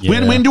that. Yeah. We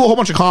didn't do a whole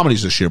bunch of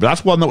comedies this year, but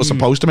that's one that was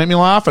supposed to make me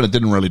laugh, and it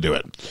didn't really do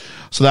it.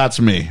 So that's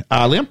me.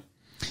 Liam?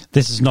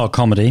 This is not a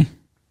comedy,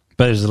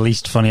 but it was the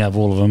least funny out of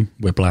all of them.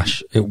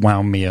 Whiplash. It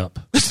wound me up.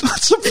 It's not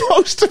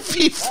supposed to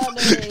be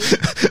funny.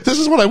 This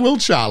is what I will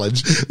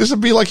challenge. This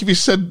would be like if you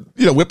said,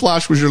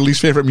 Whiplash was your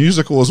least favorite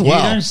musical as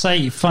well. You don't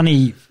say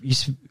funny...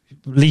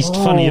 Least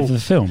funny of the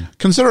film.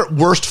 Consider it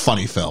worst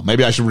funny film.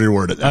 Maybe I should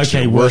reword it.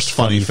 Okay, worst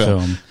funny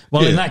film.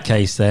 Well, in that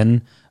case,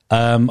 then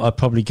I'd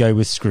probably go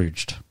with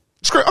Scrooged.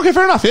 Okay,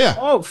 fair enough. Yeah.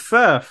 Oh,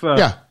 fair.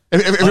 Yeah.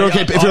 If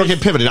you're okay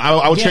pivoting,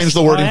 I would change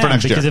the wording for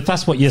next year. Because if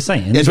that's what you're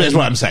saying, it's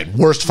what I'm saying.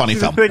 Worst funny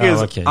film. The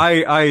thing is,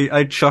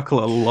 I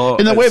chuckle a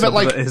lot in the way that,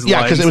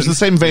 because it was the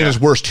same vein as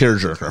worst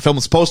tearjerker. A film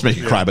that's supposed to make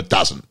you cry but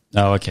doesn't.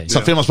 Oh, okay. So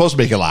a film that's supposed to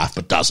make you laugh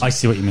but doesn't. I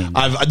see what you mean.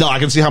 I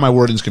can see how my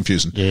wording's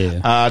confusing.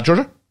 Yeah.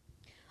 Georgia?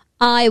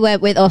 I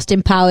went with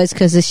Austin Powers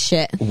because of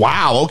shit.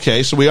 Wow,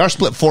 okay. So we are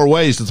split 4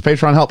 ways. Does the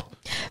Patreon help?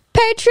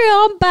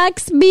 Patreon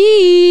backs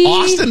me.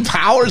 Austin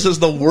Powers is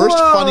the worst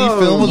funny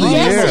film of the year.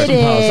 Yes, it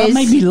is. That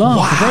made me laugh.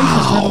 Wow. The very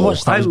first time I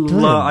watched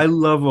that, I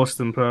love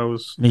Austin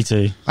Powers. Me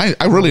too. I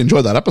really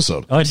enjoyed that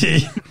episode. I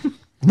did.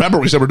 Remember,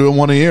 we said we're doing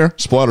 1 a year.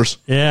 Spoilers.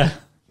 Yeah.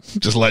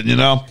 Just letting you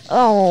know.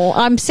 Oh,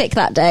 I'm sick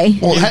that day.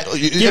 Well,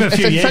 give a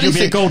few years, you'll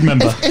be a gold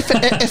member.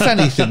 If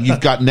anything, you've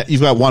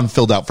got one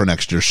filled out for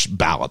next year's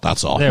ballot.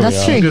 That's all.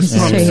 That's true. This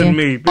is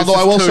me. This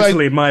Although I will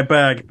totally my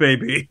bag,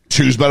 baby.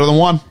 2's better than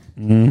 1.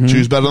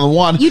 Choose better than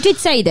 1. You did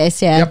say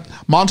this, yeah. Yep.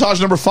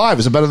 Montage number 5.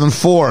 Is it better than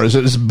 4? Is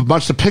it as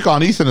much to pick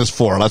on Ethan as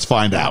 4? Let's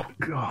find out.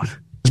 God.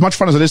 As much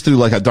fun as it is to do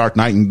like a Dark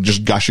Knight and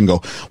just gush and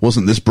go,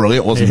 wasn't this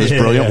brilliant? Wasn't this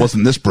brilliant?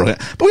 Wasn't this brilliant?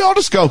 But we all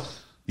just go,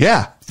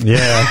 yeah.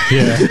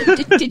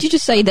 Did you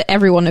just say that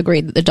everyone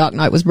agreed that The Dark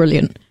Knight was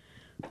brilliant?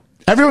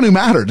 Everyone who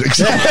mattered.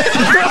 Exactly.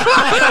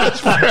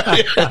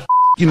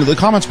 You know, the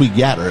comments we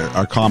get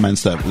are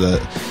comments that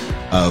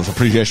of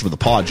appreciation of the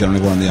pod,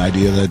 generally on the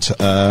idea that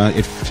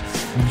if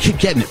you keep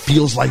getting it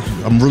feels like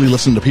I'm really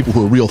listening to people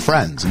who are real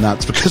friends, and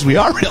that's because we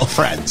are real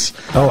friends.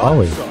 Oh, are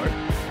we?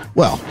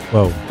 Well,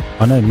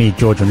 I know me,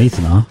 George, and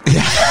Ethan are.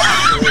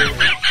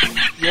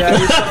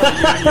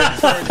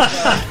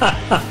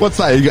 What's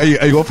that? Are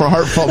you going for a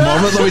heartfelt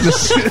moment? Let me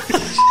just...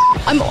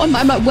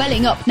 I'm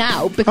welling up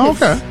now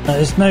because...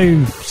 It's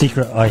no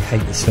secret I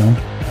hate this film.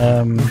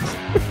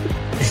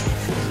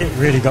 It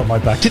really got my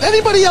back. Did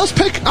anybody else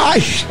pick I?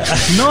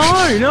 No,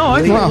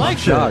 I didn't like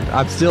shocked.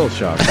 I'm still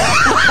shocked.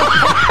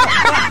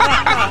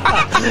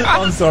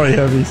 I'm sorry,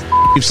 Hermes.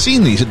 You've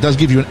seen these. It does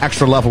give you an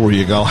extra level where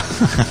you go...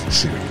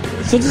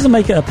 So does it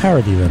make it a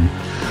parody then?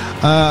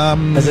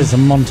 As it's a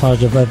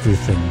montage of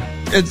everything.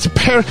 It's a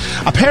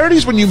parody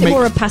is when you make...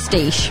 Or a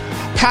pastiche.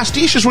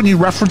 Pastiche is when you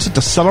reference it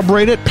to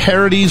celebrate it.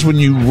 Parodies when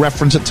you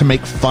reference it to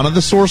make fun of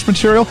the source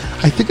material.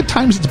 I think at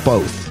times it's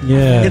both.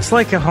 Yeah. It's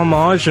like a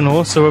homage and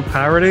also a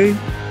parody.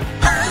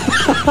 You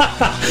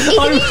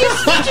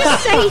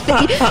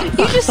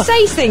just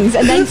say things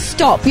and then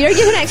stop. You don't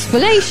give an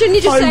explanation. You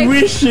just say. I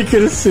wish you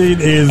could have seen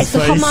his it's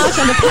face. It's a homage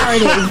and a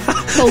parody.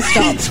 Full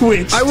stop. He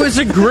twitched. I was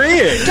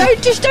agreeing.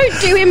 Don't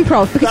do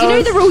improv because you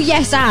know the rule.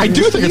 Yes, and I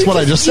do think it's what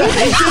I just said.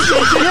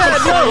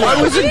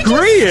 I was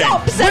agreeing.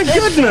 My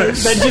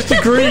goodness. Then just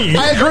agree.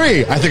 I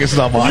agree. I think it's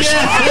not much.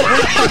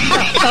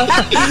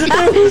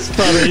 It was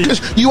funny. Because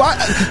you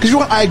know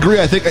what? I agree.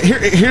 I think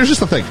here's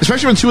just the thing,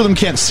 especially when two of them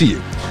can't see you.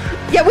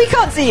 Yeah, we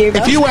can't see you.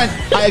 If you went,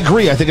 I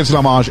agree, I think it's an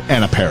homage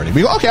and a parody.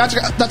 We go, okay, that's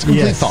a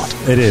complete thought.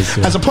 It is.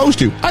 Yeah. As opposed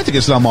to, I think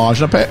it's an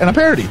homage and a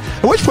parody.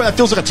 At which point that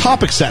feels like a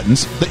topic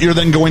sentence that you're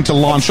then going to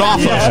launch off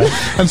of.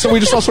 And so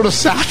we just all sort of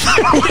sat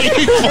there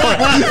waiting for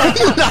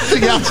it.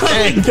 Nothing else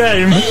came.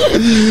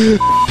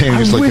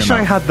 I wish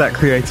I had that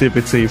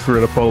creativity for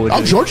an apology.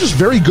 Oh, George is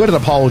very good at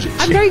apologies.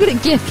 I'm very good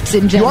at gifts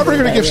in general. You are very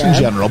good at gifts in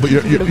general, but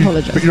your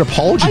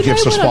apology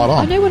gifts are spot on.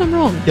 I know when I'm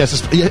wrong.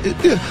 Yes,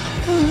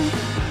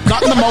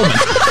 not in the moment.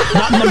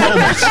 Not in the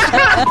moment.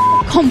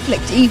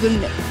 Conflict,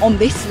 even on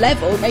this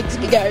level, makes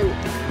me go,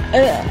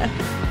 ugh.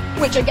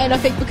 Which again, I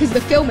think because the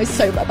film is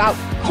so about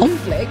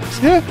conflict,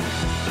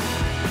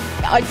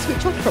 I'd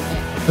switch off from it.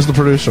 As the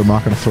producer, I'm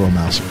not going to throw a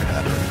mouse at your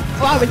head.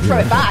 Well, I would throw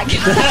it back.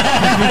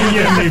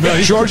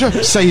 Georgia,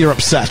 say you're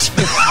upset. Say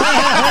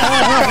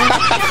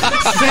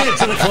it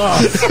to the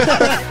class.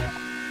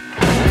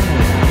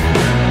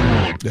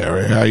 There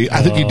we go.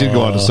 I think you did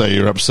go on to say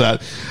you're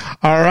upset.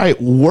 All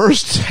right,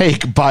 worst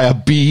take by a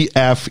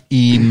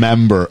BFE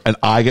member, and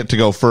I get to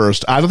go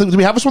first. I don't think, did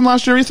we have this one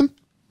last year, Ethan?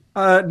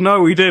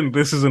 No, we didn't.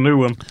 This is a new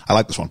one. I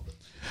like this one.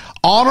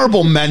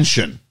 Honorable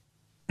mention.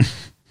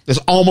 This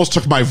almost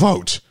took my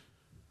vote.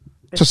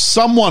 To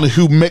someone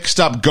who mixed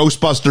up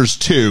Ghostbusters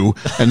 2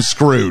 and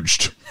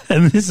Scrooged.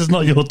 And this is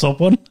not your top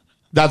one?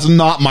 That's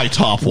not my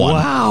top one.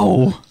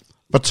 Wow.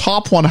 The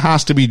top one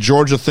has to be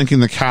Georgia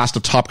thinking the cast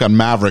of Top Gun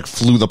Maverick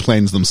flew the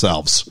planes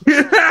themselves.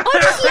 There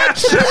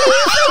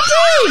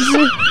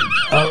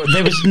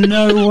was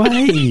no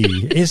way.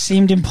 It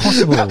seemed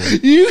impossible.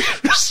 You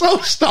were so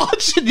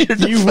staunch in your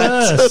defense. You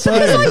were. So.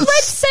 I read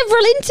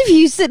several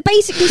interviews that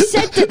basically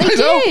said that they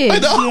did. I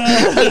know.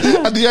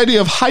 Yeah. And the idea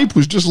of hype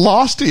was just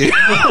lost to you.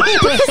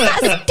 Because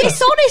that's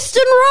dishonest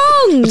and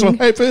wrong. That's what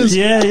hype is.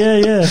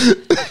 Yeah.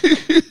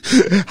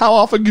 How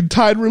often can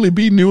Tide really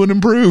be new and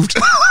improved?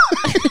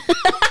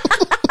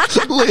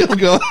 Liam,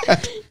 go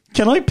ahead.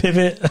 Can I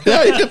pivot?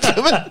 Yeah, you can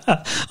pivot.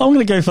 I'm going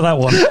to go for that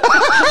one.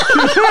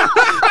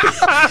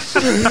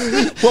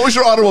 What was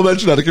your honorable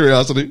mention out of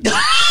curiosity?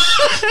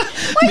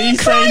 Me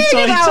saying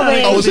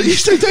Titanic. Oh, was it you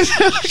saying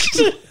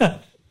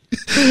Titanic?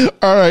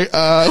 All right,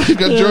 we've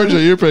got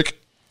Georgia, your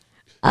pick.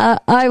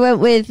 I went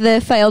with the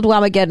failed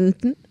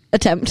Whamageddon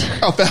attempt.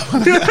 Oh,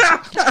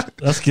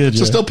 that's good.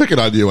 So still picking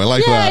on you. I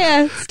like that.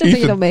 Yeah, still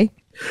picking on me.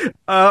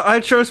 I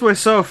chose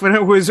myself, and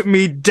it was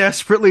me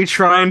desperately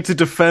trying to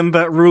defend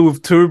that rule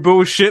of two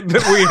bullshit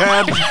that we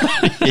had.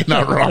 You're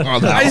not wrong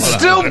on that. I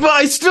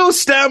still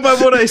stand by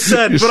what I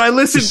said, but I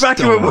listened back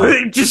to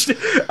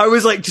it. I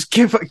was like, just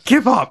give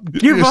up,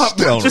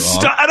 just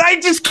stop, and I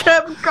just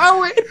kept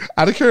going.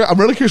 I'm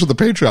really curious what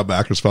the Patreon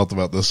backers felt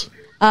about this.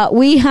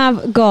 We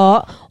have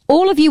got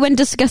all of you when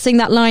discussing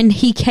that line.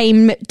 He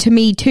came to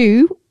me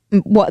too.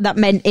 What that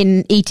meant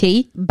in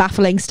E.T.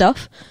 Baffling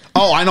stuff.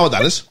 Oh, I know what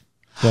that is.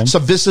 So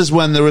this is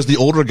when there was the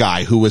older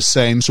guy who was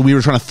saying, so we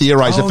were trying to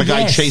theorize if the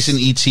guy chasing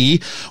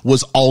E.T.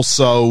 was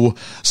also,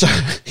 so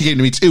he came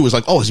to me too, was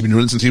like, oh, has he been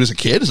doing it since he was a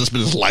kid? Has this been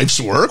his life's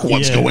work?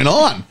 What's going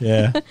on?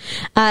 Yeah.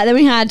 Then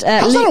we had...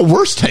 How's that a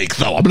worse take,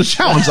 though? I'm going to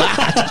challenge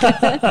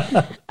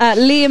that.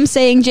 Liam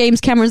saying James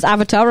Cameron's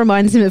Avatar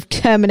reminds him of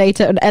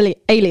Terminator and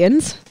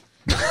Aliens.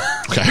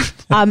 Okay.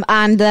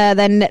 And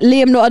then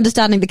Liam not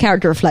understanding the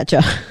character of Fletcher.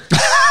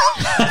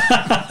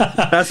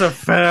 That's a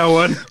fair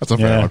one. That's a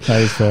fair one.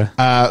 That is fair.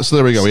 So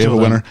there we go. We have a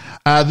winner.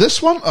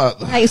 This one.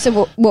 Hey,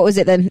 so what was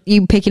it then?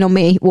 You picking on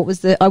me? What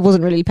was I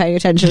wasn't really paying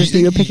attention, so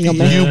you were picking on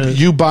me.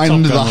 You buy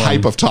into the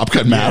hype of Top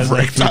Gun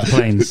Maverick.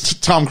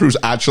 Tom Cruise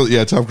actually.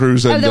 Yeah, Tom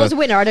Cruise. And, there was a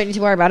winner. I don't need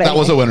to worry about it. That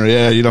was a winner.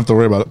 Yeah, you don't have to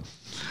worry about it.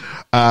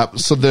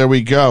 So there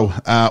we go.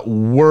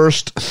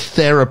 Worst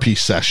therapy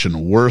session.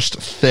 I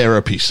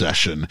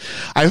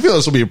feel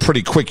this will be a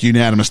pretty quick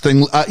unanimous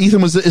thing.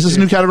 Ethan, is this a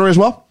new category as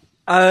well?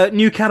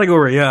 New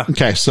category, yeah.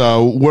 Okay,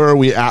 so where are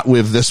we at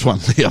with this one,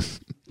 Liam?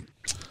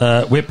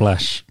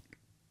 Whiplash.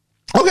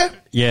 Okay.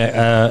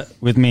 Yeah,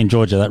 with me and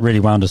Georgia, that really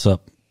wound us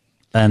up.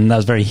 And that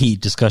was a very heated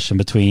discussion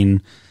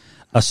between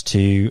us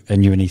two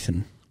and you and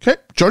Ethan. Okay,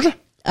 Georgia?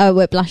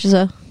 Whiplash as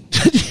well.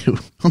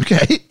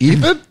 Okay,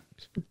 Ethan?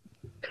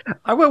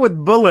 I went with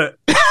Bullet.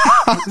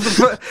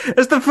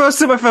 It's the first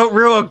time I felt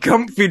real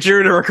uncomfy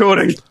during a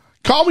recording.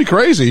 Call me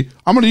crazy.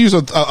 I'm going to use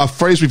a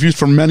phrase we've used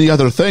for many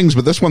other things,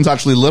 but this one's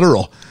actually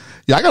literal.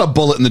 Yeah, I got a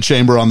bullet in the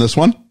chamber on this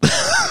one.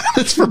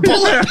 It's for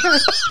Bullet.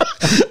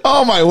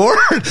 Oh, my word.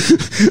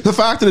 The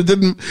fact that it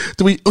didn't...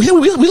 we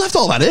left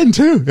all that in,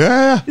 too.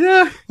 Yeah.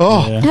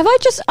 Oh. Yeah.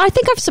 I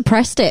think I've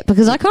suppressed it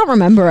because I can't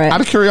remember it. Out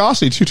of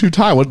curiosity, 2-2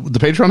 tie. What, the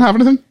Patreon have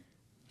anything?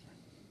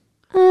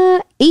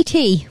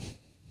 E.T.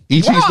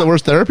 E.T.'s the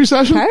worst therapy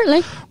session? Apparently.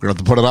 We're going to have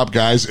to put it up,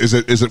 guys. Is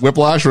it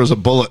Whiplash or is it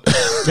Bullet?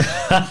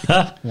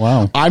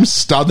 Wow. I'm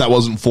stunned that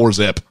wasn't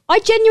 4-zip. I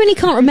genuinely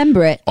can't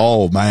remember it.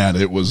 Oh, man,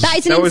 it was... That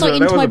is an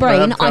insight into my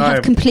brain. I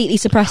have completely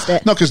suppressed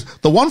it. No, because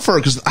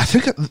I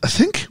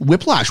think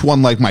Whiplash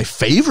won, like, my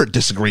favorite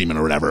disagreement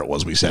or whatever it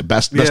was we said.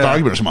 Best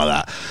argument or something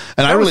like that.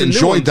 And I really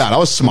enjoyed that. I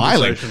was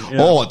smiling. Yeah.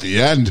 Oh, at the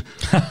end...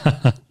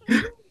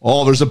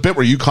 Oh, there's a bit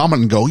where you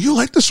comment and go, you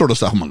like this sort of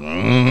stuff. I'm like,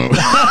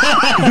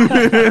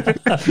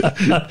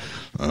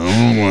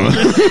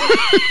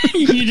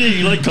 You do.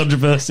 You like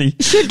controversy.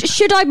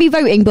 Should I be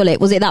voting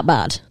Bullet? Was it that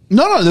bad?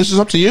 No, this is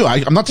up to you.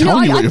 I'm not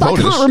telling you what your vote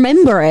is. I can't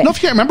remember it. No, if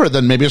you can't remember it,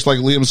 then maybe it's like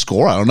Liam's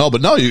score. I don't know.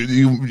 But no,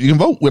 you can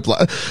vote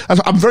Whiplash.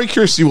 I'm very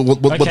curious to see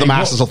what the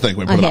masses will think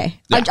when we put it up.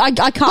 Yeah. I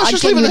can't. Let's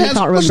just leave it in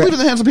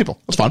the hands of people.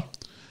 That's fine.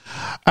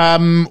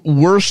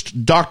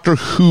 Worst Doctor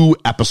Who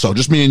episode.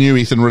 Just me and you,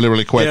 Ethan, really,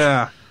 really quick.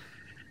 Yeah.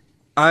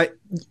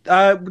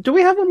 Do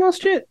we have one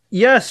last year?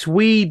 Yes,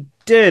 we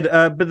did,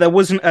 but there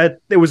was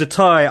a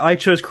tie. I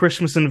chose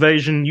Christmas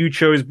Invasion, you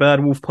chose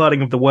Bad Wolf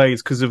Parting of the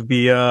Ways because of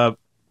the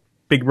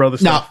Big Brother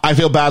stuff. Now, I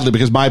feel badly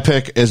because my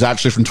pick is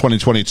actually from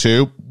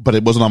 2022, but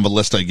it wasn't on the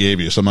list I gave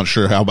you, so I'm not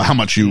sure how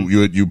much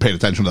you paid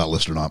attention to that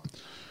list or not.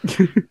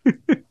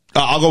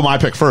 I'll go my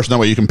pick first, that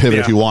way you can pivot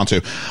if you want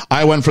to.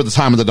 I went for The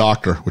Time of the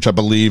Doctor, which I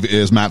believe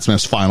is Matt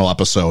Smith's final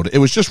episode. It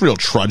was just real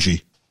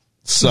trudgy.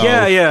 So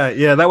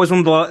yeah. That was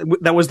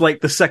that was like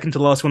the second to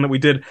last one that we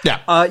did.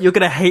 Yeah. You're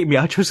gonna hate me.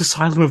 I chose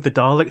Asylum of the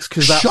Daleks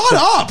because Shut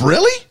up!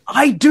 Really?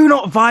 I do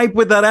not vibe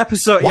with that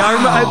episode.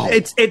 Wow. Yeah,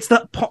 it's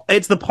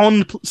the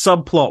pond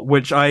subplot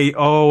which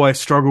I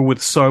struggle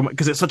with so much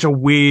because it's such a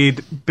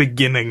weird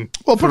beginning.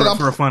 We'll put it up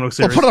for a final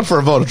series. We'll put it up for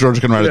a vote if George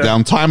can write it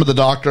down. Time of the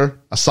Doctor,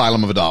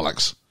 Asylum of the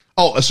Daleks.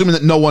 Oh, assuming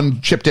that no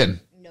one chipped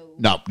in.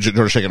 No,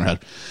 George's shaking her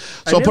head.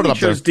 So I'll put it up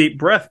there. I chose Deep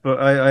Breath, but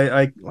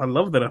I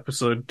love that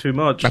episode too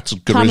much. That's a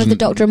good Time reason. of the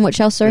Doctor and which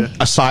else, sorry? Yeah.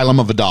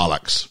 Asylum of the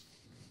Daleks.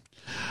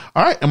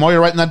 All right, and while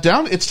you're writing that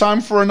down, it's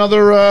time for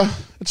another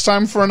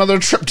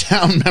trip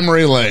down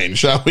memory lane.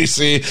 Shall we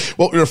see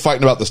what we were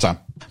fighting about this time?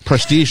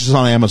 Prestige is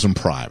on Amazon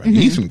Prime, and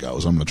Ethan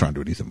goes. I'm going to try and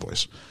do an Ethan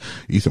voice.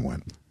 Ethan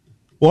went.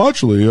 Well,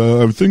 actually,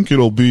 I think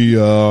it'll be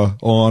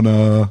on.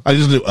 I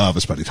just do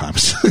this many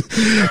times.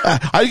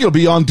 I think it'll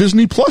be on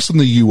Disney Plus in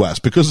the U.S.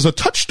 because it's a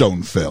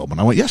Touchstone film,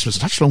 and I went, yes, there's a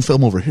Touchstone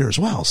film over here as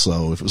well.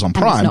 So if it was on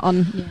Prime,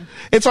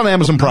 it's on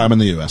Amazon Prime in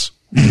the U.S.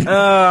 Ethan,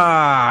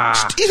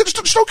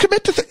 just don't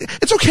commit to.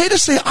 It's okay to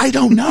say I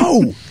don't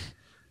know.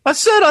 I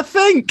said I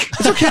think.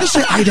 It's okay to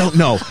say I don't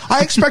know.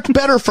 I expect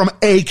better from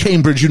a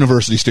Cambridge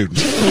University student.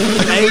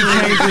 A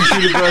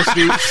Cambridge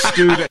University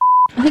student.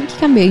 I think you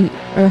can be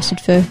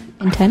arrested for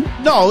intent.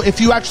 No, if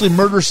you actually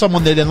murder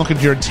someone, they then look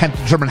at your intent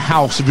to determine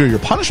how severe your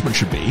punishment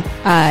should be.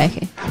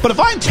 Okay. But if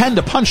I intend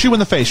to punch you in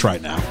the face right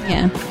now...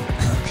 Yeah.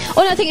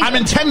 Well, I think I'm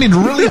intending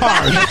really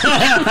hard.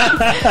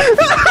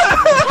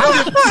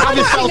 How have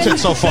you felt it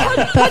so far?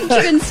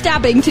 Punching and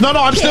stabbing to No,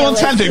 I'm still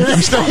intending.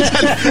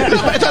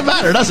 It doesn't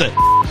matter, does it?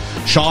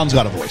 Sean's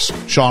got a voice.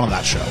 Sean on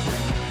that show.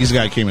 He's the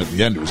guy who came in at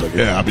the end who was like,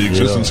 yeah, happy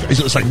existence. Yeah.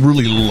 It's like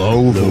really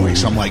low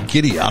voice. I'm like,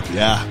 giddy up,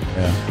 yeah.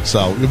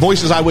 So the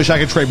voices I wish I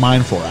could trade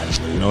mine for,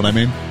 actually. You know what I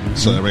mean? Mm-hmm.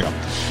 So there we go.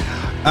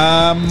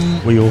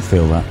 We all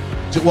feel that.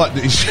 What?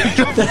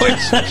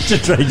 To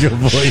trade your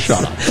voice.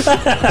 Shut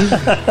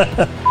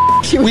up.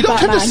 We don't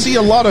tend to see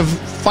a lot of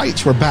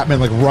fights where Batman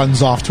like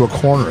runs off to a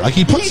corner. Like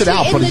he puts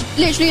literally it out,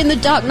 literally in the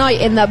Dark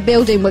Knight in that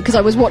building because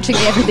I was watching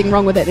Everything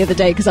Wrong with It the other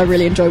day because I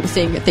really enjoy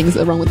seeing things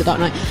that are wrong with the Dark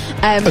Knight.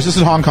 Is this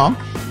in Hong Kong?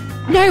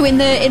 No, in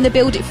the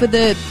building for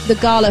the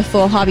gala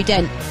for Harvey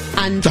Dent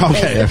and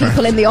there's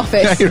people in the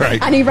office. Yeah, you're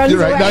right. And he runs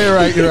away.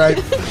 No, you're right.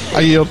 I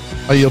yield.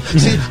 I yield.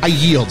 See, I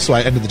yield, so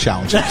I ended the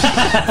challenge.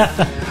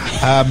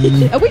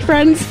 Are we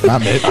friends?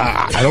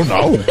 I don't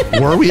know.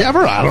 Were we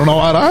ever? I don't know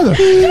that either.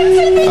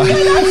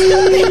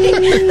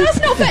 That's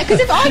not fair, because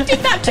if I did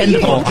that to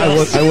you, I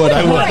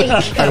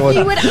would.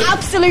 You would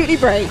absolutely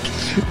break.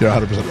 You're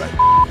 100%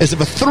 right. Is if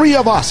the three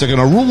of us are going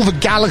to rule the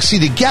galaxy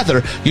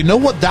together, you know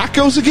what that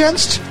goes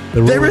against?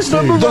 There is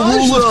no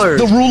mirage,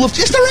 the rule of...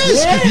 Yes, there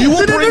is! Yeah. You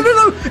will bring...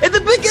 No. At the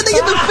beginning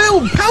of the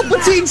film,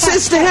 Palpatine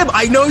says to him,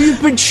 I know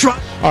you've been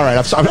trying... All right,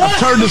 I've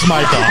turned this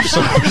mic off.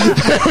 So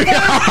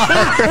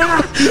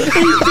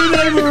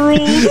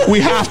we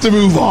have to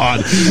move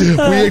on.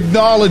 We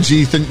acknowledge,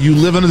 Ethan, you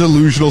live in a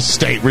delusional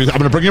state. I'm going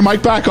to bring your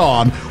mic back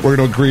on. We're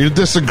going to agree to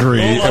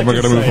disagree, and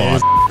we're going to move on.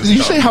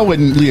 You say how,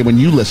 Liam, when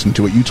you listen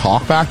to it, you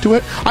talk back to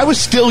it? I was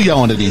still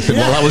yelling at Ethan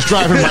while I was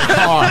driving my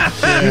car.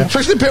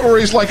 Especially the bit where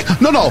he's like,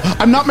 no,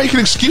 I'm not making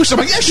an excuse. I'm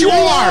like, yes, you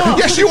are.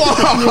 Yes, you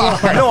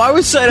are. No, I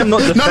was saying I'm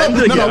not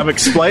defending it. I'm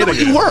explaining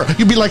it. You were.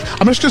 You'd be like,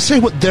 I'm just going to say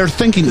what they're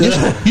thinking.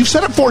 You've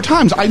said it 4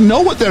 times. I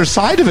know what their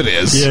side of it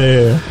is.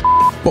 Yeah.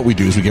 What we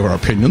do is we give our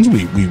opinions,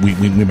 we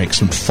make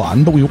some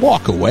fun, but we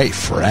walk away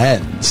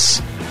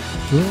friends.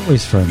 We're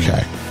always friends.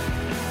 Okay.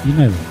 You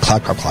know that.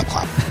 Clap, clap, clap,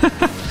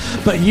 clap.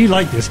 But you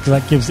like this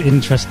because that gives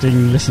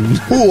interesting listen.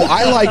 Ooh,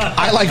 I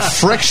like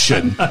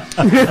friction.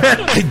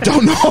 I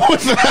don't know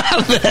what's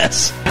about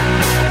this.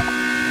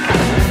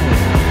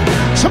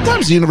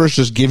 Sometimes the universe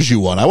just gives you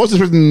one. How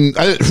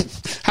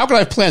could I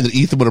have planned that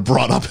Ethan would have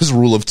brought up his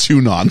rule of 2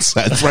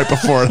 nonsense right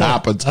before it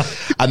happened?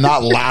 And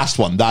that last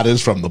one, that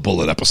is from the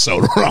Bullet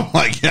episode where I'm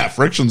like, yeah,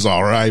 friction's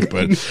all right,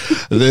 but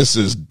this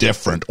is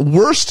different.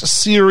 Worst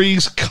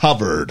series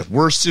covered.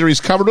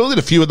 Only did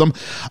a few of them.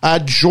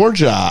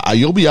 Georgia,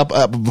 you'll be up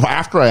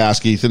after I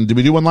ask Ethan. Did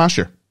we do one last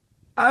year?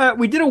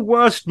 We did a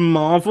worst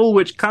Marvel,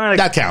 which kind of...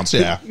 That counts,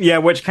 yeah. Yeah,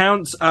 which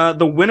counts.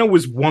 The winner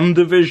was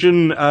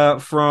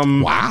WandaVision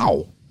from...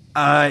 Wow.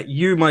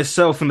 You,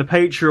 myself, and the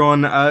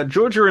Patreon.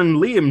 Georgia and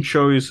Liam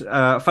chose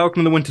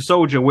Falcon and the Winter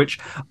Soldier, which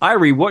I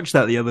rewatched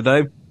that the other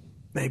day.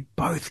 They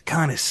both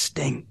kind of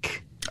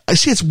stink. I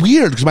see, it's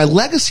weird because my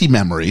legacy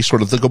memory,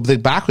 sort of the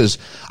thing back, is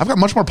I've got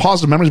much more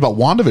positive memories about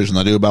WandaVision than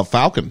I do about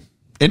Falcon.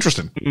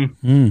 Interesting.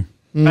 Mm.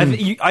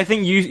 I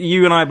think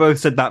you and I both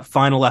said that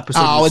final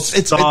episode. Oh,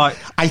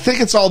 I think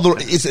it's all the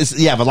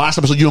the last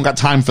episode you don't got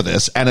time for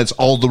this, and it's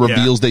all the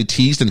reveals they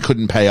teased and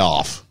couldn't pay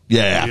off.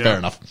 Yeah, fair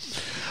enough.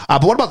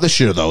 But what about this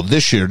year, though?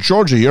 This year,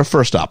 Georgia, you're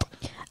first up.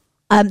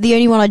 The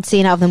only one I'd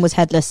seen out of them was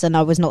Headless, and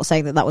I was not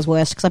saying that was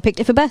worst because I picked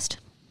it for best.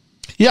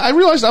 Yeah, I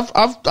realized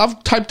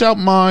I've typed out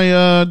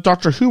my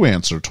Doctor Who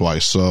answer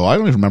twice, so I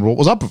don't even remember what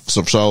was up.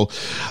 So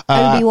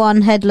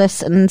Obi-Wan,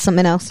 Headless, and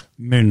something else.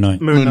 Moon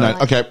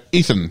Knight. Okay,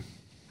 Ethan.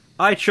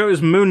 I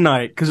chose Moon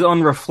Knight because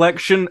on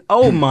reflection,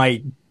 oh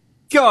my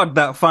God,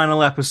 that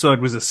final episode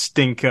was a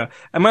stinker.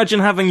 Imagine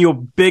having your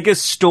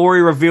biggest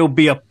story reveal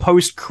be a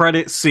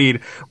post-credit scene,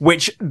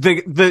 which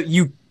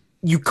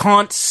you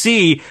can't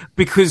see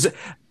because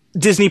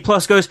Disney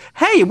Plus goes,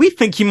 hey, we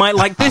think you might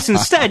like this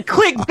instead.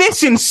 Click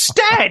this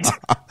instead.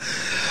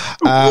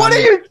 What are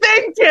you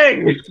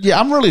thinking? Yeah,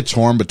 I'm really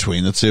torn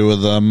between the two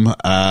of them.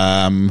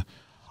 I'm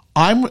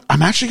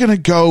actually going to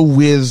go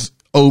with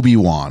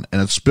Obi-Wan,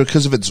 and it's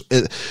because of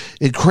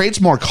it creates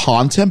more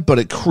content, but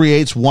it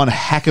creates one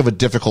heck of a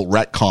difficult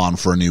retcon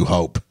for A New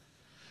Hope.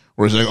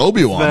 Where it's like,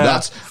 Obi-Wan,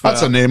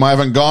 that's a name I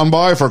haven't gone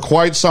by for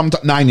quite some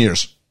time. 9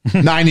 years.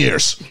 9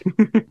 years.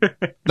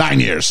 9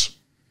 years.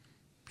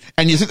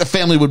 And you think the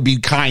family would be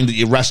kind that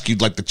you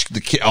rescued, like, the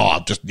kid.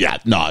 Oh,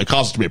 it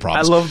causes to be a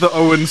problem. I love that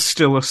Owen's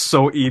still a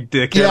salty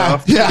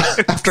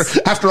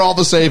dickhead. After all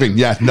the saving.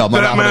 Yeah, no.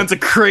 That man's a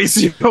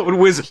crazy old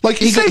wizard. Like,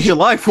 he saved your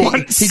life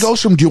once. He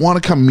goes from, do you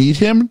want to come meet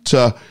him,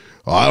 to,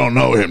 I don't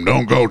know him,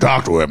 don't go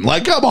talk to him.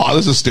 Like, come on,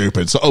 this is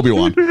stupid. So,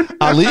 Obi-Wan.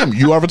 Liam,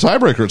 you have a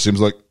tiebreaker, it seems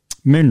like.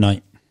 Moon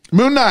Knight.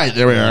 Moon Knight,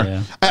 there we are.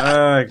 Yeah.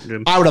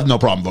 I would have no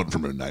problem voting for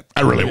Moon Knight.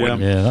 I really would.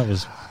 Yeah, that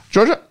was...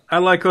 Georgia? I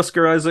like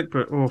Oscar Isaac,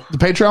 but... Oh. The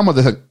Patreon, what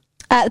do they think?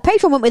 The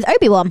Patreon went with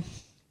Obi-Wan.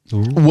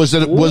 Was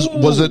it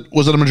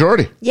a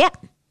majority? Yeah.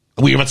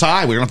 We have a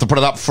tie. We're going to have to put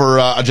it up for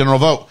a general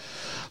vote.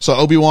 So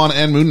Obi-Wan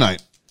and Moon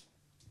Knight.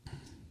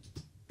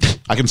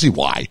 I can see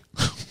why.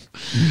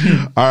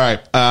 All right.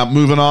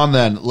 Moving on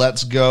then.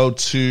 Let's go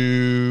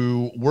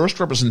to worst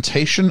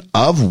representation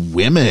of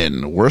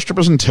women. Worst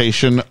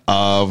representation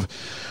of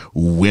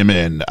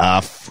women.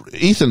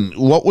 Ethan,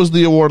 what was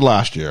the award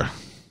last year?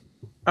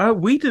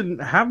 We didn't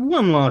have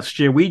one last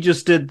year. We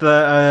just did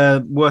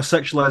the worst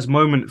sexualized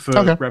moment for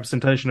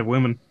representation of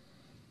women.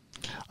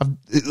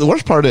 The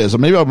worst part is,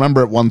 maybe I'll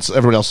remember it once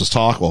everybody else is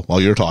talking. While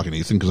you're talking,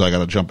 Ethan, because I got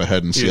to jump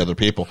ahead and see other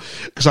people,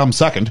 because I'm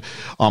second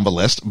on the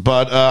list.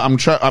 But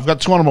I've got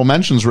 2 honorable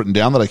mentions written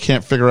down that I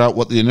can't figure out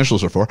what the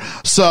initials are for.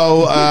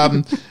 So,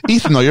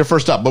 Ethan, though, you're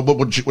first up.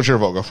 What's your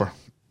vote go for?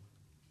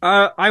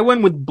 I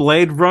went with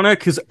Blade Runner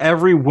because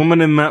every woman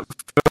in that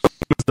film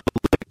is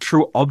a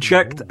true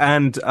object,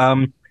 and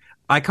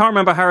I can't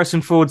remember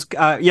Harrison Ford's.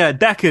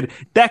 Deckard.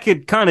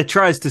 Deckard kind of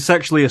tries to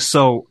sexually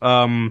assault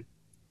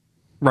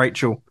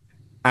Rachel.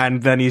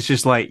 And then he's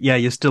just like, yeah,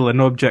 you're still an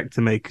object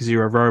to me because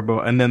you're a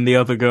robot. And then the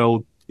other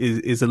girl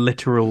is a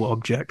literal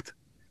object.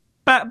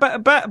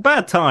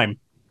 Bad time.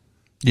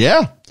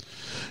 Yeah.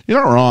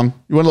 You're not wrong.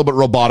 You went a little bit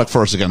robotic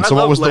first again. So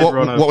what was what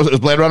was it? Was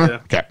Blade Runner?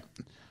 Yeah. Okay.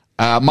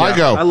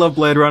 Go. I love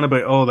Blade Runner,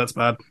 but that's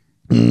bad.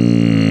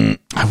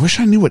 I wish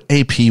I knew what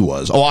AP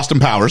was. Oh, Austin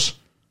Powers.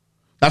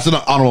 That's an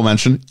honorable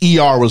mention.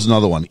 ER was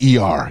another one.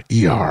 ER.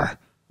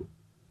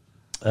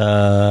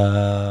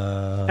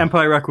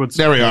 Empire Records.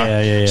 There we are.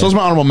 Yeah. So those are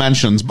my honorable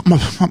mentions.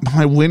 But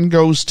my win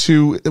goes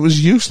to, it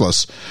was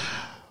useless.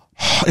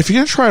 If you're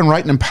going to try and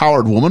write an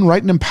empowered woman,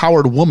 write an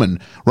empowered woman.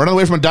 Running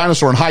away from a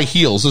dinosaur in high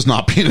heels is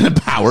not being an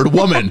empowered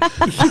woman.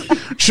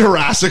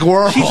 Jurassic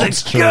World.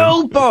 She's a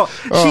girl boss.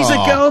 She's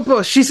a girl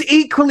boss. She's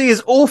equally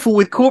as awful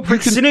with corporate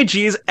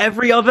synergy as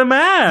every other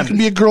man. You can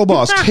be a girl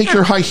boss. Take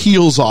your high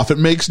heels off. It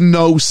makes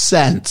no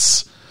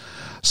sense.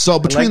 So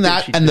between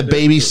that and the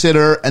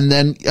babysitter, and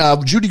then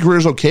Judy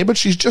Greer's okay, but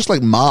she's just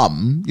like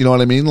mom. You know what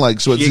I mean? Like,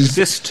 so she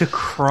exists to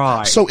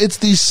cry. So it's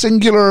these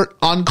singular,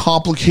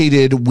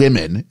 uncomplicated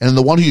women, and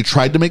the one who you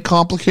tried to make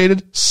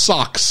complicated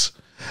sucks.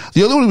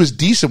 The other one who was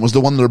decent was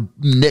the one that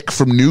Nick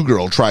from New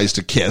Girl tries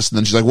to kiss, and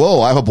then she's like,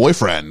 "Whoa, I have a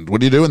boyfriend.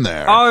 What are you doing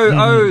there?"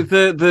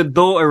 The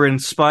daughter in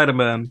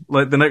Spider-Man,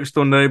 like the next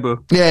door neighbor.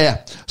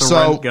 Yeah. The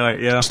rent guy.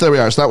 Yeah. So there we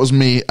are. So that was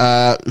me.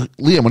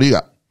 Liam, what do you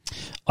got?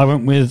 I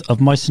went with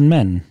Of Mice and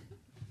Men.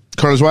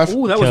 Curly's Wife?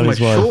 Oh, that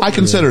was my short. I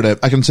considered it,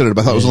 but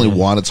I thought it was only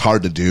one. It's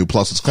hard to do.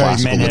 Plus, it's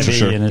classical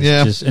literature.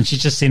 And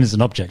she's just seen as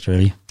an object,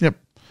 really. Yep.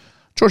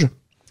 Georgia?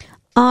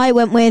 I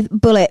went with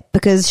Bullet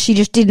because she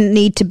just didn't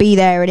need to be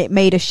there, and it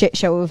made a shit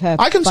show of her.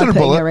 I consider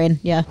Bullet. Her in.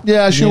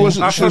 Yeah, she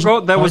wasn't. I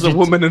forgot there was a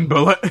woman in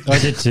Bullet. I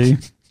did too.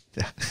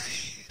 Yeah.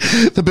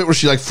 The bit where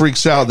she like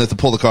freaks out and they have to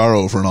pull the car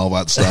over and all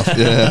that stuff.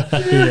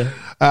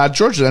 Yeah.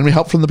 Georgia, any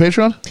help from the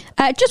Patreon?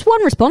 Just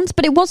one response,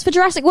 but it was for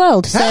Jurassic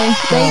World. So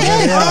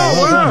there you go.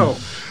 Wow.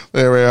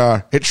 There we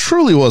are. It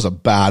truly was a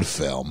bad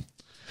film.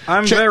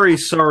 I'm very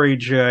sorry,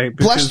 Jay,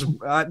 because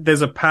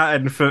there's a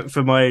pattern for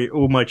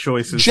all my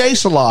choices. Jay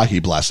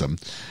Salahi, bless him.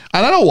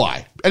 And I know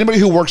why. Anybody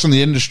who works in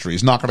the industry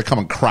is not going to come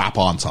and crap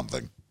on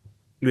something.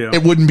 Yeah.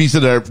 It wouldn't be to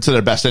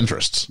their best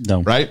interests.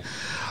 No. Right?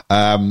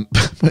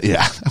 But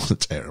yeah, that was a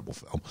terrible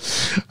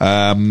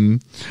film.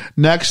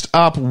 Next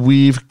up,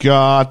 we've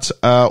got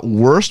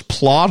worst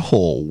plot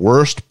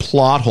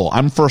hole.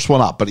 I'm first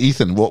one up, but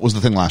Ethan, what was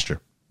the thing last year?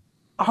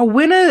 Our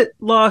winner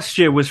last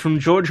year was from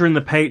Georgia and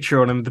the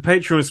Patreon, and the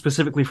Patreon was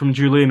specifically from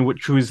Julian,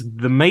 which was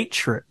The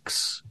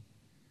Matrix.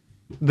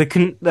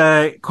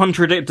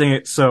 Contradicting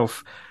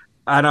itself,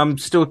 and I'm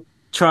still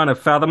trying to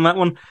fathom that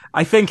one.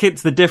 I think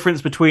it's the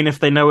difference between if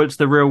they know it's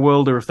the real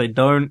world or if they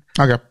don't.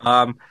 Okay.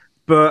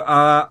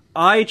 But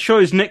I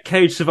chose Nick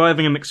Cage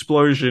surviving an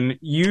explosion.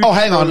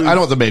 Hang on. I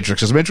know what The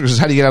Matrix is. The Matrix is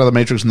how do you get out of the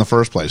Matrix in the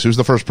first place? Who's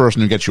the first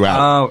person who gets you out?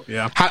 Oh,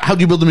 yeah. How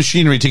do you build the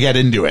machinery to get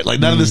into it? Like,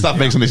 none of this stuff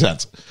makes any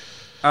sense.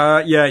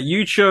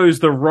 You chose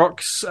the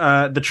rocks,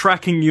 the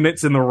tracking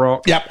units in the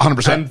rock. Yep,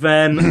 100%. And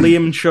then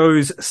Liam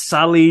chose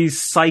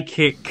Sally's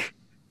psychic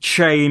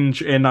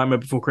change in Nightmare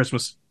Before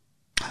Christmas.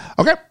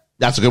 Okay,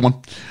 that's a good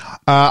one.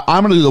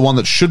 I'm going to do the one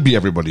that should be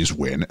everybody's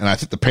win, and I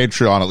think the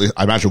Patreon, at least,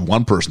 I imagine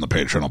one person on the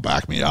Patreon will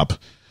back me up.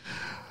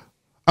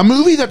 A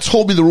movie that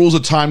told me the rules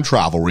of time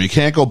travel, where you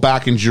can't go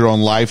back into your own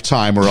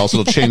lifetime or else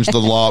it'll change the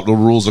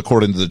rules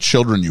according to the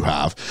children you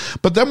have.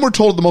 But then we're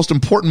told at the most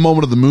important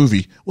moment of the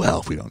movie, well,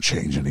 if we don't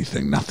change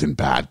anything, nothing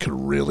bad could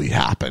really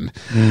happen.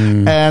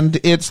 And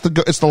it's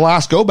the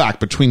last go back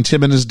between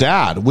Tim and his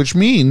dad, which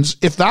means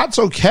if that's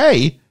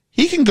okay,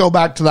 he can go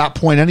back to that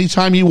point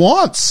anytime he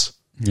wants.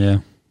 Yeah.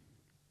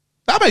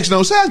 That makes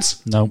no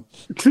sense. No.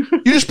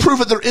 You just prove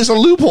that there is a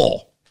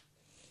loophole.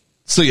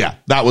 So yeah,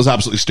 that was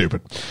absolutely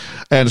stupid.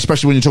 And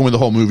especially when you told me the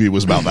whole movie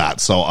was about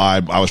that. So I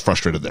was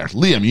frustrated there.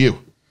 Liam, you?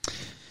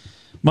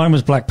 Mine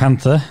was Black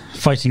Panther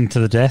fighting to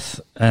the death,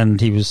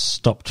 and he was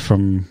stopped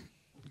from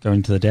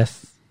going to the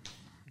death.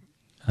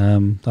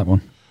 That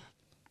one.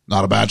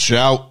 Not a bad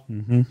shout.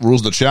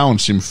 Rules of the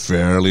challenge seem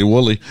fairly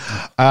woolly.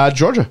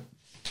 Georgia?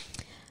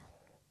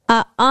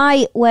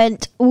 I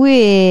went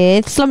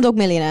with Slumdog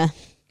Millionaire.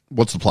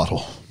 What's the plot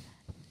hole?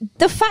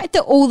 The fact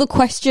that all the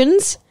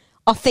questions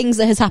are things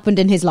that has happened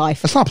in his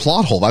life. That's not a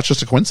plot hole. That's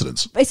just a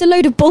coincidence. It's a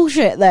load of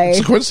bullshit, though. It's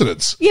a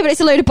coincidence. Yeah, but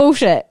it's a load of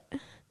bullshit.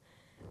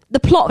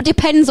 The plot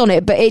depends on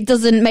it, but it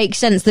doesn't make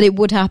sense that it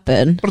would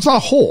happen. But it's not a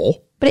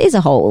hole. But it is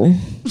a hole.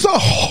 It's not a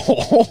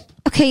hole.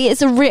 Okay,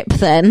 it's a rip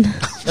then.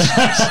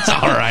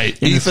 All right.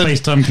 In the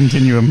space-time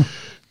continuum.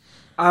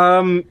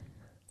 I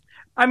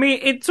mean,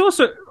 it's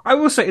also, I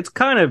will say, it's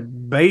kind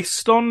of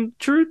based on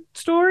true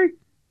story.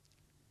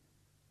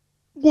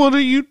 What are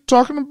you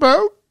talking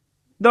about?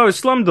 No,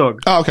 Slumdog.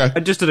 Oh, okay. I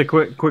just did a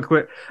quick.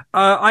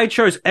 I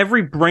chose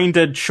every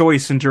brain-dead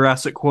choice in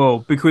Jurassic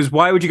World because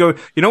why would you go,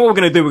 you know what we're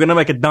going to do? We're going to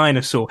make a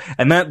dinosaur.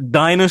 And that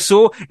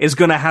dinosaur is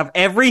going to have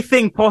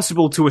everything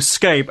possible to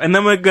escape. And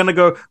then we're going to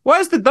go, why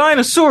does the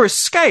dinosaur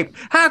escape?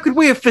 How could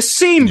we have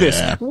foreseen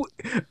this?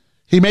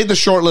 He made the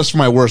short list for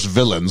my worst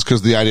villains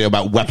because the idea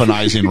about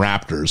weaponizing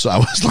raptors. I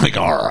was like,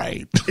 all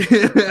right.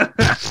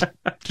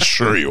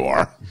 Sure you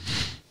are.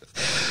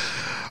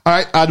 All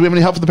right. Do we have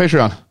any help for the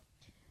Patreon?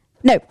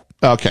 No.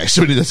 Okay,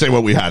 so we need to say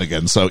what we had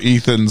again. So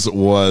Ethan's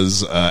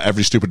was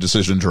Every Stupid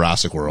Decision in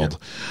Jurassic World.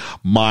 Yeah.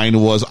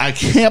 Mine was I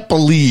can't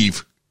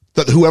believe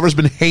that whoever's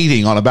been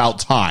hating on About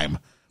Time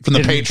from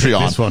the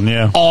Patreon this one,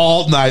 yeah.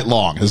 all night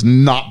long has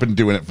not been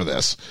doing it for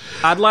this.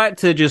 I'd like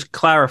to just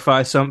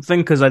clarify something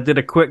because I did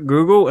a quick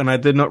Google and I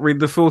did not read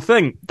the full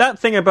thing. That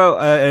thing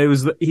about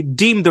he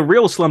deemed the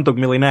real Slumdog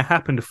Millionaire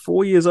happened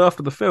 4 years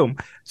after the film.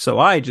 So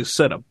I just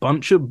said a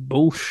bunch of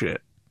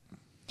bullshit.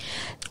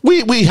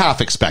 We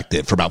half expect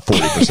it for about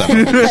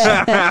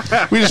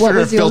 40%. We just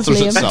figured it filters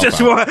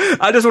itself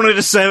out. I just wanted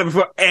to say that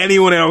before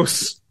anyone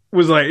else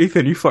was like,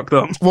 Ethan, you fucked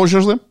up. What was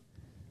yours, Liam?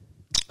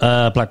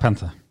 Black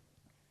Panther.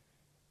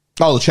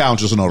 Oh, the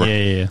challenge isn't over.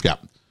 Yeah.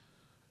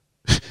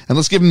 And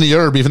let's give him the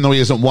herb, even though he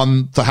isn't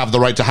one to have the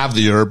right to have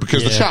the herb,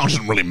 because the challenge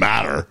doesn't really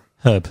matter.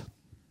 Herb.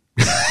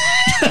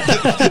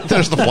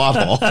 There's the plot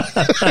hole.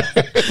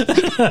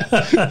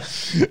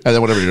 And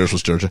then whatever yours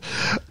was, Georgia.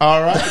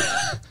 All right.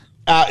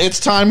 It's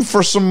time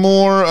for some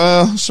more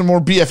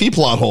BFE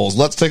plot holes.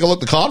 Let's take a look.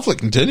 The conflict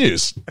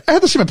continues. I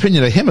had the same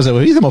opinion of him as I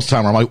would Ethan most of the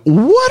time. Where I'm like,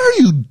 what are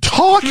you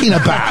talking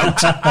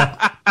about?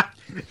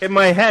 In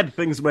my head,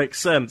 things make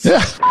sense.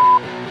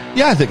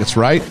 Yeah, I think it's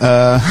right.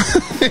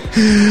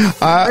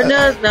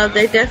 No,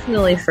 they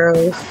definitely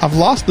froze. I've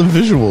lost the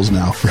visuals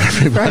now for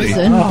everybody.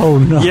 Frozen. Oh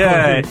no!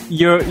 Yeah,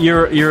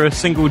 you're a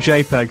single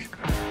JPEG.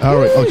 All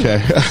right,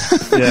 okay.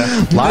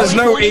 Yeah, there's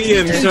no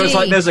Ian, so it's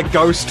like there's a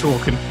ghost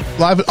talking.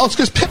 Live. Oh, it's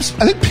because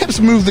I think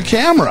Pips moved the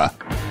camera.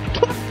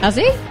 Has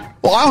he?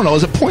 Well, I don't know.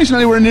 Is it pointing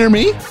anywhere near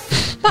me?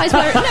 That is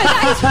where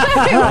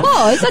it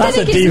was. That's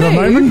a diva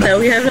moment. No,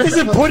 we haven't. Is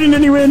it pointing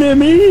anywhere near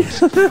me?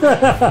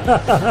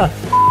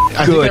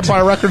 I think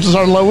Empire Records is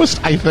our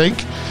lowest, I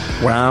think.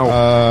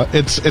 Wow.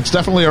 It's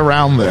definitely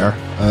around there.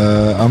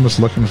 I'm just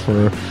looking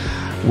for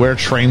where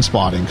Train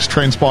Spotting, because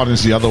Train Spotting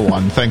is the other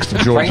one, thanks to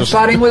Georgia. Train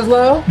Spotting was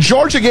low?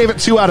 Georgia gave it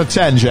 2 out of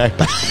 10, Jay.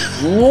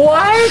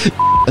 What?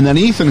 And then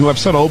Ethan, who I've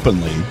said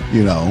openly,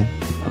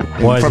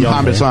 from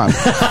time to time.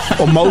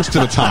 Well, most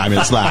of the time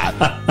it's that.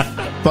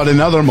 But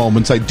in other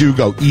moments, I do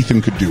go,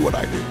 Ethan could do what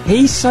I do.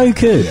 He's so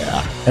good.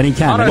 Yeah. And he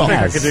can. I don't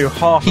think I could do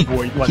half of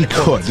what he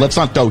could. Let's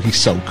not go, he's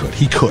so good.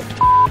 He could.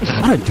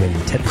 I don't do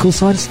any technical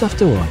side of stuff,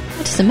 do I?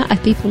 It doesn't matter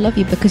if people love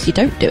you because you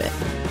don't do it.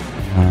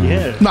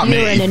 Yeah. Not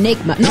You're me. an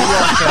enigma. You're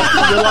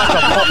like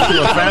a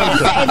popular fountain.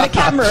 Setting the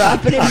camera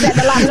up and set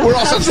the laptop. We're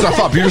all setting stuff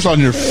up. You're just on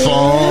your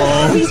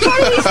phone. He's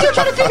still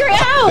trying to figure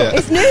it out. Yeah.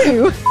 It's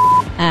new.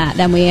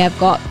 Then we have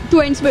got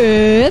Dwayne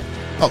Smith.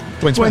 Oh,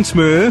 Dwayne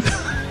Smith.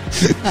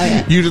 Oh,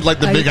 yeah. You did like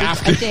the big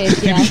after. I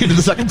did, yeah. You did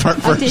the second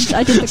part first.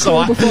 I did the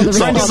call before the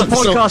Friend of the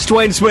podcast,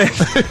 Dwayne Smith.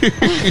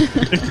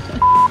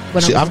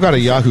 See, I've got a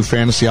Yahoo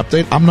Fantasy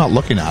update. I'm not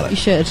looking at it. You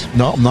should.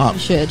 No, I'm not. You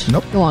should.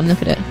 Nope. Go on, look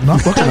at it. I'm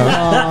not looking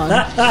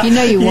at it. You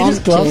know you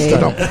want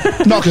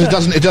to. No,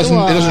 because it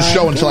doesn't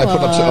show until I put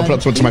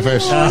up something to my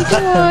face. Go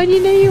on,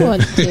 you know you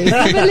want to.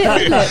 Have a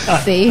little look,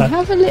 see?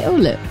 Have a little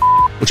look.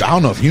 Which I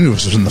don't know if you knew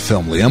this was in the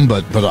film, Liam,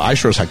 but I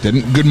sure as heck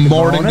didn't. Good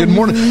morning.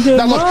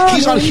 Now look,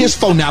 he's on his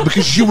phone now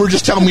because you were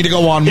just telling me to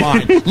go on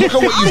mine. Look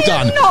at what you've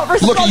done.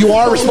 Look, you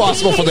are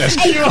responsible for this.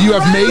 You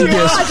have made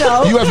this.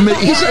 You have made.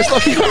 He says,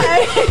 look, he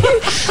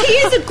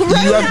is a great.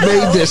 You have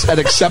made this an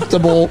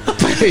acceptable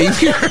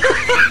behavior.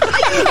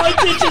 I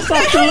did just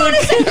have to look.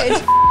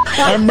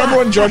 I remember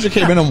when Georgia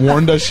came in and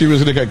warned us she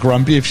was going to get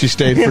grumpy if she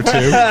stayed for 2.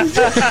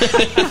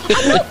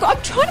 Look,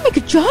 I'm trying to make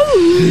a joke.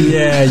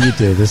 Yeah, you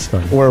did. It's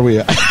fine. Where are we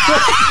at?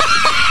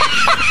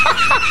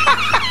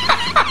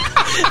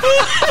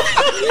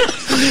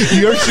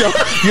 Your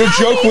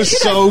joke was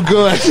so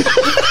good.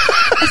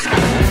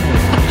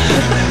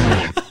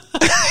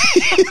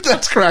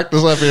 That's cracked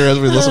us up here as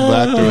we listen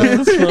back to it.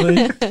 That's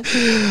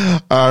funny.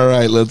 All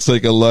right, let's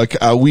take a look.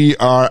 We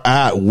are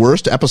at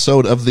worst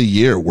episode of the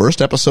year.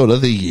 Worst episode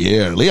of the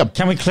year. Liam.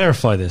 Can we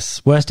clarify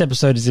this? Worst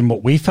episode is in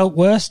what we felt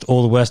worst,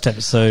 or the worst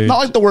episode? Not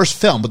like the worst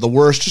film, but the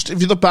worst. Just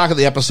if you look back at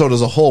the episode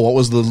as a whole, what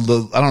was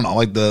the I don't know,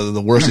 like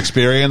the worst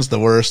experience, the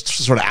worst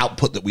sort of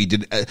output that we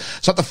did.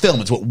 It's not the film;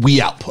 it's what we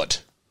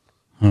output.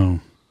 Oh,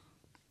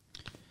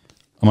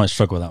 I might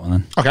struggle with that one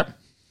then. Okay.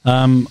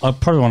 I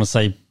probably want to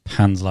say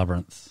Pan's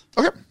Labyrinth.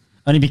 Okay.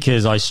 Only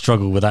because I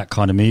struggle with that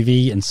kind of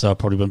movie, and so I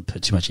probably wouldn't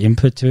put too much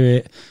input to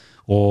it.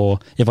 Or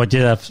if I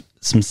did have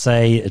some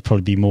say, it'd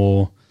probably be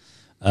more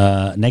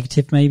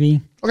negative,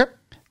 maybe. Okay.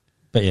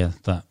 But yeah,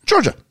 that.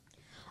 Georgia.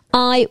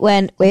 I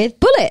went with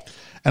Bullet.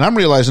 And I'm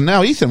realizing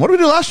now, Ethan, what did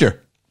we do last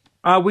year?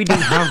 We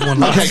didn't have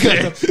one last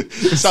year.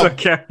 So,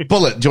 okay.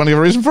 Bullet, do you want to give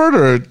a reason for it?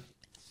 Or?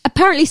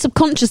 Apparently,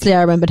 subconsciously,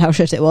 I remembered how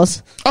shit it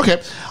was.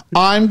 Okay.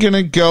 I'm going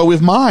to go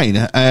with mine.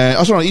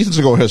 Ethan's going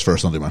to go with his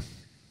first. I'll do mine.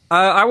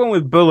 I went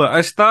with Bullet.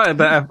 I started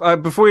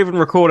that before we even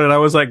recorded. I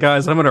was like,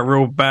 guys, I'm in a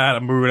real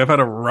bad mood. I've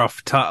had a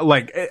rough time.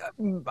 Like,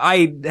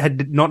 I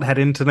had not had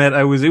internet.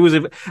 I was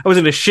in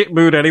a shit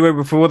mood anyway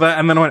before that.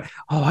 And then I went,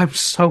 oh, I'm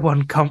so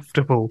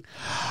uncomfortable.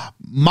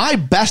 My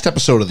best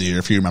episode of the year,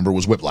 if you remember,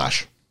 was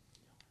Whiplash.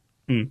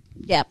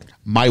 Yep.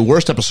 My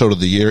worst episode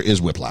of the year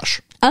is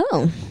Whiplash.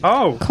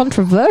 Oh.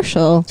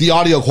 Controversial. The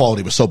audio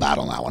quality was so bad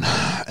on that one.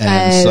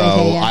 And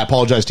I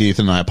apologize to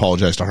Ethan and I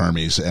apologize to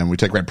Hermes. And we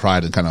take great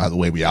pride in kind of the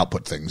way we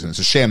output things. And it's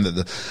a shame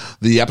that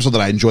the episode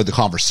that I enjoyed the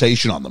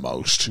conversation on the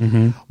most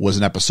was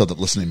an episode that,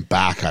 listening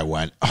back, I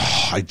went,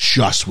 oh, I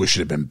just wish it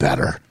had been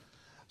better.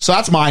 So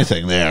that's my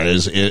thing there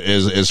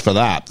is for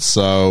that.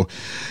 So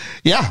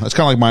yeah, that's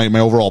kind of like my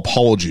overall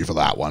apology for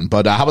that one.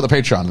 But how about the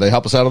Patreon? Did they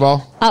help us out at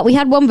all? We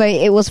had one vote.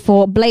 It was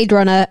for Blade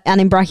Runner and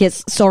in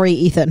brackets, sorry,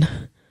 Ethan.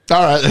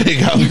 All right, there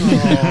you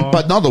go.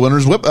 But no, the winner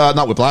is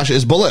not Whiplash,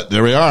 is Bullet.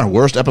 There we are.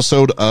 Worst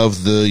episode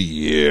of the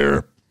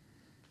year.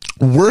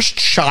 Worst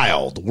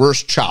child.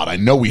 I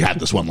know we had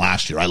this one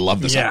last year. I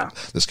love this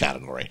this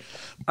category.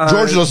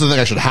 George doesn't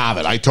think I should have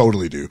it. I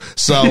totally do.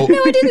 So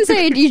no, I didn't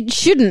say you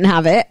shouldn't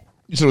have it.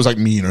 You said it was like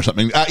mean or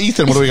something.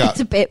 Ethan, what do we got?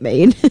 It's a bit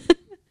mean.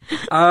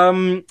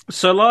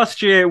 So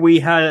last year we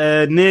had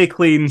a near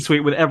clean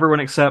sweep with everyone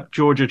except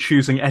Georgia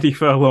choosing Eddie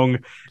Furlong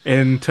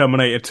in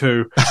Terminator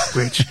 2,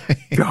 which,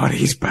 God,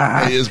 he's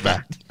bad. He is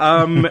bad.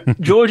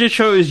 Georgia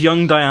chose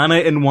young Diana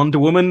in Wonder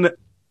Woman.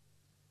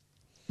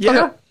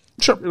 Yeah. Okay.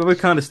 Sure. We're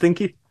kind of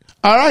stinky.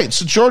 All right.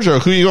 So, Georgia,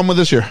 who are you going with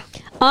this year?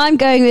 I'm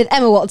going with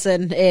Emma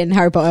Watson in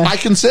Harry Potter. I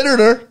considered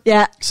her.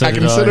 Yeah. I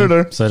considered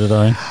her. So did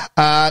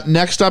I.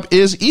 Next up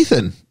is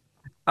Ethan.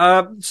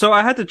 So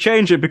I had to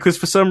change it because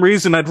for some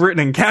reason I'd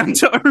written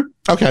Encanto.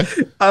 Okay.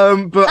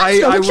 But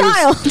I was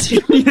child.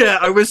 Yeah,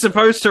 I was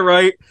supposed to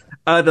write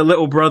the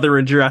little brother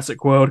in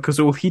Jurassic World because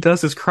all he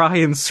does is cry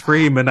and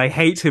scream, and I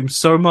hate him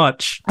so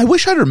much. I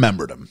wish I'd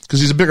remembered him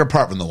because he's a bigger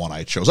part than the one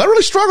I chose. I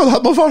really struggled.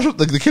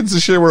 The kids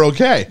this year were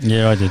okay.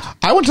 Yeah, I did.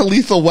 I went to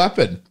Lethal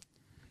Weapon.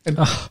 And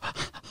they're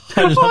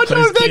great.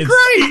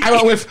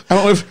 I went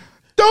with.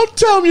 Don't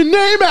tell me your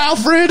name,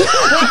 Alfred. He was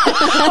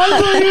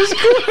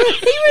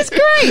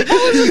great.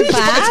 That wasn't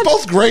bad. It's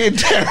both great and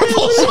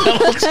terrible.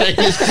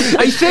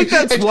 I think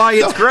that's why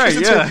it's great.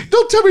 Yeah.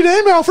 Don't tell me your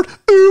name, Alfred.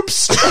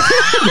 Oops.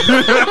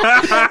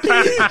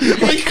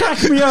 Like,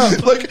 crack me up.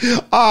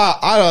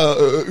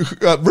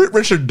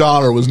 Richard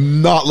Donner was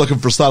not looking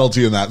for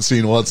subtlety in that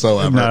scene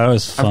whatsoever. No, it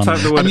was fun.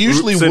 And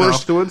usually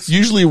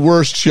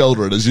worst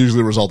children is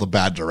usually a result of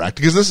bad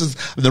directing. Because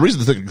the reason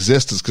the thing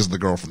exists is because of the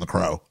girl from The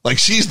Crow. Like,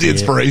 she's the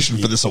inspiration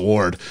for this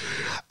award.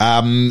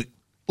 Liam,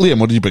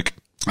 what did you pick?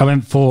 I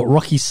went for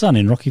Rocky's son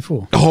in Rocky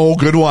 4. Oh,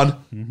 good one.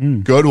 Mm-hmm.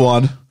 Good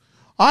one.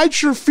 I'd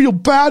sure feel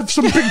bad if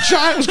some big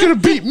giant was going to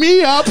beat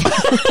me up.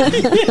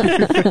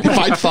 If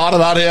I thought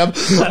about him.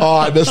 Oh,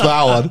 I missed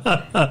that one.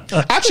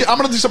 Actually, I'm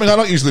going to do something I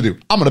don't usually do.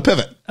 I'm going to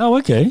pivot. Oh,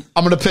 okay.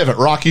 I'm going to pivot.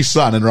 Rocky's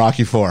son in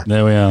Rocky 4.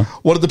 There we are.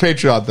 What did the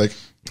Patreon think?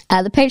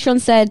 The Patreon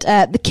said,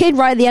 the kid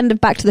right at the end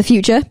of Back to the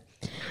Future.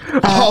 The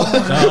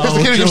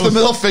kid who gives the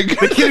middle finger.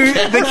 The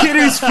kid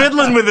who's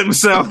fiddling with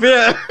himself,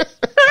 yeah.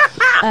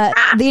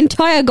 The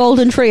entire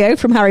Golden Trio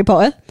from Harry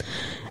Potter.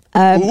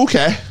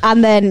 Okay.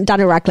 And then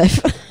Daniel Radcliffe.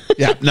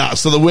 Yeah, no,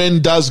 so the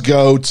win does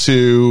go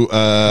to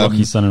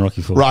Rocky's son in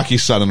Rocky 4.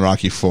 Rocky's son in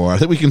Rocky 4. I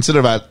think we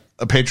consider that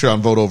a Patreon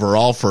vote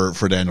overall for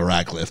Daniel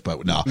Radcliffe,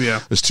 but no.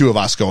 Yeah. There's two of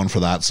us going for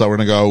that, so we're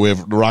going to go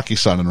with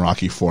Rocky's son in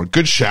Rocky 4.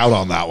 Good shout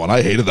on that one.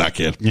 I hated that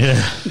kid.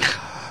 Yeah.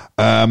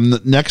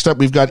 Next up,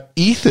 we've got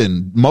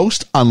Ethan,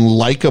 most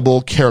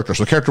unlikable character.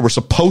 So a character we're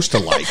supposed to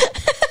like.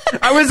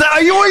 What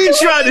are you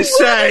trying to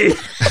say?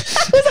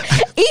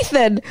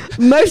 Ethan,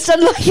 most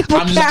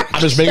unlikable character.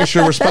 I'm just making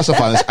sure we're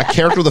specifying this. A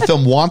character the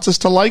film wants us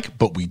to like,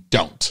 but we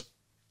don't.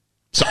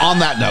 So on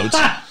that note...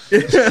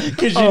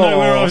 Because you know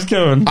where I was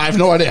going. I have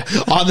no idea.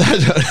 On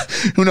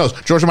that, who knows?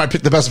 Georgia might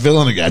pick the best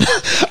villain again.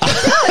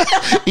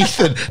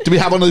 Ethan, did we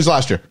have one of these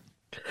last year?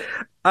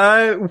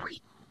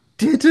 We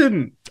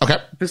didn't. Okay.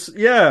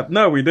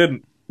 No, we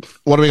didn't.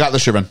 What do we got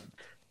this year, Ben?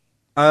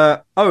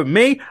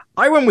 Me?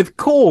 I went with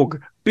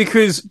Korg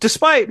because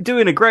despite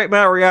doing a great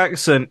Maori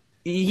accent,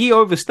 he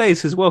overstays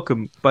his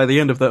welcome by the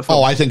end of that film.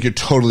 Oh, I think you're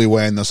totally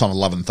weighing this on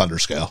 11 Thunder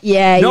scale.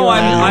 Yeah, no,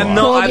 I'm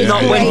not.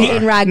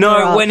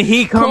 When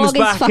he comes Korg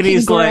back and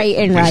he's great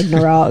in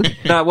Ragnarok.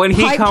 No, when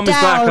he comes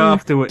back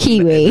afterwards,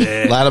 Kiwi.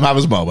 Let him have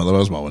his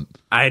moment.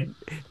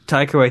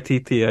 Taika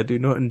Waititi, I do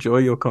not enjoy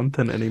your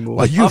content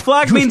anymore. Our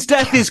Flag Means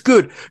Death is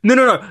good.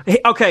 No.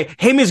 Okay,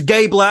 him as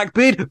Gay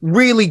Blackbeard,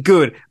 really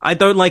good. I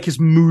don't like his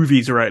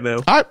movies right now.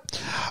 All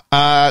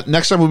right.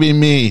 Next up will be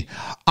me.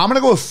 I'm going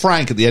to go with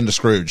Frank at the end of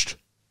Scrooged.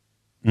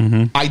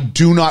 Mm-hmm. I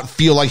do not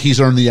feel like he's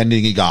earned the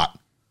ending he got.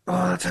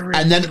 Oh, that's a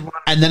really good one.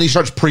 And then he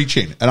starts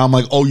preaching, and I'm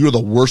like, oh, you're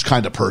the worst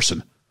kind of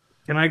person.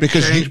 Can I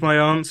change my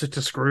answer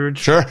to Scrooge?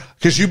 Sure,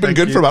 because you've been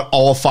good for about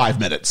all 5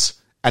 minutes.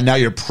 And now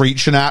you're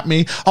preaching at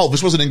me. Oh,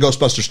 this wasn't in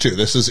Ghostbusters 2.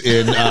 This is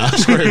in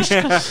Scrooge.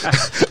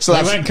 So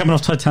he wasn't coming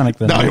off Titanic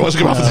then. No, he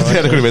wasn't coming off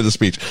Titanic when he made the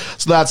speech.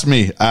 So that's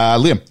me.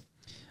 Liam.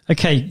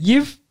 Okay,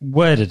 you've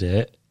worded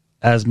it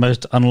as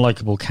most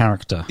unlikable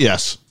character.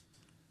 Yes.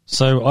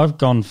 So I've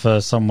gone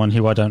for someone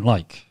who I don't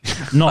like.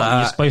 Not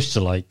you're supposed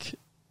to like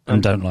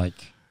and don't like.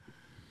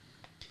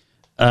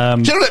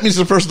 Generally, that means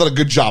the person done a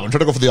good job. I'm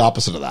trying to go for the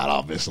opposite of that,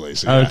 obviously.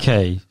 So, yeah.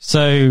 Okay,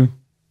 so...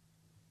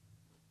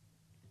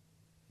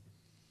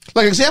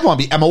 Like, an example would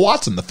be Emma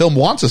Watson. The film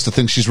wants us to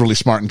think she's really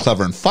smart and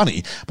clever and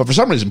funny, but for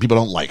some reason, people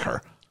don't like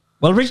her.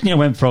 Well, originally I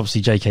went for,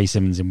 obviously, J.K.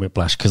 Simmons in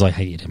Whiplash because I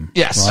hated him.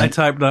 Yes. Right? I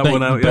typed that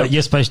one out, But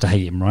you're supposed to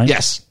hate him, right?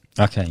 Yes.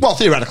 Okay. Well,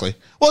 theoretically.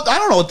 Well, I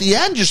don't know. At the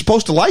end, you're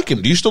supposed to like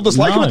him. Do you still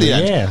dislike him at the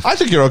end? Yeah. I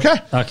think you're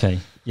okay. Okay.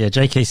 Yeah,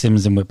 J.K.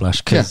 Simmons in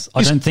Whiplash because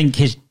I don't think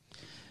his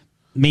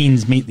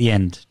means meet the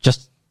end.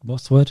 Just...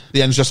 What's the word?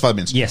 The end's justified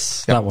means.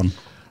 Yes, that one.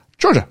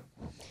 Georgia.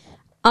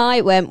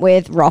 I went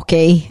with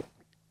Rocky.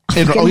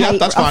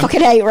 That's fine. I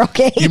fucking hate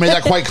Rocky. You made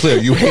that quite clear.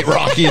 You hate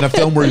Rocky in a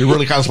film where you're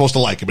really kind of supposed to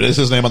like him. It is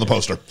his name on the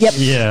poster. Yep.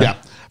 Yeah.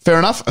 Fair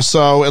enough.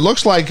 So it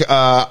looks like,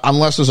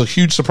 unless there's a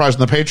huge surprise in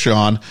the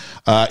Patreon,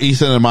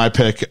 Ethan and my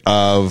pick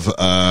of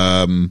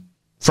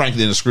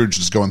Frankie and the Scrooge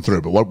is going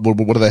through. But what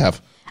do they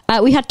have?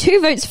 We had 2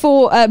 votes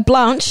for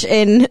Blanche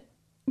in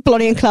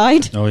Bonnie and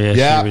Clyde. Oh, yeah.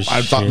 Yeah,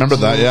 remember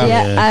that,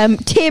 yeah.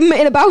 Tim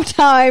in About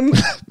Time,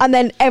 and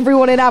then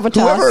everyone in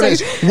Avatar. Whoever it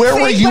is,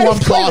 where were you on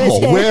Plot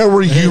Hole? Where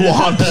were you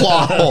on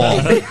Plot Hole?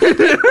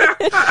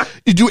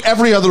 You do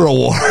every other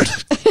award.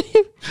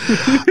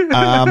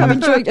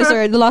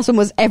 The last one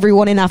was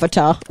everyone in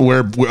Avatar.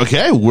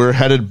 We're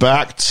headed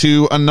back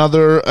to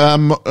another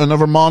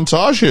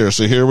montage here.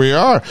 So here we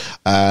are.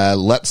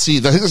 Let's see.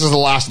 I think this is the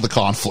last of the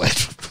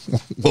conflict.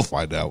 We'll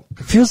find out.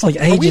 It feels like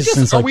ages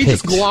since I picked. Are we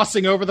just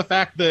glossing over the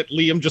fact that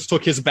Liam just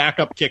took his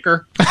backup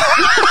kicker?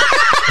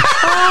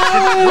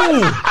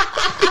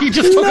 He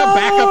just took a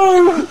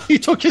backup. He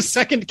took his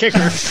second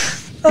kicker.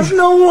 That's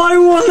not what I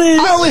wanted.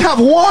 I only have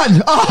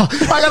one. Oh,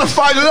 I gotta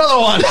find another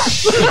one.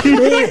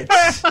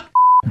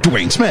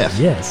 Dwayne Smith.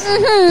 Yes.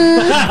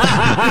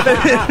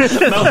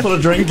 Mouthful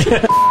of drink.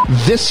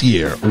 This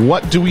year,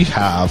 what do we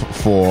have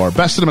for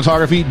best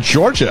cinematography?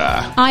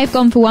 Georgia. I've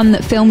gone for one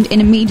that filmed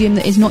in a medium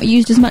that is not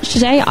used as much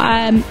today.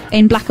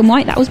 In black and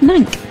white. That was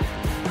Mank.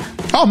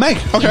 Oh, Mank.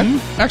 Okay.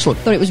 Excellent.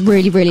 Thought it was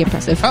really, really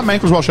impressive.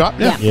 Mank was well shot.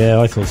 Yeah.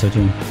 Yeah, I thought so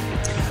too.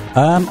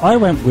 I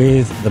went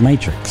with The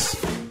Matrix.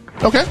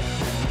 Okay.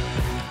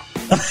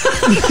 I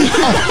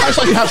just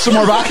like you have some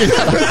more backing. I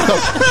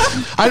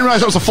didn't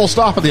realize that was a full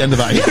stop at the end of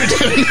that.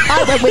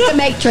 I went with The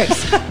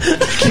Matrix.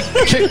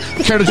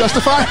 Care to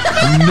justify?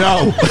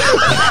 No.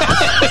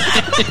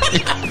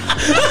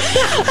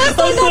 I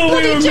thought we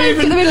were moving. Do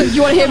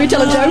you want to hear me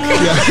tell a joke?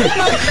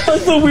 I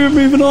thought we were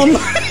moving on.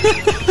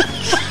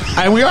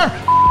 And we are.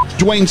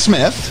 Dwayne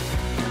Smith.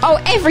 Oh,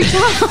 every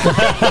time.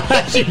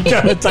 You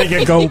gotta take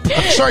a gulp.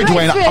 Sorry,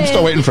 Dwayne. I'm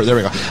still waiting for it. There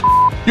we go.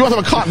 You want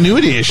to have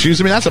continuity issues?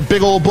 I mean, that's a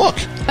big old book.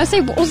 I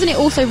say, wasn't it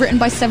also written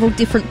by several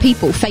different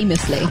people,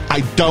 famously?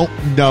 I don't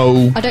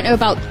know. I don't know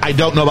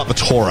about the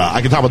Torah.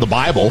 I can talk about the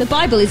Bible. The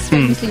Bible is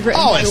famously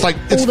written. Oh, it's like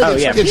it's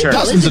people,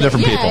 dozens of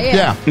different people.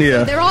 Yeah.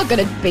 So there are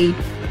going to be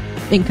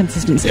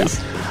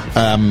inconsistencies.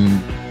 Yeah.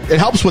 It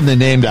helps when they're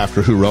named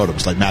after who wrote them.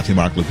 It's like Matthew,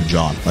 Mark, Luke, and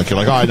John. Like you're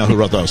like, oh, I know who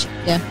wrote those.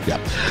 Yeah. Yeah.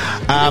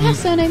 Have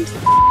surnames.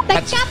 They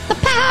got the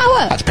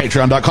power. That's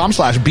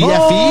patreon.com/BFE. We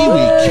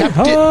kept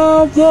it.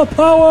 The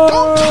power.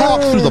 Don't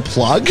talk through the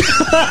plug.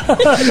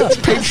 It's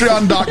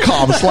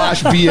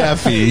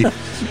patreon.com/BFE.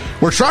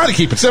 We're trying to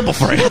keep it simple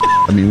for you.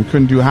 I mean, we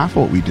couldn't do half of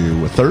what we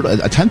do,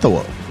 a tenth of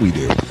what we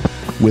do,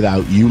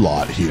 without you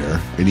lot here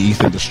and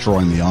Ethan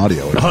destroying the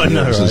audio as I'm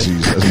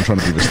trying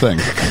to do this thing.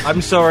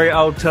 I'm sorry,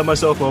 I'll turn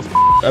myself off.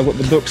 I've got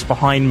the books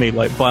behind me,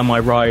 like by my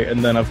right,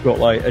 and then I've got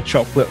like a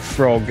chocolate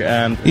frog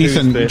and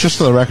Ethan, just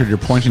for the record, you're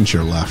pointing to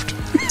your left.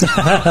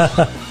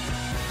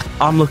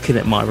 I'm looking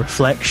at my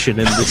reflection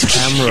in this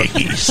camera.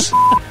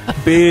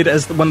 Beard,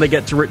 when they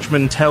get to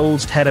Richmond,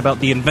 tells Ted about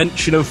the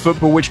invention of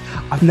football, which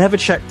I've never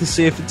checked to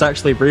see if it's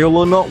actually real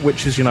or not,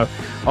 which is,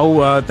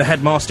 the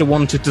headmaster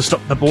wanted to stop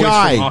the boys from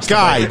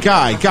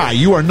masturbating. Guy,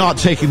 you are not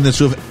taking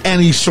this with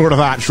any sort of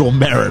actual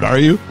merit, are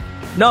you?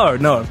 No,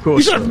 of course.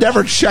 You should have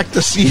never checked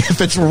to see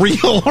if it's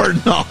real or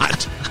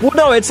not. Well,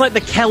 no, it's like the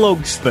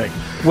Kellogg's thing,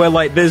 where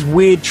like there's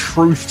weird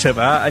truth to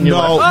that, and you're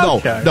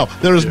okay. No,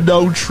 there is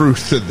no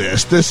truth to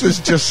this. This is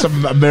just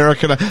some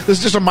American. This is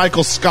just a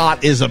Michael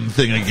Scott-ism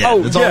thing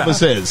again. That's all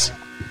this is.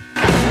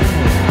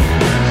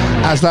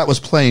 As that was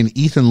playing,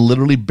 Ethan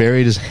literally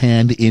buried his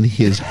hand in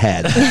his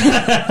head.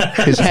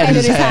 His head in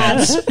his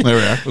hands. There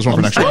we are. There's one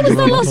for next Where was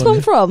the last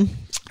one from?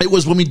 It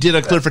was when we did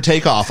a Clear for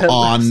Takeoff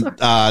on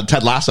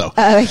Ted Lasso.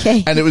 Oh,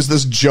 okay. And it was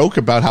this joke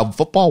about how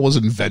football was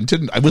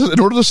invented. Was it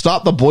in order to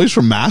stop the boys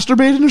from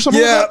masturbating or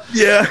something like that?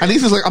 Yeah. And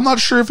Ethan's like, I'm not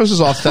sure if this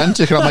is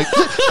authentic. And I'm like,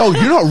 oh,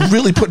 you're not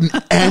really putting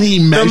any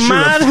measure The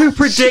man who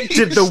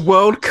predicted the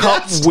World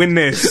Cup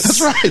winners.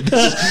 That's right.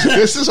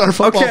 This is our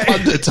football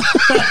pundit. So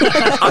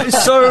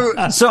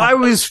I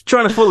was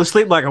trying to fall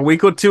asleep like a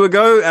week or two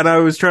ago, and I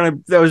was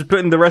putting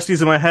the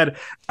resties in my head,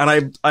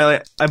 and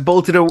I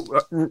bolted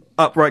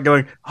upright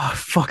going, oh,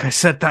 fuck, I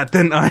said that,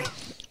 didn't I?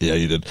 Yeah,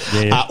 you did.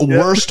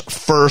 Worst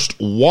first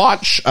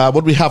watch. What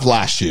did we have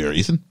last year,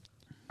 Ethan?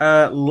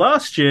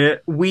 last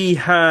year we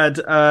had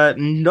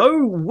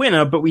no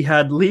winner, but we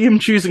had Liam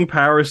choosing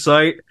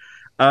Parasite,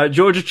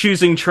 Georgia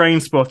choosing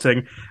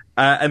Trainspotting,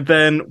 and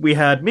then we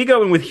had me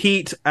going with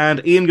Heat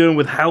and Ian going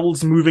with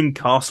Howl's Moving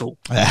Castle.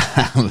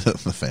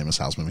 The famous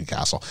Howl's Moving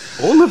Castle.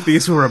 All of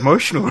these were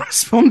emotional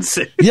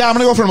responses. Yeah, I'm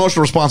going to go for an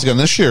emotional response again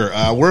this year.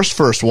 Worst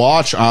first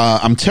watch.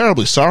 I'm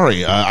terribly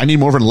sorry. I need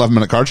more of an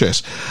 11-minute car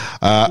chase.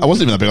 I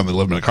wasn't even that big on the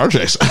 11-minute car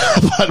chase,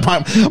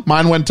 but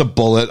mine went to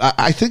Bullet.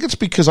 I think it's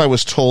because I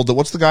was told that,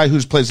 what's the guy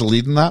who plays the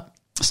lead in that?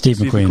 Steve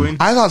McQueen.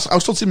 I was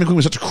told Steve McQueen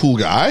was such a cool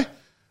guy.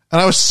 And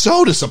I was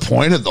so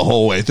disappointed the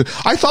whole way through.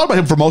 I thought about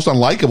him for most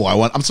unlikable.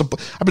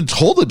 I've been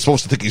told that I'm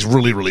supposed to think he's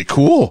really, really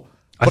cool.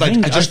 But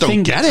I just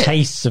don't get it.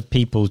 Tastes of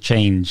people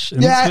change.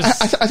 And yeah,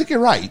 I think you're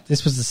right.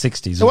 This was the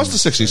 60s. It was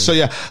the 60s. So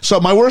yeah.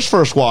 So my worst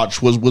first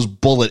watch was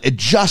Bullet. It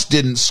just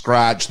didn't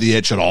scratch the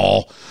itch at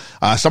all.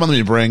 Some of them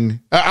you bring.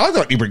 I like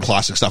that you bring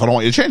classic stuff. I don't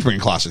want you to change bringing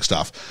classic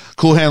stuff.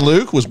 Cool Hand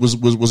Luke was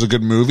a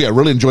good movie. I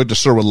really enjoyed To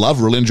Sir With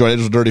Love. Really enjoyed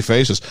Edge of Dirty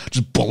Faces.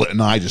 Just Bullet and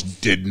I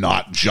just did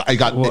not. It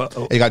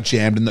got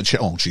jammed in the.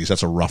 Oh, geez,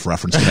 that's a rough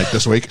reference to make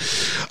this week.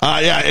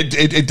 Yeah,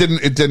 it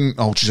didn't.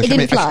 Oh, geez, I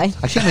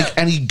can't make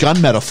any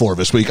gun metaphor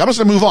this week. I'm just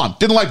gonna move on.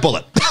 Didn't like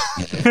Bullet.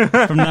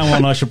 From now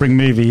on, I should bring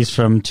movies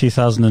from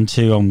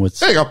 2002 onwards.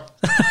 There you go.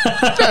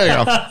 There you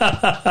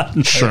go.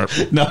 No, sure.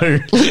 No.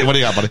 What do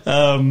you got,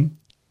 buddy?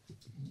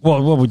 What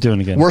are we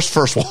doing again? Worst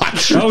first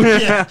watch. Oh,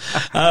 yeah.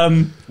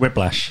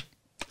 Whiplash.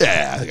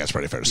 Yeah, I think that's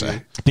pretty fair to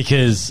say.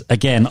 Because,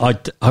 again,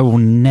 I will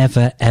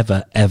never,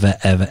 ever, ever,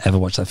 ever, ever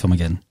watch that film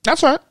again.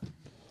 That's all right.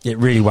 It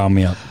really wound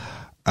me up.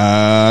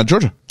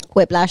 Georgia.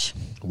 Whiplash.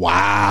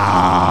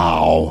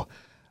 Wow.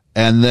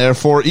 And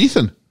therefore,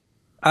 Ethan.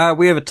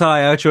 We have a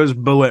tie. I chose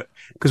Bullet.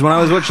 Because when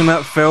I was watching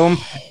that film,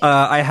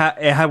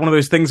 it had one of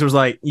those things that was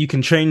like, you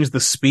can change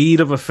the speed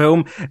of a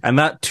film, and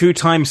that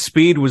 2x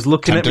speed was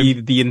looking at me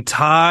the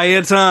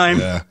entire time.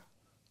 Yeah.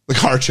 The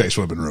car chase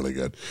would have been really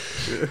good.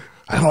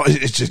 I don't know.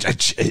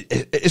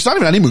 It's not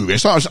even any movie. I'm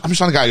just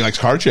not a guy who likes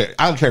car chase.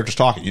 I don't characters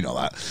talking. You know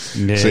that.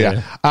 Yeah. So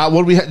yeah.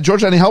 What we had,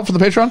 Georgia, any help from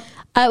the Patreon?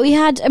 We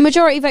had a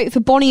majority vote for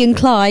Bonnie and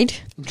Clyde.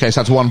 Okay, so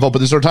that's one vote,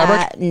 but is there a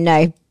tiebreak?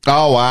 No.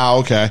 Oh, wow,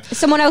 okay.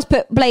 Someone else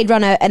put Blade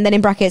Runner, and then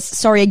in brackets,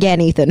 sorry again,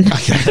 Ethan.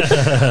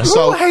 Okay.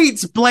 Who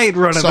hates Blade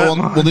Runner So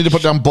we'll need to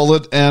put down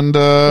Bullet and...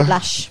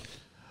 Whiplash.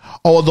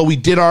 Although we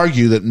did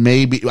argue that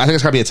maybe... I think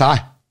it's got to be a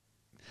tie.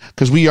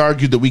 Because we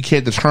argued that we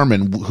can't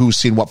determine who's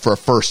seen what for a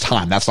first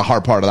time. That's the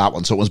hard part of that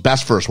one. So it was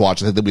best first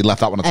watch. I think that we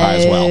left that one a tie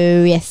as well.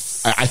 Oh,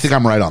 yes. I think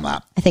I'm right on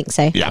that. I think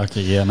so. Yeah.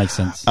 Okay, yeah, makes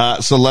sense.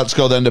 So let's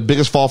go then to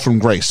Biggest Fall from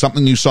Grace.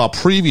 Something you saw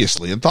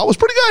previously and thought was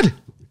pretty good.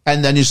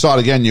 And then you saw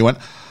it again and you went,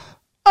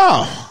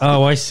 oh.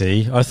 Oh, I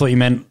see. I thought you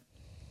meant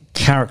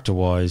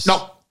character-wise.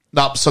 No.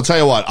 So tell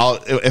you what,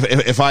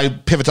 if I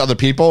pivot to other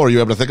people, are you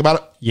able to think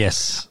about it?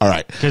 Yes. All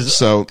right.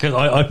 Because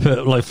I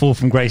put like Fall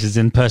from Grace as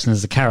in person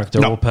as a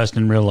character or person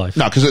in real life.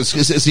 No, because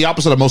it's the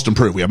opposite of Most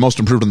Improved. We have Most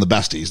Improved and the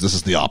Besties. This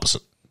is the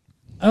opposite.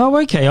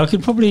 Oh, okay. I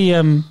could probably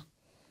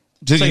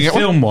say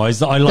film-wise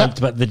that I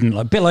liked but didn't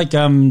like. A bit like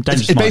Dangerous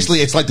Minds. Basically,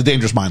 it's like the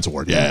Dangerous Minds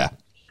Award. Yeah.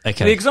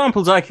 Okay. The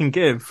examples I can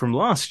give from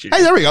last year.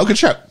 Hey, there we go. Good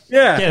shit.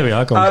 Yeah. There we go.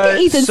 Look at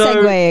Ethan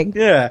segueing.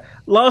 Yeah.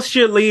 Last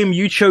year, Liam,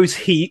 you chose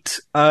Heat.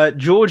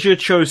 Georgia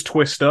chose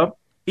Twister.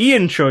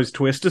 Ian chose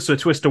Twister, so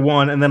Twister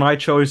won, and then I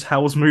chose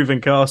Howl's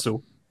Moving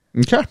Castle.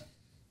 Okay.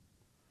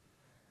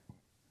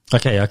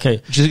 Okay. Do you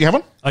think you have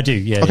one? I do,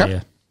 yeah, Okay.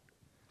 yeah.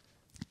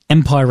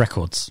 Empire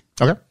Records.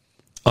 Okay.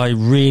 I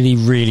really,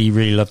 really,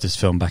 really loved this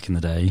film back in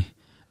the day.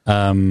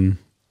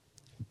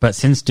 But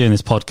since doing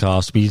this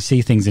podcast, we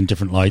see things in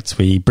different lights.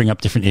 We bring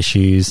up different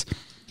issues.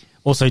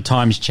 Also,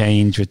 times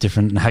change with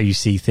different how you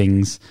see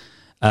things.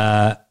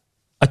 I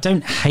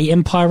don't hate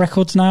Empire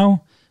Records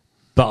now,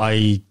 but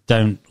I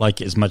don't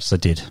like it as much as I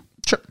did.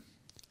 Sure.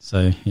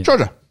 So, yeah.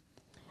 Georgia.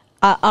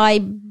 I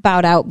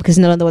bowed out because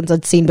none of the ones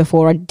I'd seen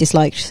before I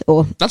disliked.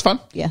 That's fine.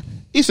 Yeah.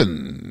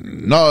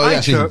 Ethan. No, yeah,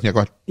 Ethan. Yeah, go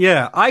ahead.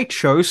 Yeah, I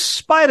chose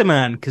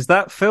Spider-Man because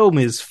that film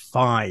is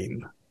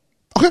fine.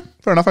 Okay,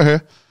 fair enough. I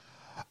hear.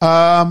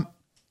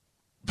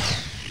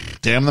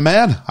 Damn the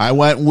man. I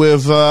went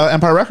with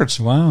Empire Records.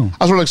 Wow.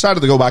 I was really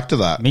excited to go back to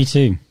that. Me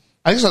too.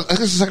 I guess it's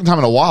the second time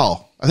in a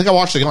while. I think I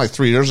watched it again like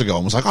 3 years ago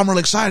and was like, oh, I'm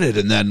really excited.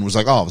 And then was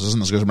like, oh, this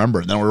isn't as good as I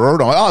remember. And then we were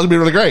like, oh, it's going to be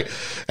really great.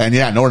 And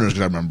yeah, no one is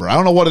going to remember. I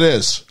don't know what it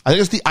is. I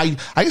think it's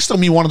I guess still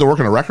me wanted to work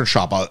in a record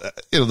shop.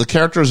 The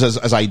characters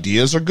as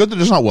ideas are good. They're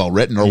just not well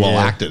written or well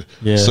acted.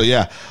 Yeah. So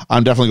yeah,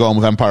 I'm definitely going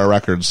with Empire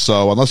Records.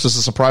 So unless this is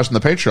a surprise from the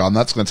Patreon,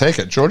 that's going to take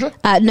it. Georgia?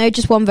 No,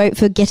 just one vote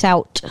for Get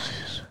Out.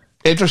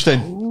 Interesting.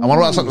 I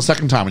wonder what's like the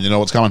second time and you know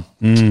what's coming.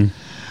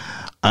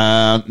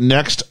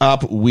 Next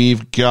up,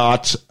 we've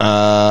got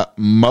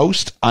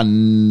most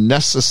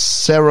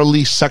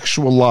unnecessarily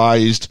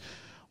sexualized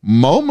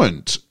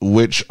moment,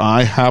 which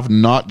I have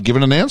not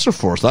given an answer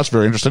for. So that's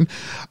very interesting.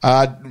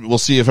 We'll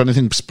see if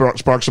anything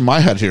sparks in my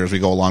head here as we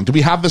go along. Did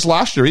we have this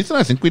last year, Ethan?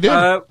 I think we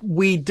did.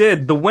 We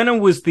did. The winner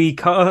was the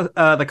car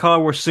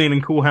wash scene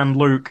in Cool Hand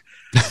Luke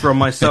from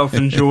myself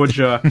and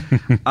Georgia.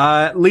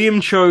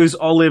 Liam chose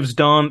Olive's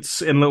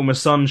dance in Little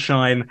Miss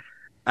Sunshine.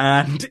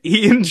 And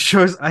Ian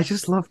shows, I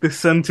just love this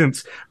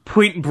sentence,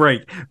 Point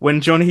Break,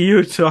 when Johnny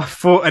Utah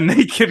fought a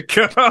naked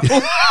girl.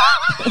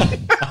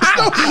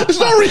 There's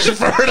no reason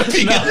for her to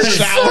be in the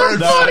shower. So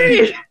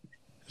funny.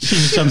 She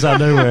just jumps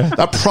out of nowhere.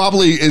 That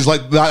probably is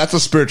like, that's a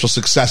spiritual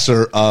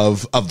successor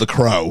of The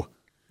Crow.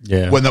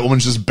 Yeah. When that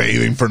woman's just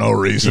bathing for no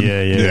reason.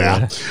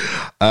 Yeah.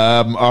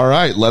 All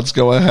right, let's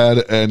go ahead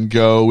and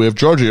go with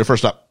Georgia. You're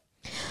first up.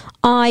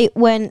 I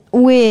went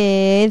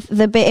with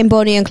the bit in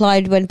Bonnie and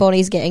Clyde when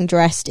Bonnie's getting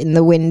dressed in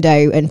the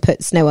window and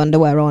puts no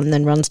underwear on and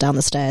then runs down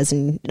the stairs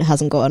and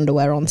hasn't got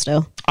underwear on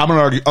still. I'm going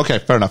to argue. Okay,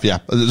 fair enough. Yeah.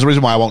 There's a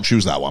reason why I won't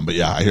choose that one, but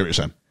yeah, I hear what you're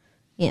saying.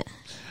 Yeah.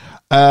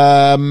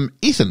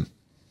 Ethan.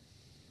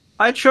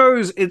 I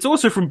chose, it's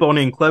also from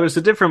Bonnie and Clyde, it's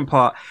a different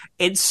part.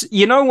 It's,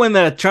 you know, when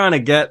they're trying to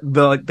get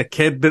the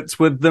kid that's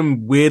with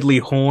them weirdly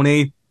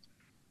horny?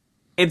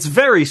 It's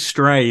very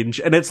strange,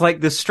 and it's like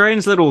this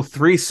strange little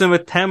threesome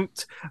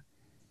attempt.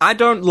 I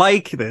don't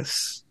like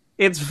this.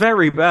 It's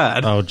very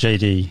bad. Oh,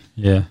 JD,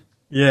 yeah.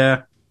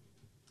 Yeah.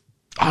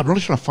 I'm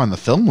really trying to find the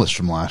film list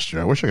from last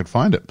year. I wish I could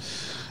find it.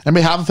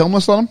 Anybody have a film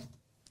list on them?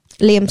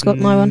 Liam's got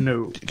my one.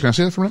 No. Can I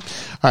see that for a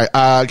minute? All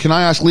right. Can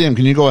I ask Liam,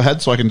 can you go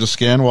ahead so I can just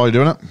scan while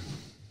you're doing it?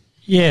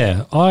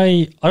 Yeah,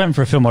 I went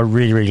for a film I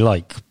really, really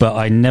like, but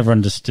I never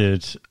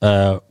understood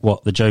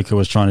what the Joker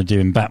was trying to do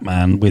in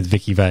Batman with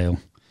Vicky Vale.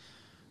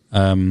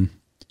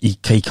 He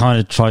kind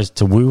of tries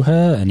to woo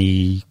her, and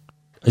is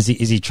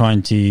he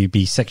trying to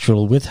be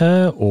sexual with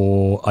her,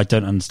 or I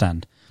don't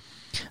understand.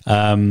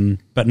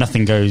 But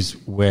nothing goes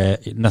where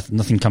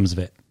nothing comes of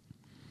it.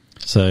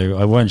 So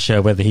I weren't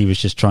sure whether he was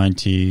just trying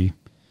to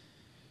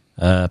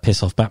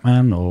piss off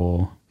Batman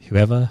or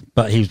whoever.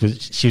 But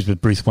she was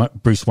with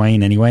Bruce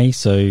Wayne anyway,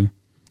 so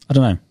I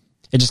don't know.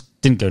 It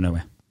just didn't go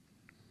nowhere.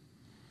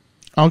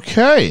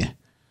 Okay.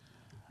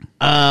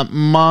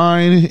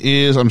 Mine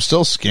is, I'm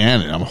still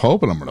scanning. I'm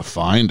hoping I'm going to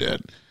find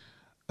it.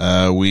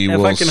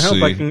 If I can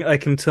help, I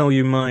can tell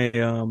you my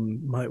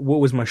what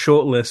was my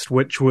short list,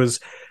 which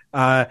was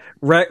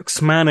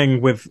Rex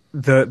Manning with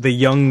the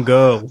young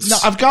girls. No,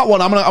 I've got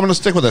one. I'm gonna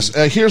stick with this.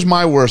 Here's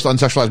my worst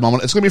unsexualized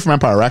moment. It's gonna be from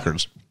Empire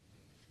Records,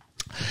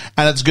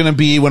 and it's gonna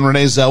be when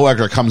Renee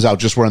Zellweger comes out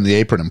just wearing the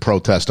apron in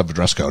protest of the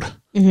dress code.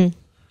 Mm-hmm.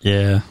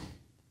 Yeah.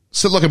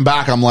 So looking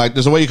back, I'm like,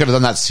 there's a way you could have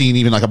done that scene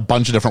even like a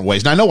bunch of different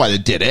ways. And I know why they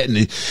did it,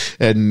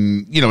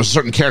 and you know, it's a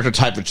certain character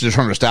type that they're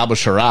trying to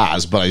establish her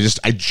as. But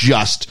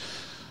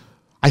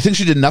I think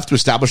she did enough to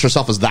establish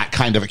herself as that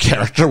kind of a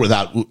character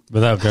without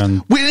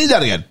going. We need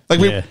that again. Like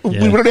we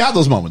already had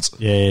those moments.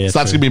 Yeah. So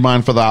that's gonna be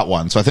mine for that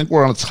one. So I think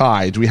we're on a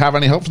tie. Do we have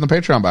any help from the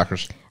Patreon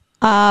backers?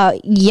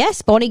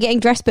 Yes, Bonnie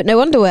getting dressed but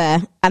no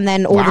underwear, and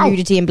then all the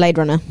nudity in Blade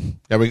Runner.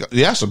 There we go.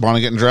 Yeah, so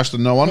Bonnie getting dressed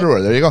in no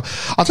underwear. There you go.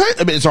 I'll tell you,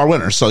 I mean, it's our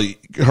winner, so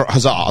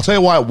huzzah. I'll tell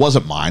you why it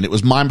wasn't mine. It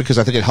was mine because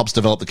I think it helps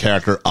develop the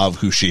character of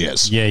who she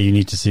is. Yeah, you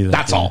need to see that.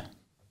 That's all.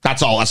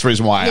 That's all. That's the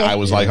reason why I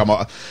was like,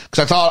 because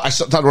I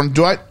thought,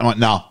 do I? I went,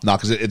 no,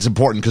 because it's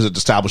important because it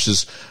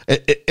establishes,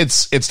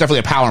 it's definitely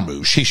a power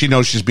move. She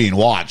knows she's being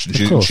watched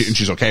and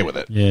she's okay with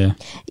it. Yeah.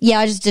 Yeah,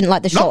 I just didn't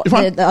like the shot,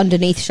 the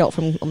underneath shot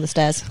from on the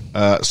stairs.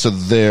 So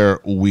there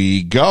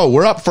we go.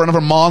 We're up for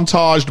another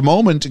montaged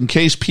moment in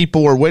case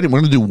people are waiting.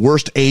 We're going to do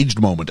worst aged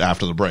moment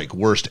after the break.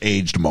 Worst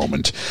aged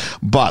moment.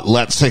 But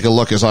let's take a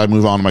look as I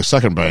move on to my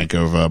second bank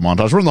of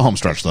montage. We're in the home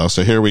stretch though,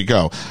 so here we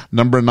go.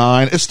 Number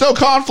 9. It's still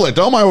conflict.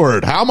 Oh my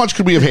word. How much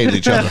could we have hated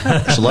each other?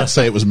 So let's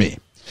say it was me.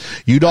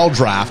 You'd all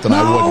draft and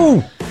I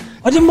wouldn't.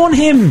 I didn't want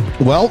him.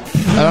 Well,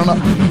 I don't know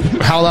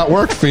how that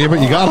worked for you,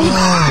 but you got him.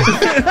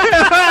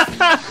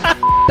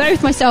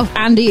 Both myself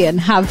and Ian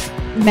have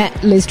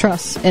met Liz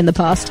Truss in the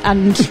past,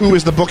 and who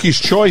is the bookie's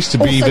choice to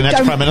be the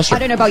next prime minister? I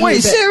don't know about you.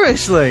 Wait,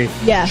 seriously?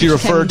 Yeah. She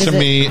referred to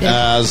me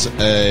as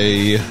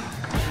a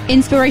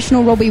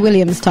inspirational Robbie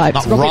Williams type.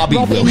 Not Robbie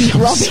Williams.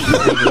 It's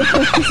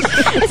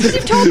because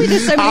you've told me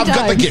this so many times. I've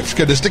got the gift.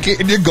 Gonna stick it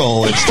in your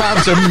goal. It's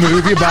time to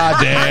move your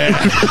body.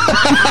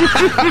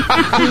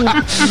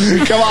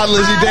 Come on,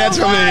 Lizzie, dance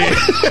for me.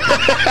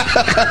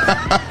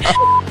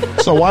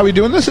 So why are we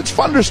doing this? It's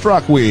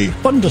Thunderstruck Week.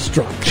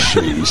 Thunderstruck.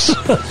 Jeez.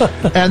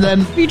 And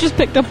then you just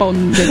picked up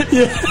on it.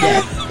 Yeah.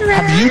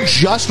 Have you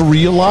just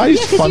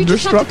realized Thunderstruck? You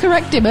just had to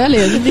correct him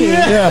earlier, didn't you?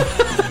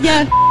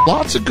 Yeah.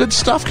 Lots of good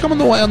stuff coming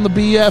the way on the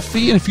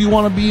BFE, and if you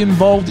want to be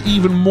involved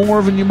even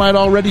more than you might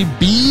already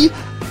be,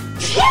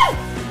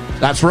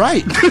 that's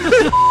right.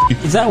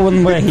 Is that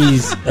one where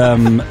he's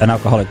an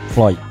alcoholic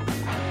flying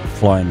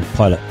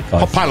pilot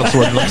guy? Pilot's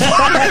word.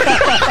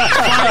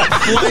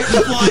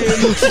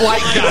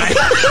 Flight guy.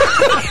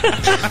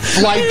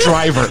 Flight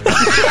driver.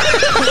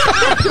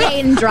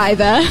 Plane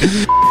driver.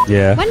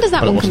 Yeah. When does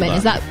that one come in?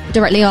 Is that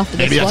directly after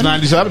this one? Maybe that's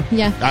 97?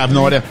 Yeah. I have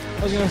no idea.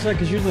 I was going to say,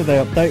 because usually they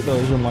update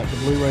those on like the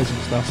Blu-rays and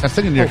stuff. I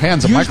think in your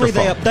hands a usually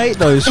microphone. Usually they update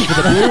those for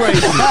the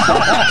Blu-rays and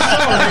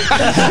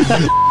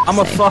stuff. I'm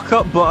a fuck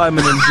up, but I'm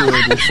an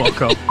enjoyable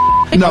fuck up.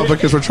 No,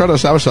 because we're trying to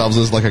establish ourselves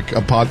as like a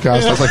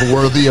podcast that's like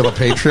worthy of a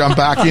Patreon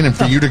backing, and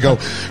for you to go,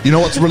 you know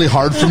what's really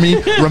hard for me?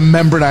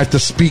 Remembering I have to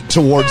speak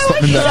towards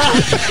something that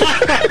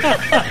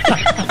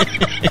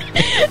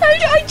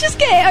just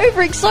get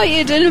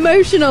overexcited and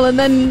emotional and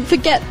then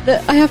forget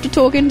that I have to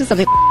talk into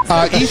something?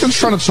 Ethan's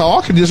trying to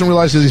talk and he doesn't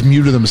realize that he's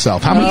muted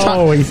himself. How many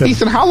times?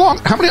 Ethan, how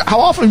often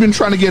have you been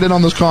trying to get in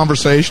on this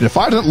conversation? If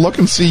I didn't look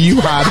and see you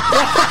had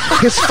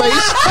his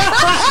face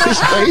is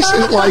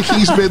like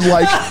he's been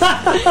like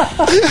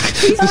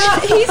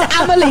he's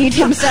Amelie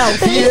himself.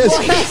 He is.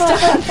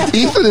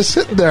 Ethan is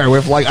sitting there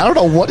with like, I don't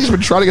know what he's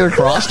been trying to get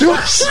across to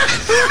us.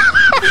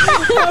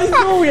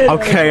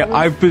 Okay,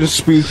 I've been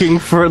speaking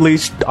for at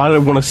least, I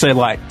don't want to say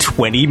like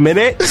 20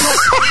 minutes.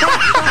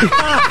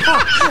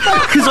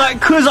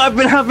 Because I've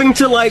been having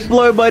to like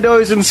blow my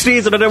nose and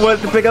sneeze and I don't want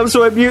it to pick up,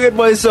 so I muted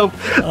myself.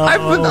 I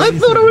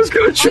thought I was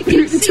going to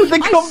contribute to the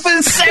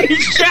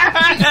conversation.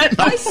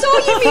 I saw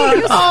you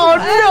mute yourself.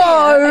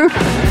 Oh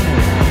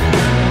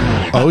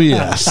no! Oh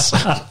yes.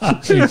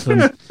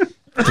 Ethan.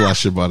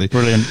 Bless you, buddy.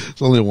 Brilliant.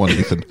 It's only one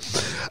Ethan.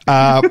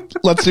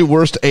 Let's see,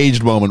 worst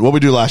aged moment. What did we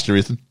do last year,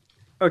 Ethan?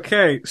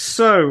 Okay,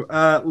 so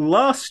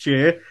last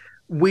year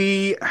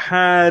we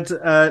had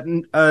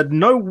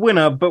no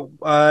winner, but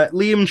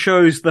Liam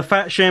chose The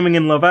Fat Shaming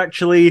in Love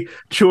Actually.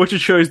 Georgia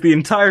chose the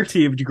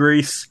entirety of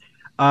Grease.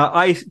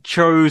 I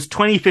chose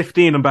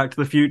 2015 and Back to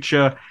the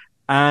Future.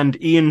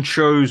 And Ian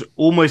chose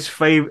Almost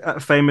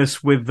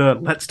Famous with the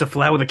Let's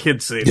Deflower the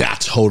Kids scene. Yeah,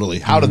 totally.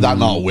 How did that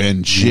not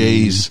win?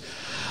 Jeez.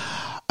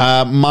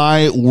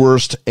 My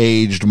worst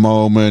aged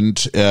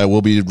moment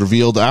will be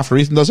revealed after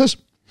Ethan does this.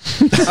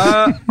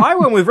 I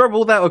went with Rebel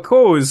Without a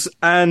Cause,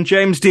 and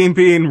James Dean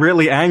being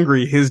really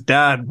angry his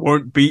dad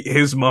won't beat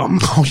his mum.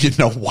 Oh, you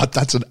know what?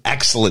 That's an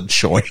excellent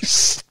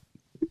choice.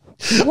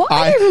 What?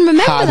 I don't even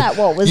remember that.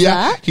 What was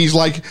that? He's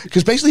like,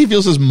 because basically he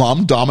feels his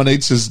mom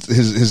dominates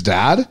his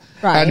dad.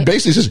 Right. And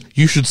basically says,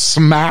 you should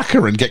smack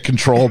her and get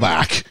control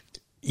back.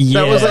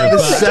 Yeah. That was like the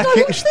second. Did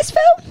I watch this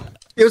film?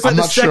 It was like I'm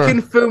the not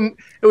second film.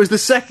 It was the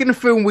second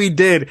film we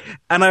did,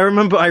 and I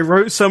remember I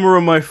wrote somewhere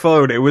on my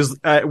phone. It was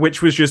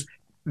which was just,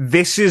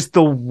 this is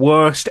the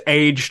worst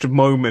aged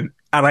moment,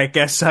 and I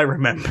guess I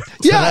remember.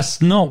 So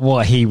that's not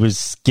what he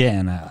was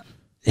getting at.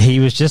 He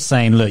was just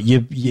saying, look,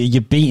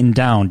 you're beaten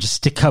down, just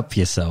stick up for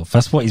yourself.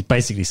 That's what he's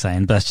basically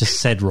saying, but that's just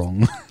said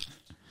wrong.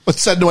 But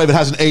said in a way that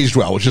hasn't aged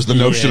well, which is the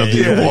notion of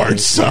the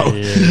awards. So,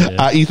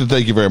 Ethan,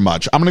 thank you very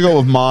much. I'm going to go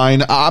with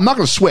mine. I'm not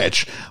going to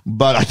switch,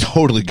 but I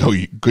totally go,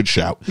 good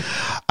shout.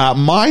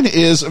 Mine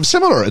is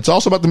similar. It's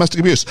also about domestic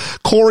abuse.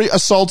 Corey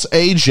assaults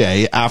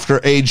AJ after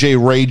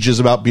AJ rages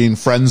about being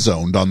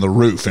friend-zoned on the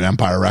roof in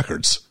Empire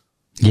Records.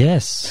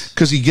 Yes.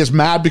 Because he gets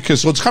mad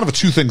because, so it's kind of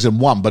two things in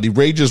one, but he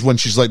rages when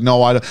she's like,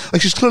 no, I don't,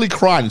 like she's clearly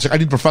crying. It's like, I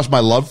need to profess my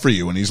love for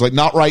you. And he's like,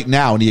 not right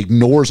now. And he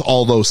ignores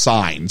all those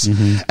signs.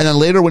 Mm-hmm. And then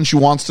later when she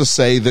wants to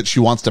say that she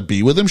wants to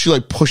be with him, she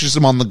like pushes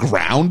him on the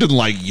ground and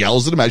like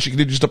yells at him as she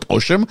continues to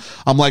push him.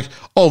 I'm like,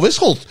 oh,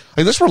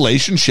 this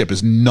relationship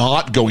is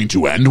not going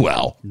to end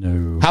well.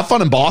 No. Have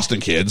fun in Boston,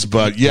 kids.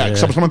 But yeah.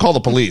 Someone call the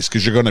police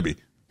because you're going to be.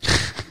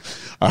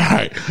 All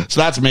right.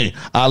 So that's me.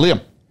 Liam.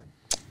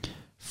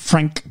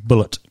 Frank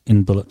Bullitt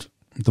in Bullitt.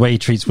 The way he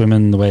treats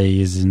women, the way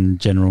he is in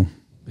general,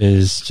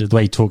 is just the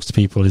way he talks to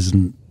people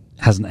hasn't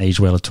aged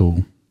well at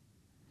all.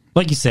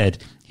 Like you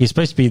said, he's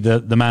supposed to be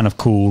the man of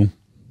cool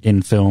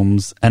in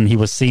films, and he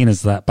was seen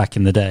as that back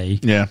in the day.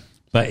 Yeah.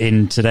 But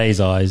in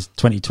today's eyes,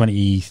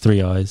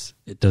 2023 eyes,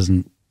 it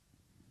doesn't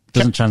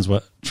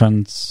transfer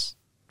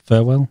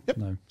well. Yep.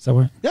 No, is that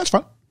right? Yeah, it's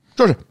fine.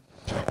 Georgia.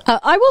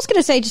 I was going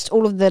to say just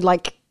all of the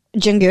like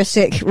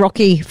Jingoistic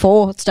Rocky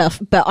 4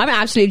 stuff, but I'm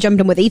absolutely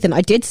jumped in with Ethan.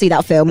 I did see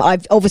that film.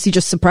 I've obviously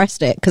just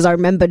suppressed it because I've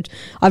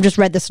just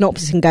read the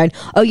synopsis and going,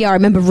 oh yeah, I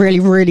remember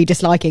really, really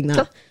disliking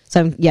that.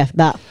 So yeah,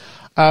 that.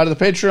 Did the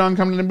Patreon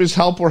come to anybody's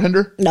help or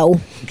hinder? No.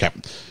 Okay.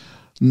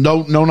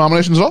 No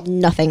nominations at all?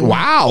 Nothing.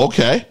 Wow,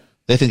 okay.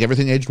 They think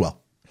everything aged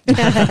well. You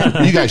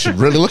guys should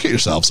really look at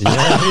yourselves.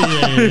 Next,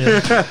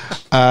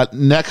 I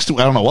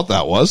don't know what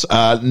that was.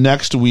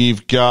 Next,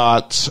 we've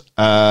got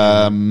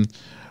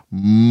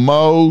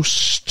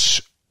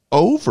most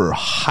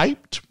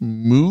overhyped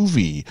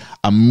movie.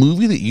 A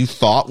movie that you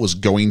thought was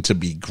going to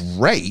be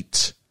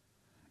great,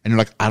 and you're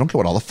like, I don't care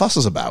what all the fuss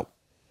is about.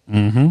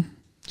 Mm-hmm.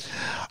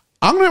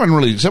 I was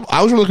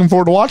really looking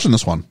forward to watching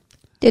this one.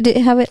 Did it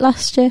have it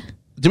last year?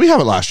 Did we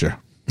have it last year?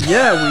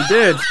 Yeah, we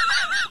did.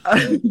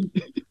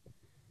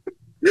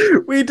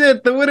 We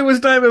did. The winner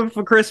was Nightmare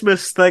Before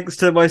Christmas, thanks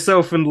to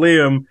myself and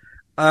Liam.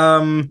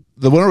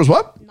 The winner was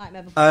what?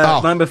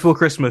 Nightmare Before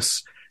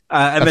Christmas.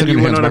 And then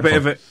you went on a bit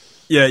of it.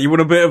 Yeah, you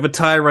went a bit of a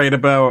tirade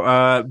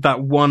about that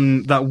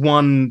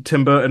one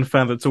Tim Burton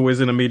fan that's always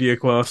in a media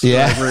class.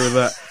 Yeah, I agree with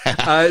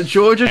that.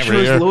 Georgia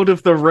chose Lord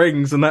of the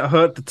Rings, and that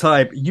hurt the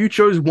type. You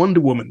chose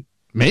Wonder Woman.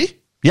 Me?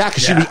 Yeah,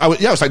 because it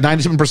was like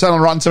 97%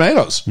 on Rotten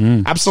Tomatoes.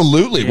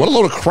 Absolutely. What a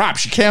load of crap.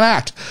 She can't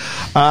act.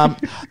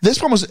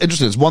 This one was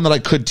interesting. It's one that I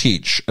could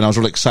teach, and I was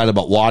really excited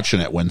about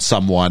watching it when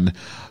someone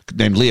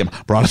named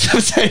Liam brought it to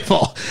the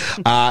table.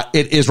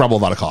 It is Rebel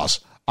Without a Cause.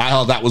 I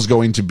thought that was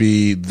going to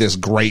be this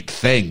great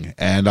thing,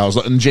 and I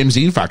was in James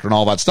Dean factor and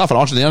all that stuff, and I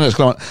watched the end, I was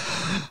going,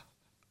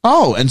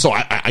 Oh, and so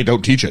I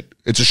don't teach it.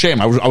 It's a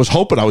shame. I was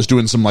hoping I was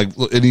doing some like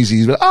an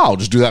easy, I'll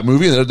just do that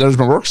movie. There's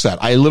my work set.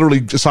 I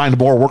literally assigned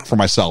more work for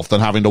myself than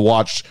having to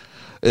watch.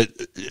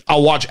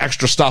 I'll watch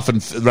extra stuff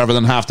and rather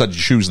than have to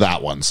choose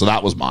that one. So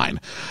that was mine.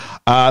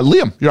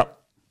 Liam, you're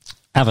up.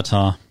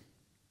 Avatar.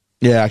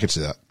 Yeah, I could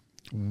see that.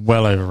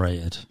 Well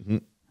overrated. Mm-hmm.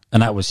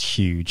 And that was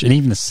huge. And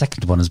even the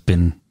second one has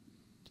been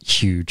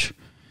huge.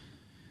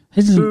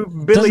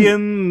 2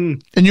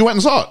 billion. And you went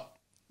and saw it?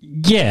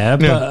 Yeah,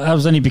 but that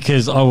was only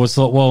because I was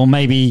thought, well,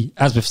 maybe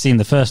as we've seen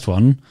the first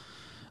one,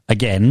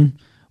 again,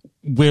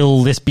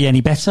 will this be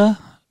any better?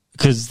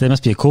 Because there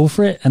must be a call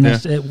for it, and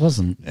it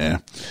wasn't. Yeah.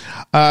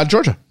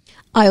 Georgia?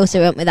 I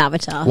also went with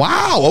Avatar.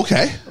 Wow,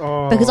 okay.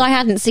 Because I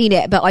hadn't seen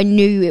it, but I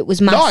knew it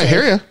was massive. No, I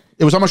hear you.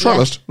 It was on my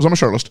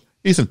shortlist.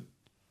 Ethan?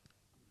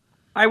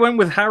 I went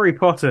with Harry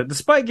Potter,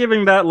 despite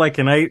giving that like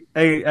an 8.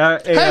 Hang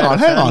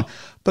on.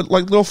 But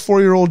like little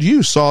 4-year-old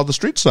you saw the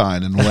street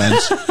sign and went,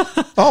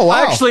 oh,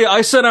 wow. Actually,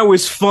 I said I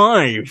was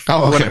 5.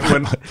 Oh, okay.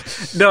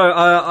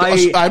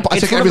 I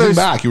take everything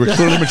back. You were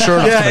clearly mature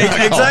enough.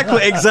 Yeah,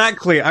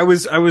 exactly. I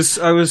was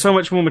so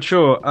much more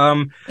mature.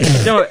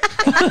 It's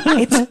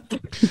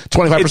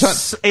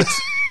 25%.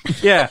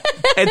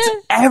 It's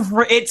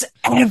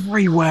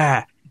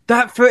everywhere.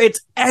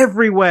 It's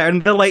everywhere,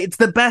 and they're like, it's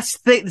the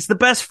best thing. It's the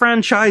best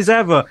franchise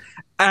ever.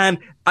 And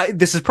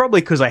this is probably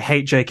because I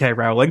hate J.K.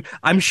 Rowling.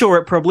 I'm sure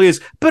it probably is.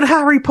 But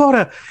Harry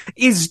Potter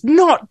is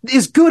not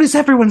as good as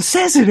everyone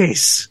says it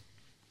is.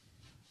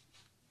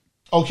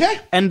 Okay.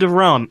 End of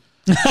rant.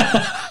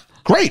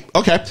 Great.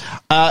 Okay.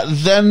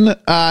 Then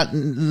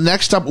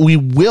next up, we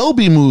will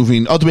be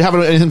moving. Oh, do we have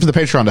anything for the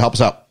Patreon to help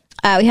us out?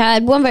 We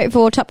had 1 vote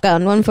for Top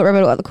Gun, 1 for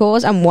Rebel at the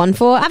Cause, and 1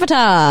 for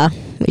Avatar,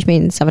 which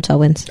means Avatar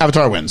wins.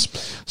 Avatar wins.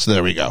 So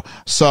there we go.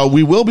 So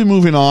we will be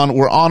moving on.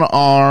 We're on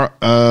our...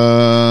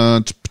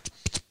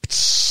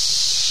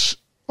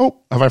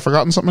 have I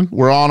forgotten something?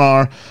 We're on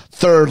our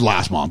third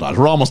last montage.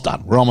 We're almost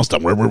done.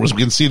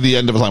 We can see the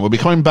end of the line. We'll be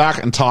coming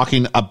back and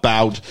talking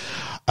about...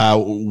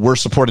 we're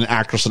supporting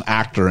actress and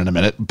actor in a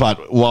minute,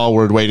 but while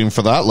we're waiting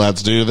for that,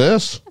 let's do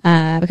this.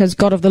 Because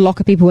God of the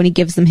Locker people when he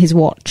gives them his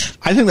watch.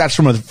 I think that's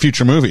from a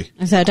future movie.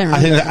 So I don't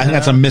remember. I think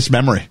that's a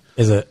mismemory.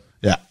 Is it?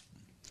 Yeah.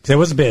 There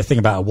was a bit of thing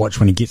about a watch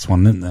when he gets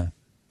one, isn't there?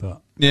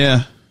 But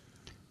yeah.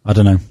 I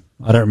don't know.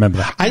 I don't remember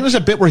that. I think there's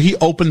a bit where he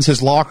opens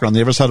his locker on the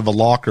other side of a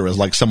locker as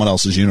like someone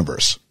else's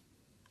universe.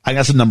 I think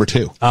that's in number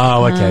 2.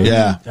 Oh, okay.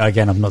 Yeah.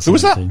 Again, I've not seen Who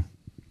was that? Too.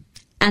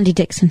 Andy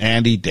Dixon.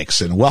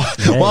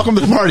 Welcome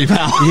to the party,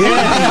 pal.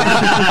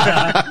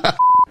 Yeah.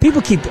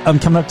 People keep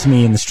coming up to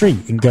me in the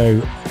street and go,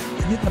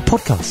 "The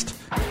podcast."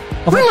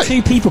 I've had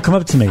 2 people come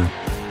up to me.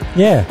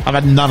 Yeah. I've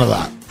had none of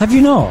that. Have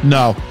you not?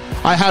 No.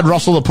 I had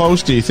Russell the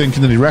Postie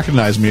thinking that he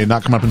recognized me and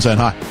not come up and saying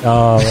hi.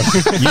 Oh,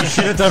 you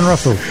should have done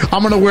Russell.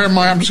 I'm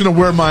just gonna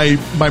wear my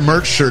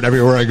merch shirt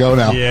everywhere I go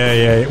now.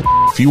 Yeah.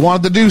 If you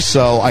wanted to do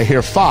so, I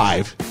hear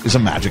 5 is a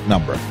magic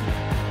number.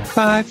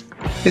 5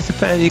 is a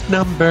magic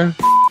number.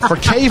 For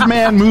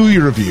Caveman Movie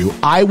Review,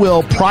 I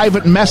will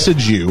private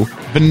message you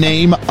the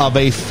name of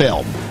a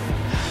film.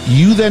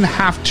 You then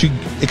have to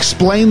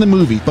explain the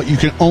movie, but you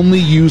can only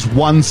use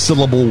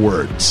 1-syllable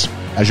words.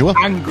 As you will.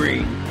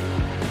 Angry.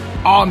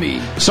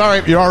 Army.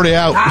 Sorry, you're already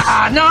out.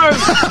 No!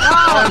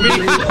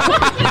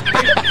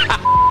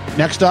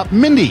 Next up,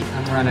 Mindy.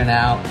 I'm running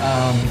out.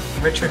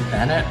 Richard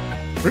Bennett.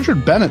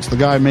 Richard Bennett's the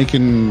guy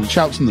making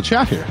shouts in the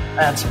chat here.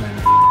 That's right.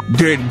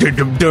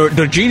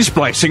 The gene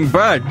splicing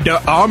bad.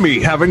 The army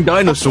having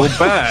dinosaur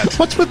bad.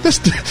 What's with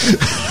this?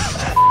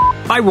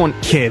 I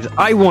want kid.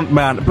 I want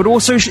man. But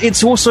also,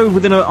 it's also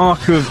within an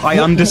arc of I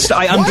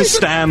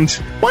understand.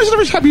 Why does it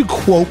always have you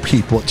quote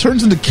people? It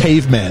turns into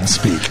caveman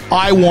speak.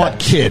 I want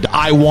kid.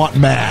 I want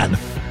man.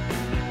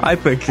 I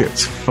think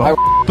it's fun.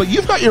 But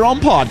you've got your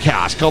own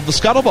podcast called the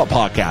Scuttlebutt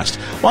Podcast.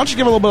 Why don't you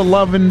give a little bit of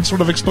love and sort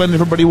of explain to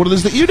everybody what it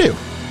is that you do?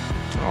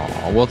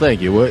 Oh, well,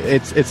 thank you.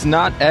 It's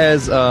not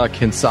as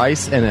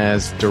concise and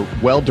as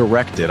well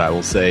directed, I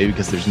will say,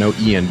 because there's no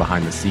Ian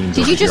behind the scenes.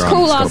 Did you just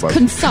call us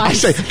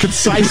concise? I say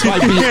concise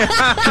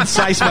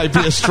might be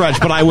a stretch,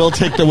 but I will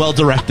take the well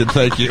directed.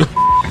 Thank you.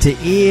 To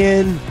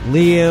Ian,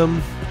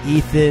 Liam,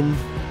 Ethan,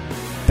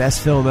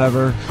 best film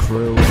ever,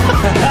 crew.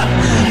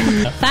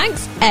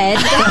 Thanks, Ed.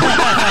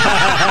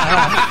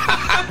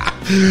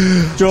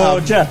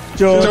 Georgia.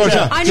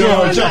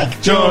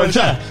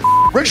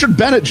 Richard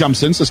Bennett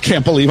jumps in, says,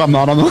 "Can't believe I'm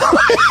not on the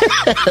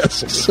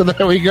list." So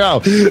there we go.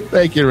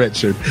 Thank you,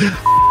 Richard.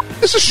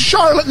 This is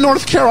Charlotte,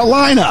 North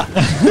Carolina.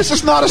 This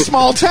is not a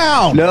small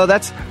town. No,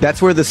 that's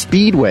where the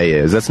Speedway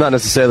is. That's not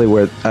necessarily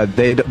where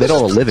they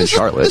don't live in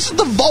Charlotte. This is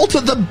the vault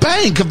of the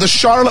bank of the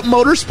Charlotte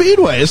Motor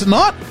Speedway, is it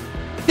not?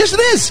 Yes, it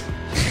is.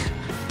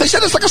 They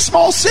said it's like a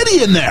small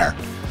city in there.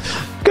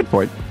 Good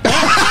point.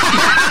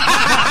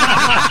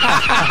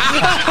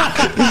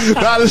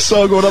 That is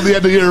so good on the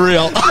end of your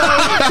reel.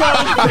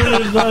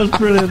 That was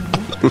brilliant.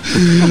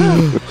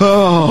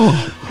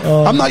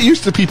 I'm not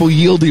used to people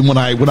yielding when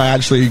I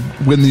actually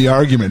win the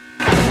argument.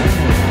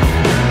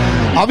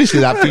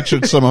 Obviously, that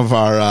featured some of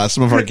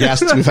our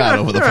guests we've had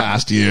over the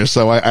past year.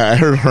 So I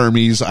heard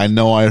Hermes. I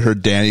know I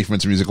heard Danny from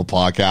It's a Musical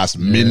Podcast,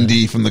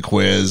 Mindy from the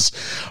quiz.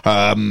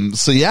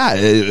 So yeah,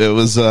 it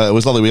was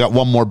lovely. We got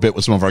one more bit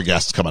with some of our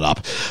guests coming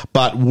up,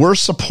 but we're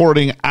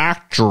supporting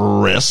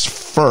actress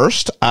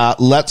first.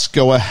 Let's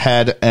go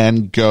ahead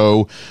and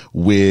go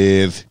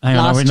with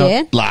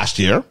last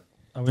year.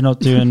 Are we not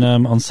doing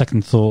on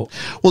second thought?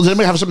 Well, does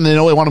anybody have something they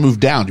know they want to move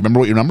down? Do you remember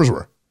what your numbers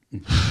were?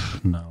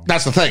 No.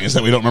 That's the thing, is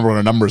that we don't remember what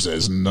our numbers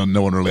is, and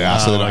no one really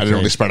asked. So I didn't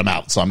really spread them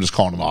out, so I'm just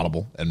calling them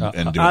audible and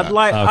doing that.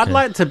 I'd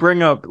like to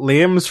bring up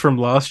Liam's from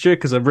last year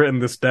because I've written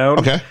this down.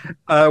 Okay.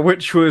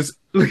 Which was,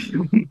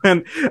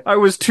 and I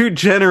was too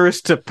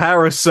generous to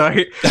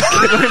Parasite. Can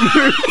I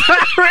move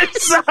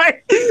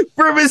Parasite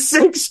from a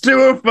 6 to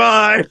a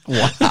 5?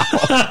 Wow.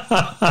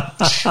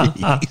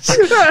 Jeez. I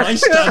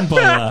stand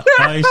by that.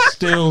 I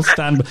still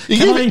stand by.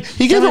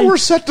 He gave it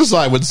worse set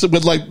design with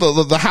like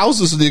the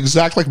houses and the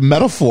exact like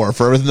metaphor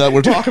for everything that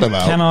we're talking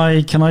about.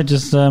 Can I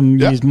just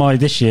use my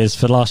this year's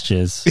for last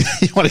year's?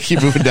 You want to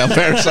keep moving down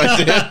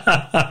Parasite?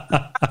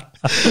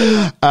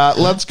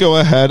 Let's go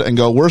ahead and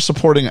go. We're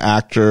supporting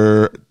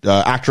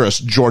actress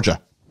Georgia.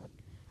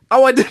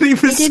 Oh, I didn't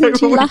even say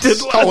what we did last year.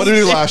 Oh, what did we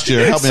do last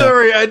year? Help me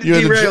Sorry, out. I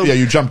derailed.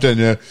 You jumped in,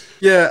 yeah.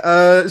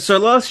 Yeah, so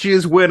last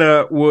year's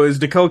winner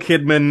was Nicole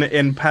Kidman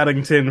in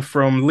Paddington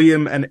from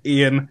Liam and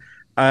Ian.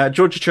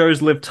 Georgia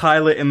chose Liv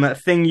Tyler in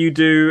That Thing You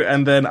Do,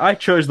 and then I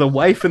chose The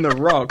Wife in the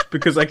Rock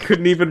because I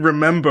couldn't even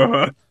remember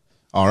her.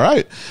 All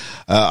right.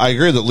 I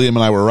agree that Liam and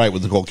I were right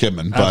with Nicole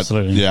Kidman. But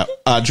absolutely. Yeah.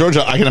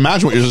 Georgia, I can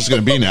imagine what yours is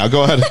going to be now.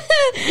 Go ahead.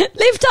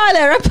 Liv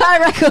Tyler, Empire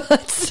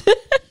Records.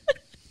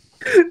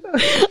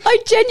 I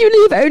genuinely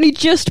have only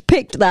just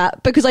picked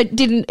that because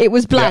it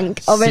was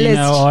blank on my list.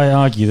 Now I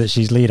argue that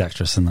she's lead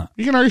actress in that.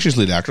 You can argue she's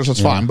lead actress,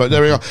 that's fine, but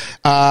there we go.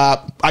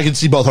 I can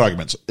see both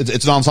arguments.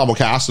 It's an ensemble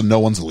cast and no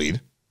one's the lead.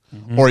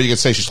 Mm-hmm. Or you could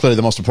say she's clearly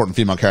the most important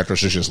female character,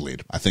 so she's just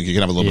lead. I think you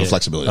can have a little bit of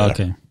flexibility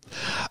there.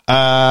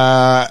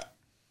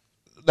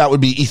 That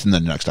would be Ethan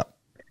then next up.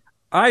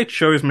 I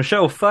chose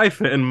Michelle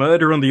Pfeiffer in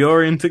Murder on the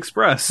Orient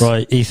Express.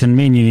 Right, Ethan,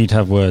 me and you need to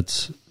have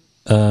words.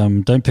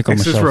 Don't pick on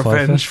Michelle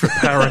Pfeiffer. This is revenge for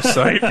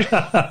Parasite.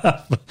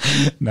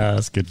 No,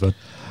 that's good fun.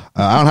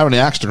 I don't have any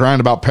axe to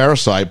grind about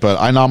Parasite, but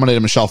I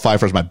nominated Michelle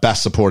Pfeiffer as my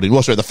best supporting.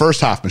 Well, sorry, the first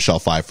half Michelle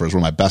Pfeiffer is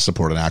one of my best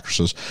supporting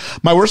actresses.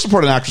 My worst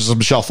supporting actress is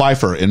Michelle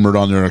Pfeiffer in Murder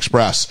on the Orient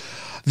Express.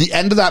 The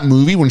end of that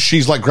movie when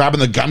she's like grabbing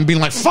the gun,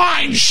 being like,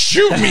 "Fine,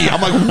 shoot me." I'm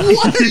like,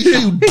 "What are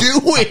you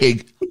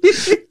doing?"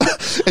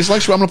 It's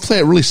like, I'm going to play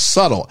it really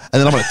subtle, and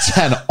then I'm going to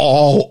 10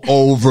 all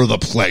over the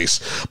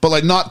place, but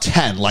like not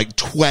 10, like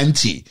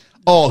 20.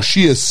 Oh,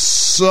 she is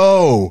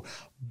so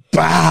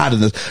bad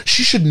in this.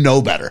 She should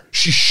know better.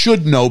 She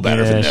should know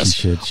better than this.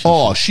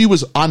 She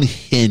was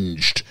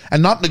unhinged,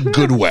 and not in a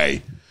good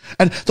way.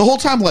 And the whole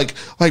time, like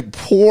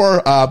poor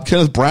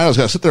Kenneth Branagh's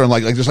got to sit there and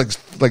like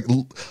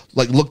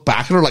look back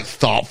at her like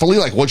thoughtfully,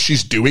 like what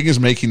she's doing is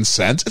making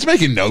sense. It's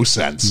making no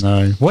sense.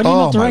 No, why did he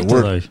not direct it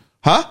though?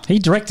 Huh? He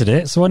directed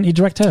it, so why didn't he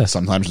direct her?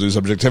 Sometimes you lose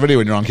objectivity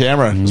when you're on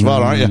camera as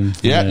well, aren't you?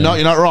 Yeah, no,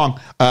 you're not wrong.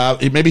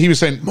 Maybe he was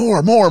saying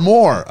more.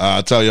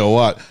 I'll tell you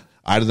what,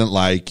 I didn't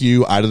like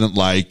you.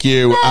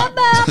 Liam,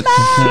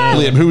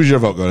 who was your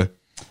vote go to?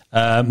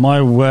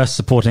 My worst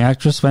supporting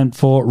actress went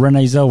for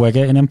Renee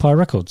Zellweger in Empire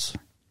Records.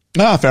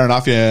 Ah, fair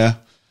enough. Yeah.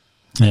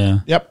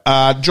 Yep.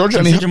 Georgia,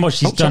 considering what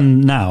she's done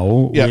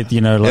now with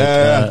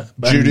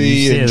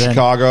Judy in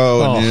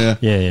Chicago.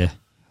 Yeah.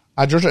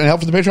 Georgia, any help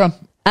for the Patreon?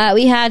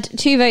 We had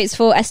 2 votes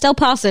for Estelle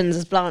Parsons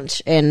as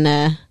Blanche in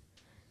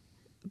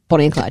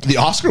Bonnie and Clyde. The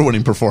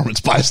Oscar-winning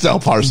performance by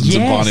Estelle Parsons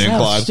in Bonnie and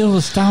Clyde. Still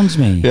astounds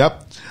me.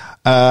 Yep.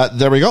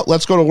 There we go.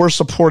 Let's go to worst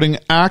supporting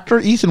actor.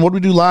 Ethan, what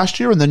did we do last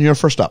year? And then you're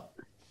first up.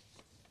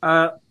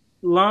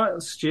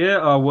 Last year,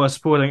 our worst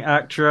supporting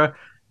actor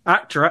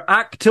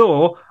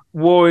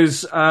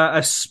was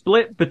a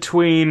split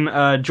between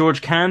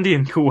George Candy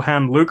and Cool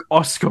Hand Luke,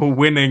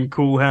 Oscar-winning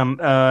Cool Hand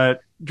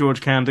George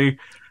Candy.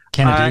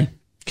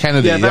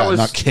 Kennedy, was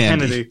not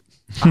Candy.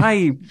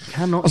 I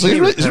cannot.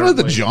 Isn't it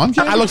the John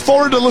Candy? I look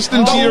forward to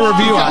listening to your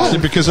review, actually,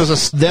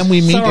 because then we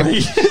meet.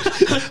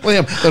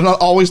 Liam, they're not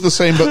always the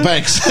same, but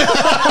thanks.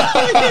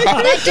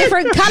 They're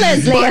different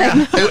colours,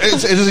 Liam.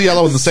 It is a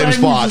yellow in the same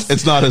spot.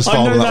 It's not his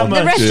fault.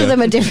 The rest of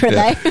them are different,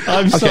 though.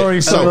 I'm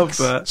sorry for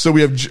that. So we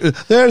have.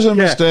 There's a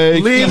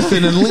mistake.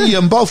 Ethan and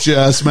Liam both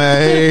just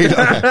made.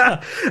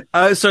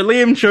 Okay. So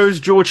Liam chose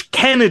George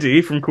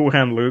Kennedy from Cool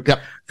Hand Luke. Yep.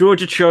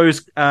 Georgia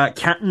chose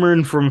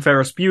Cameron from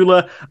Ferris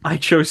Bueller. I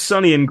chose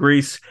Sonny in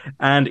Grease,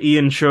 and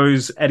Ian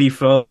chose Eddie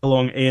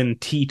Furlong in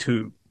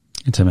T2.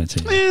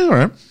 Intimidating. Yeah, all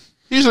right.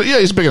 He's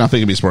a big enough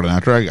thing to be a sporting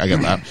actor. I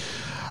get that.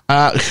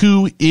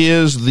 Who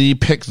is the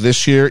pick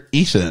this year?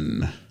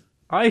 Ethan.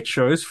 I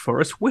chose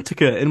Forrest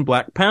Whitaker in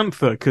Black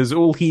Panther because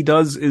all he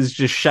does is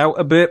just shout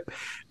a bit,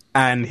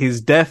 and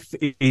his death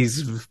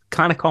is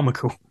kind of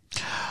comical.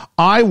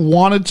 I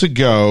wanted to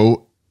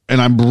go,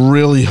 and I'm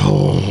really.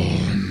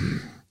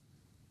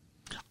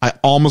 I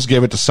almost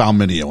gave it to Sal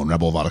Mineo in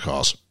Rebel Without a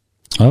Cause.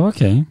 Oh,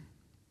 okay.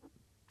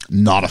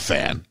 Not a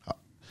fan.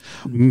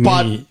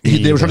 but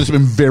they were trying to do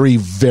something very,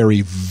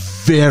 very,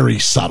 very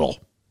subtle.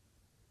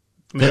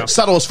 Yeah.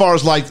 Subtle as far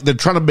as like they're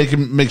trying to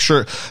make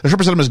sure they're trying to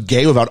present him as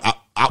gay without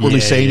outwardly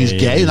saying he's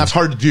gay, and that's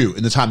hard to do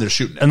in the time they're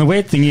shooting it. And the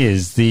weird thing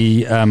is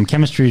the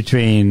chemistry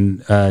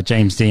between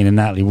James Dean and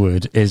Natalie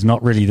Wood is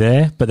not really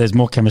there, but there's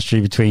more chemistry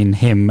between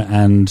him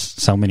and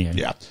Sal Mineo.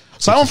 Yeah.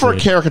 So I went for a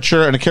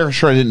caricature, and a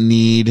caricature I didn't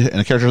need, and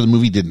a caricature the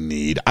movie didn't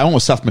need. I went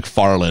with Seth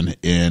MacFarlane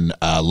in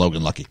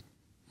Logan Lucky.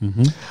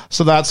 Mm-hmm.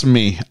 So that's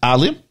me.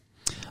 Liam?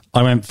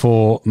 I went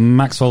for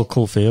Maxwell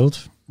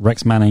Caulfield,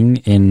 Rex Manning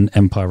in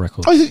Empire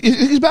Records. Oh,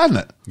 he's bad in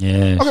it?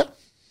 Yeah. Okay.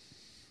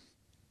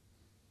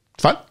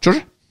 Fine.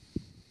 Georgia?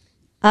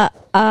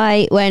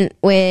 I went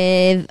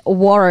with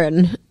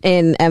Warren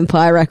in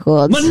Empire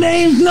Records. My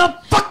name's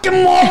not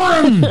fucking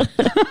Warren!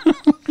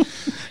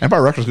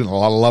 Empire Records getting a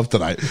lot of love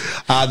tonight.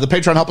 The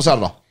Patreon help us out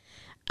at all?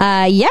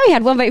 Yeah, we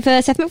had one vote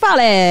for Seth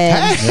MacFarlane.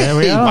 Hey, there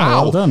we are.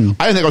 Wow. Well done.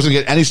 I didn't think I was going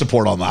to get any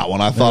support on that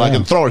one. I thought I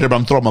could throw it here, but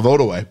I'm throwing my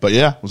vote away. But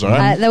yeah, it was all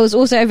right. There was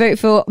also a vote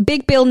for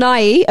Big Bill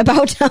Nighy,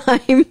 About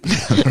Time,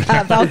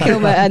 Val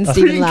Kilmer and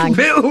Stephen Lang.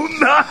 Bill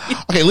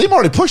Nighy. Okay, Liam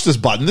already pushed this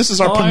button. This is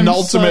our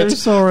penultimate. I'm so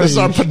sorry. This is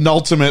our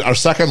penultimate, our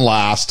second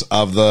last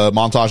of the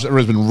montage.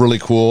 Everybody's been really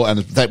cool, and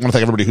I want to thank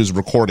everybody who's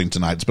recording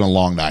tonight. It's been a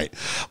long night,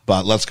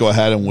 but let's go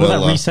ahead and Will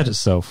that reset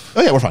itself?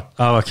 Oh yeah, we're fine.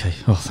 Oh, okay.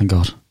 Oh, thank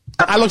God.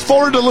 I look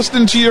forward to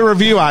listening to your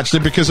review, actually,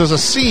 because there's a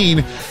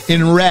scene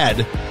in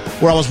Red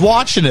where I was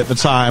watching it at the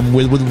time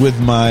with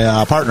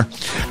my partner,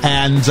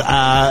 and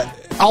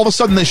all of a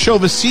sudden they show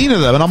the scene of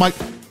them, and I'm like,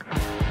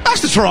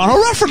 that's the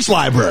Toronto Reference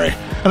Library.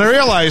 And I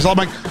realized, I'm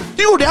like,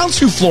 you go down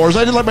 2 floors,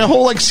 I did like my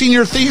whole like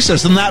senior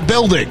thesis in that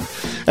building.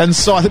 And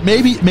so I thought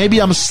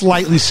maybe I'm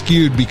slightly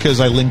skewed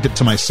because I linked it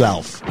to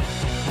myself.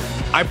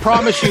 I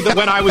promise you that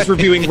when I was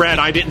reviewing Red,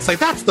 I didn't say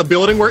that's the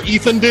building where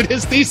Ethan did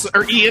his thesis,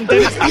 or Ian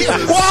did his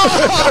thesis.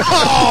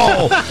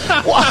 Whoa!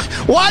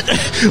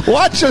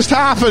 What just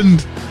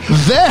happened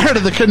there to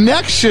the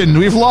connection?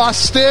 We've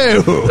lost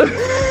Stu.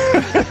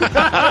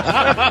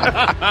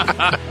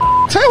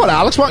 Tell you what,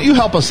 Alex, why don't you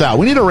help us out?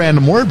 We need a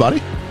random word,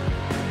 buddy.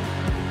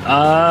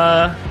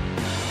 I'm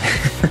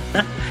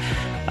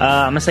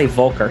gonna say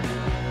Volker.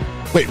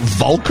 Wait,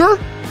 Volker?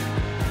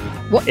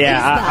 What the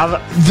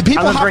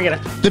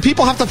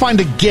people have to find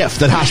a gift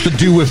that has to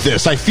do with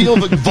this. I feel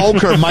that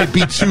Volker might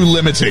be too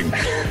limiting.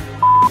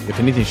 If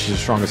anything, she's the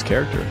strongest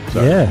character.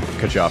 Sorry. Yeah.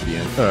 Cut you off,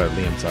 Ian.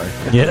 Liam, sorry.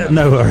 Yeah,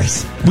 no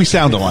worries. We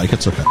sound alike.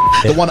 It's okay.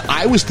 The one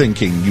I was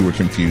thinking you were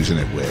confusing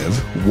it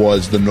with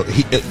was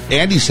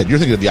Andy said you're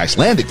thinking of the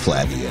Icelandic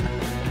flag, Ian,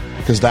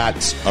 because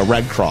that's a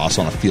red cross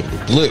on a field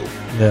of blue.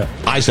 Yeah.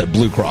 I said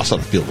blue cross on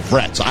a field of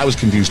red, so I was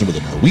confusing it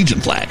with a Norwegian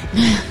flag.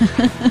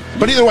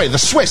 But either way, the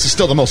Swiss is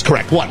still the most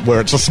correct one, where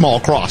it's a small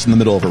cross in the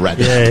middle of a red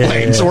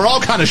plane. Yeah. So we're all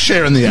kind of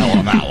sharing the L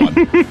on that one.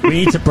 We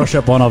need to brush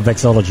up on our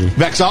vexology.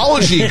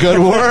 Vexology, good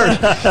word.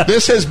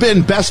 This has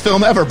been Best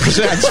Film Ever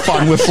presents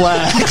Fun with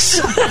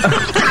Flags.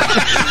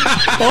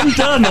 I'm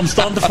done. I'm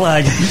starting to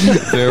flag.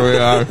 There we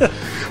are.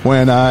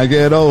 When I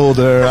get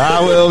older, I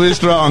will be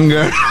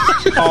stronger.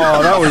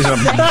 Oh,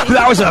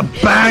 that was a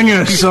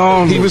banger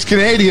song. He was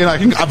Canadian.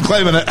 I'm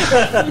claiming it.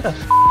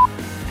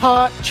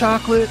 Hot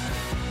chocolate,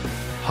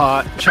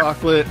 hot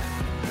chocolate,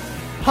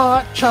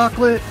 hot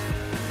chocolate,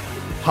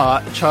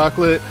 hot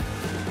chocolate,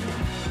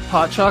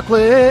 hot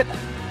chocolate,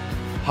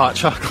 hot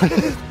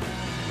chocolate.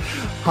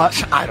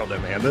 I don't know,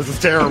 man. This is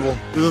terrible.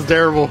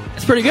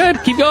 It's pretty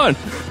good. Keep going.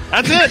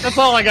 That's it. That's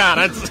all I got.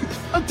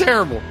 I'm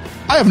terrible.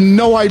 I have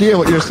no idea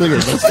what you're singing.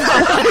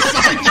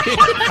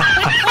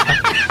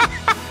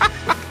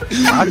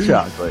 Hot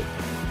chocolate.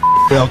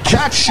 We'll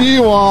catch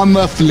you on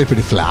the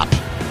flippity flap.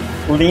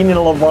 Lean in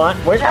Levant.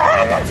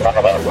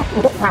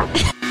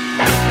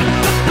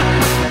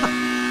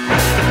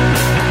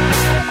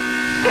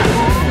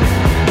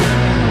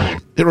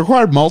 It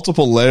required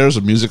multiple layers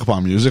of music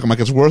upon music. I'm like,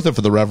 it's worth it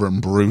for the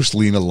Reverend Bruce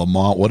Lena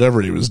Lamont,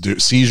 whatever he was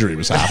seizure he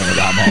was having at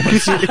that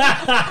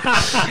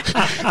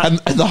moment.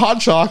 and the hot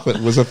chocolate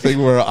was a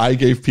thing where I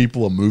gave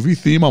people a movie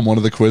theme on one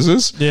of the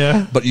quizzes.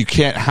 Yeah. But you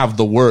can't have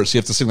the words. You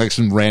have to sing like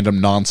some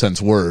random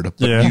nonsense word,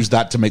 but use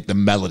that to make the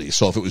melody.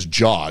 So if it was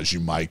Jaws, you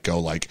might go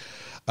like,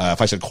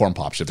 if I said corn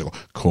pops, you have to go,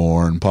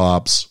 corn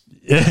pops.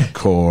 Yeah.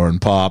 Corn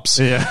pops.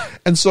 Yeah.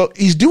 And so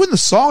he's doing the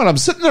song, and I'm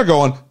sitting there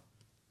going,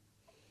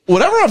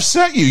 whatever I've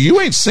sent you,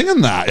 you ain't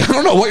singing that. I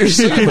don't know what you're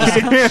singing.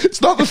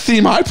 It's not the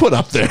theme I put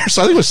up there.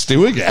 So I think it was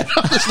Stu again.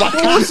 Like,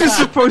 what was this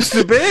supposed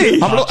to be?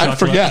 I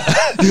forget.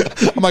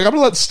 I'm like, I'm going to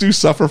let Stu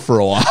suffer for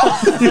a while.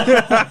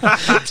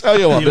 Tell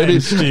you what, maybe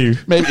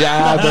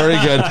very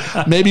good.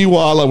 Maybe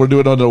while we're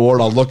doing an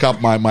award, I'll look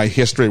up my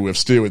history with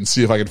Stu and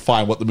see if I can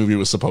find what the movie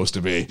was supposed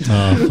to be.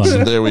 Oh,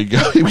 so there we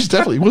go. He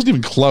wasn't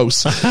even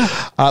close.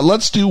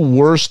 Let's do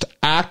worst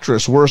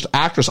actress.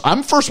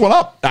 I'm first one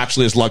up,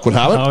 actually, as luck would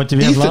have it. Oh, did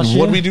we have last year?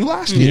 What did we do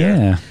last year?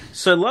 Yeah.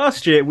 So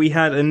last year we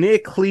had a near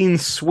clean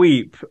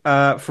sweep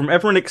from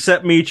everyone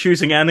except me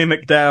choosing Annie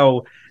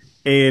McDowell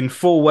in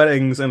 4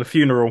 Weddings and a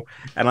Funeral,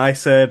 and I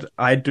said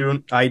I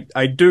don't like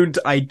Gal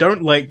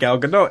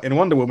Gadot in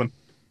Wonder Woman.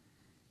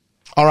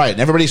 All right, and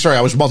everybody, sorry,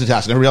 I was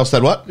multitasking. Everybody else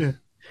said what? Yeah.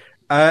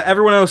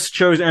 Everyone else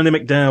chose Andy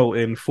McDowell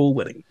in Four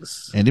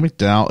Weddings. Andy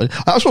McDowell.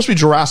 That was supposed to be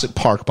Jurassic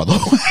Park, by the way.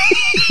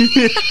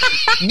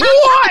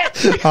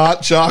 What?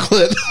 Hot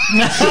chocolate.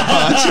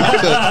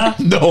 Hot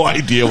chocolate. No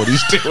idea what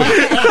he's doing.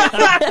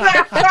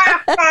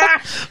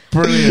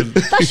 Brilliant.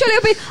 That surely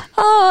will be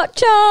hot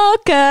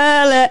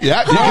chocolate.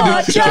 Yeah, you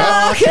hot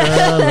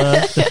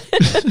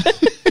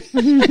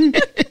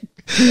chocolate.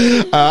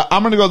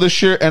 I'm going to go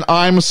this year, and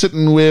I'm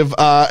sitting with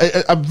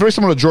very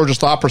similar to George's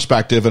thought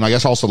perspective, and I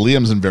guess also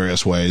Liam's in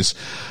various ways.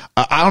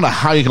 I don't know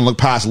how you can look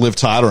past Liv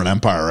Tyler and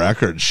Empire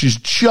Records. She's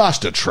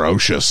just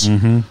atrocious.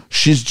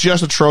 She's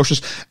just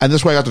atrocious. And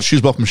this way I got to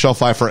choose both Michelle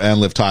Pfeiffer and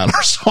Liv Tyler.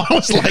 So I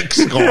was like,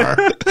 score.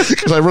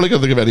 Because I really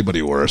couldn't think of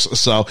anybody worse.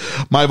 So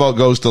my vote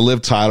goes to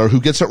Liv Tyler, who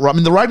gets it right. I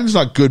mean, the writing's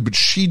not good, but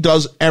she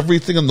does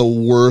everything in the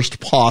worst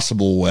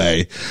possible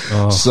way.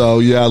 So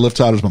yeah, Liv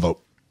Tyler's my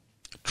vote.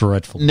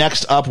 Dreadful.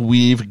 Next up,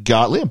 we've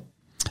got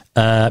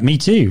Liam. Me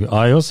too.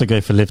 I also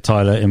go for Liv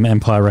Tyler in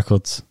Empire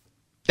Records.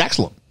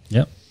 Excellent.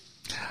 Yep.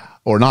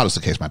 Or not, as the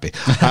case might be.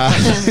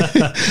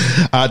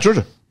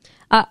 Georgia.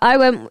 I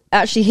went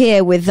actually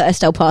here with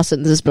Estelle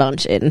Parsons as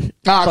Blanche in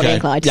Bonnie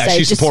and Clyde. Yeah, so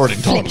she's just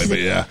supporting totally, but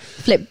yeah.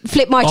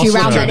 Flip my two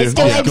round then. It's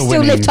still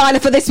winning. Liv Tyler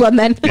for this one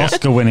then.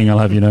 Oscar winning, I'll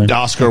have you know.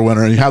 Oscar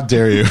winner. How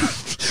dare you.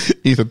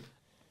 Ethan.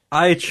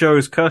 I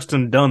chose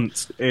Kirsten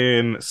Dunst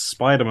in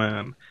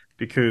Spider-Man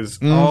because,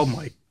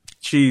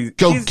 she's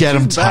get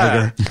him,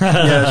 Tiger.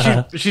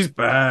 Yeah, she's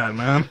bad,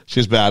 man.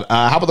 She's bad.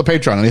 How about the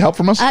Patreon? Any help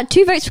from us?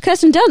 2 votes for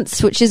Kirsten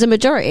Dunst, which is a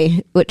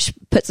majority, which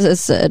puts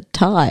us at a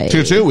tie.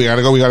 2-2. We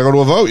gotta go to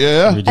a vote.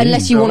 Yeah.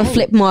 Unless you want to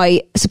flip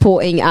my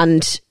supporting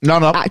and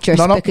actress,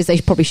 because they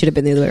probably should have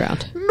been the other way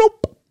around.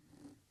 Nope.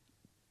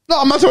 No,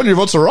 I'm not telling you your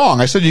votes are wrong.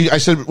 I said,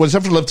 well,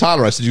 except for Liv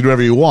Tyler, I said you do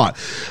whatever you want.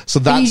 So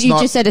that's you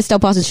just said Estelle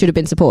Parsons should have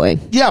been supporting.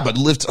 Yeah, but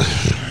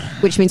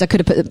which means I could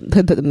have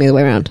put them the other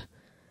way around.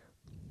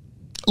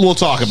 We'll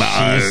talk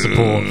about it.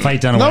 Support. Faye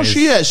Dunaway. No,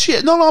 she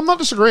is. No, I'm not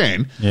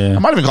disagreeing. Yeah. I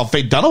might even call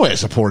Faye Dunaway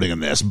supporting in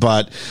this,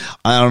 but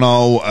I don't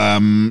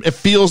know. It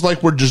feels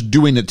like we're just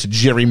doing it to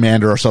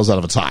gerrymander ourselves out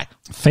of a tie.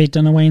 Faye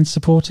Dunaway in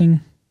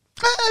supporting?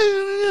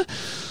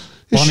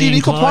 Is she an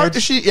equal part?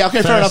 Is she? Yeah,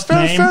 okay, fair enough.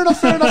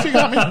 Fair enough. You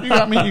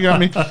got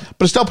me.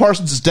 But Estelle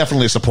Parsons is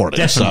definitely supporting.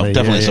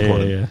 Definitely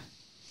supporting.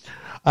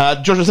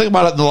 Yeah. Georgia, think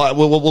about it.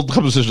 We'll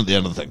come to a decision at the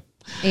end of the thing.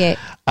 Yeah.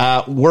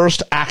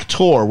 Worst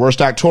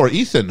actor.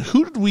 Ethan,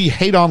 who did we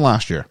hate on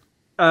last year?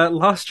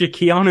 Last year,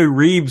 Keanu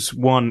Reeves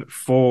won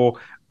for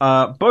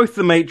both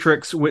The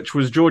Matrix, which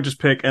was George's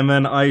pick, and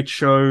then I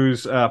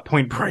chose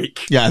Point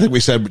Break. Yeah, I think we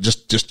said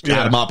just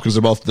add them up because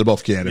they're both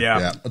Keanu.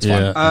 Yeah, that's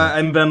fine.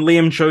 And then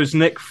Liam chose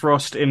Nick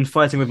Frost in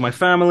Fighting with My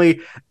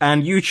Family,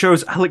 and you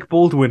chose Alec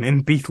Baldwin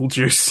in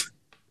Beetlejuice.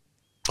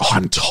 Oh,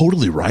 I'm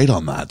totally right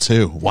on that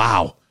too.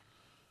 Wow.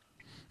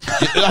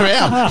 I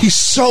am. He's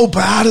so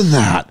bad in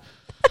that.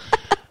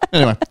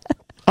 Anyway,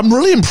 I'm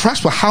really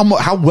impressed with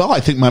how well I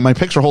think my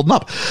picks are holding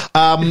up.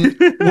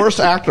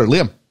 Worst actor,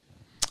 Liam.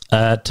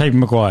 Tobey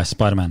Maguire,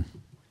 Spider-Man.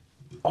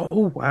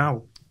 Oh,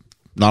 wow.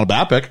 Not a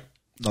bad pick.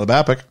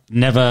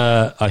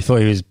 Never, I thought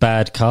he was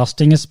bad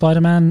casting as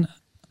Spider-Man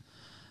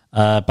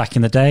back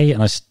in the day,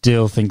 and I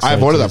still think so. I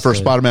avoided that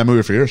first Spider-Man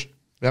movie for years.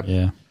 Yep.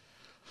 Yeah.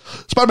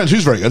 Spider-Man 2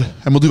 is very good,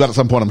 and we'll do that at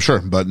some point, I'm sure.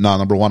 But no,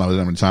 number one, I didn't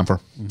have any time for.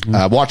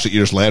 Watched it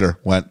years later.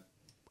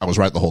 I was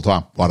right the whole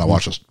time. Why'd I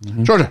watch this?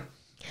 Georgia.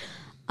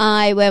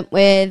 I went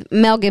with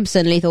Mel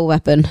Gibson, Lethal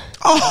Weapon.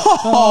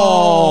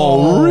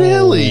 Oh,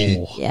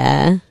 really?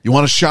 Yeah. You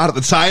want a shot at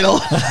the title?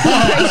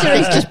 I'm pretty sure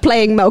he's just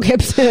playing Mel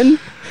Gibson.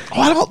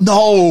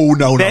 No.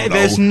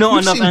 There's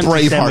not enough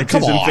Braveheart. For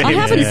him I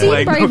haven't seen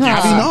Braveheart.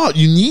 Have you not?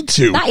 You need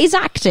to. That is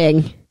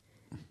acting.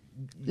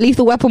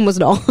 Lethal Weapon was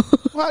not.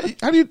 Well,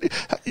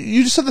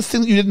 you just said the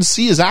thing that you didn't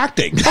see is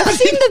acting. I've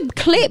seen the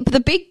clip, the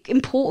big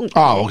important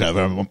clip. Oh, okay.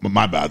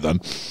 My bad then.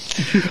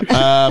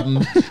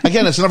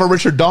 Again, it's another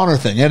Richard Donner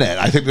thing, isn't it?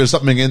 I think there's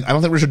something in. I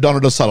don't think Richard Donner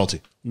does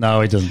subtlety.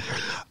 No, he doesn't.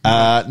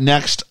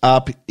 Next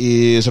up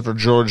is, after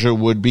Georgia,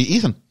 would be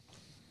Ethan.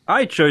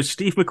 I chose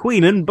Steve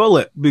McQueen in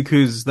Bullet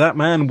because that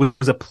man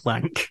was a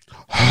plank.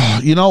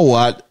 You know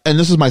what? And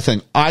this is my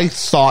thing. I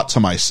thought to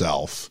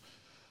myself,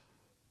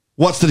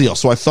 what's the deal?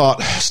 So I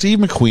thought, Steve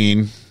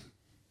McQueen,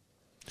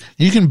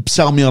 you can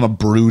sell me on a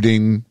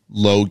brooding,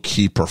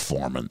 low-key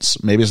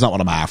performance. Maybe it's not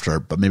what I'm after,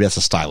 but maybe that's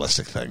a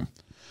stylistic thing.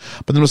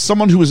 But there was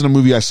someone who was in a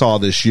movie I saw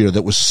this year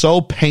that was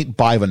so paint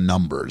by the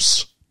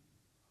numbers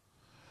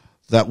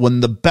that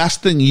when the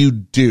best thing you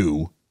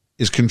do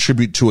is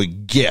contribute to a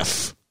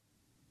GIF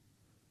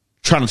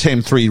trying to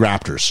tame 3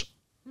 raptors.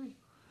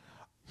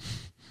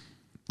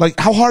 Like,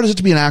 how hard is it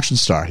to be an action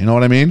star? You know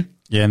what I mean?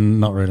 Yeah,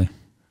 not really.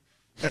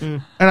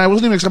 And I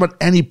wasn't even excited about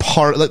any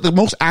part. Like, the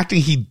most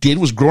acting he did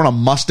was growing a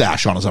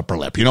mustache on his upper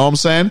lip. You know what I'm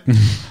saying?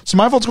 So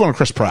my vote's going to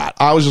Chris Pratt.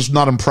 I was just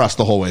not impressed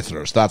the whole way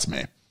through. So that's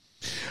me.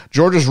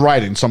 George is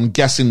writing, so I'm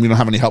guessing we don't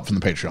have any help from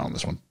the Patreon on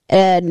this one.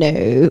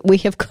 No,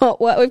 we've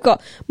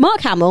got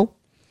Mark Hamill,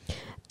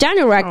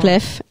 Daniel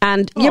Radcliffe,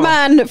 and your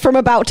man from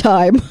About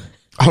Time.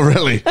 Oh,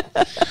 really?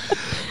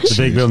 The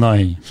Big Bill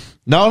Nighy.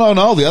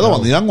 No. The other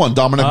one, the young one,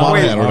 Dominic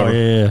Monaghan. or whatever.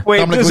 Yeah. Wait,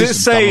 Dominic does it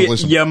Gleeson, say Dominic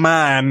Gleeson. your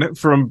man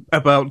from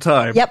About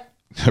Time? Yep.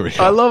 There we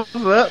go. I love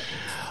that.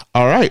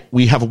 All right,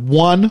 we have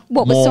one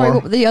What more.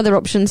 were the other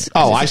options?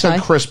 Oh, I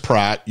said Chris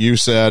Pratt. You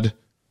said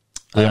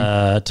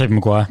Tobey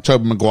Maguire.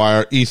 Tobey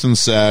Maguire. Ethan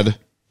said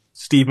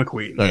Steve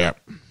McQueen. Oh, yeah.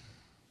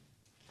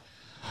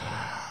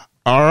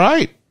 All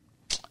right.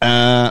 What do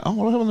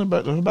I have on the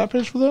back? There's a back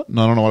page for that?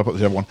 No, I don't know what I put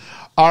the other one.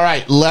 All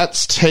right,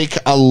 let's take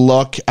a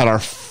look at our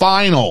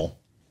final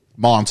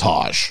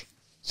montage.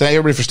 Thank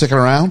everybody for sticking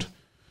around.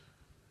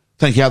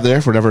 Thank you out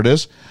there for whatever it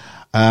is.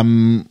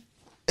 Usually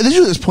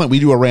at this point, we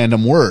do a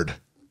random word.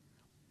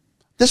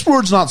 This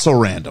word's not so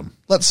random.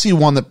 Let's see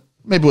one that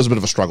maybe was a bit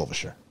of a struggle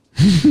this year.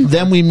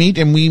 Then we meet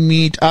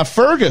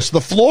Fergus,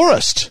 the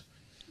florist,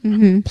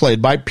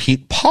 played by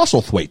Pete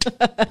Postlethwaite.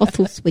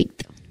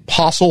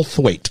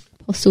 Postlethwaite.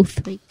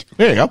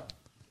 There you go.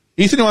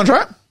 Ethan, you want to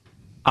try it?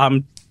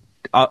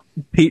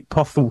 Pete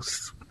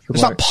Postlethwaite.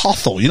 It's not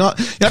Pothel. You're not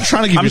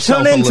trying to give yourself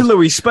I'm turning into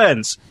Louis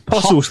Spence.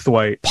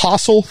 Postlethwaite.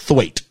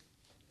 Postlethwaite.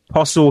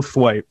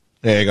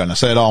 There you go. Now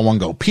say it all in one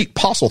go. Pete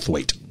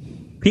Postlethwaite.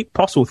 Pete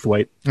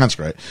Postlethwaite. That's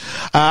great.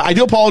 I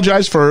do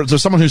apologize for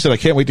someone who said, I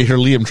can't wait to hear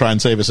Liam try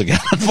and save us again.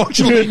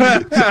 Unfortunately,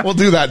 we'll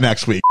do that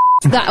next week.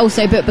 That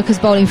also, but because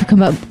Bowling for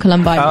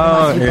Columbine.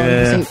 Oh,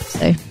 yeah. yeah.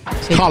 So.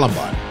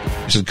 Columbine.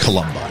 You said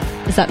Columbine.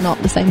 Is that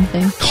not the same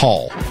thing?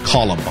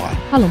 Columbine.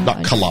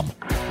 Not Colum.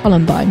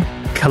 Columbine.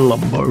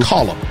 Columbo.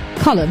 Column.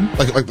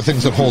 Like the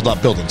things that hold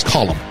up buildings.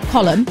 Column.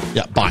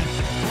 Yeah, bine.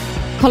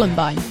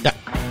 Columbine. Yeah.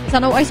 Is that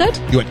not what I said?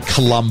 You went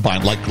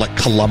Columbine, like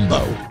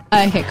Columbo.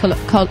 Okay,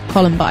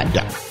 Columbine.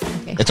 Yeah.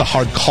 Okay. It's a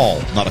hard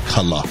call, not a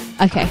color.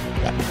 Okay.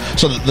 Yeah.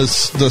 So the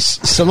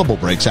syllable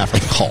breaks after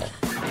the call.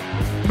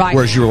 Right.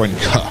 Whereas you were going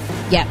ka.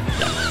 Yeah.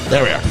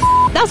 There we are.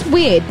 That's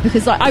weird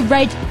because I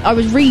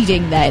was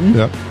reading then.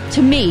 Yeah.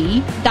 To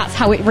me, that's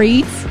how it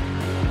reads.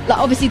 Like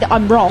obviously that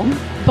I'm wrong,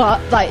 but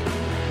like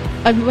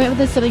I remember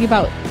there's something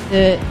about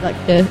the.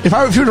 If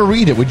I were to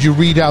read it, would you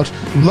read out,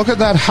 look at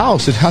that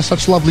house, it has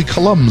such lovely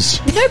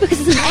columns? No,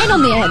 because there's an N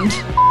on the end.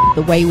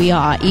 The way we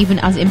are, even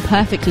as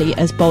imperfectly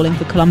as Bowling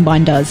for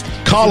Columbine does.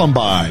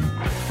 Columbine.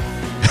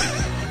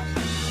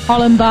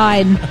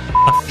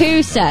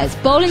 Who says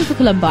Bowling for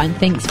Columbine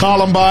thinks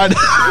Columbine?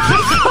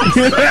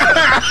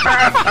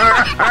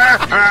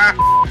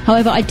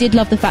 However, I did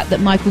love the fact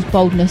that Michael's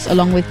boldness,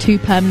 along with two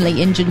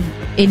permanently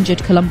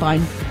injured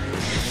Columbine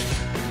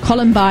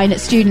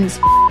students,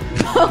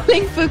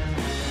 Bowling for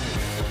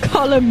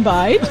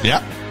Columbine.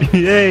 Yeah.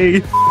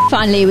 Yay.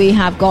 Finally, we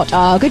have got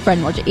our good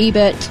friend Roger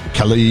Ebert.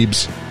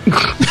 Calebes.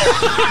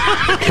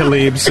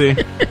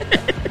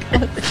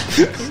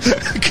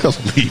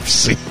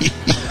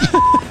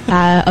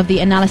 Of the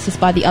analysis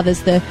by the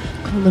others, the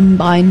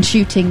Columbine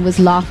shooting was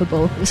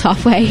laughable. It was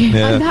halfway.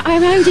 Yeah.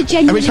 I'm having to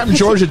genuinely. Every time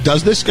Georgia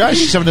does this, guys,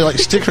 she's having to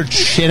stick her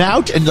chin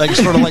out and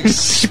sort of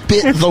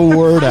spit the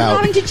word out.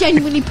 I'm having to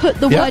genuinely put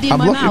the word in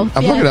my mouth.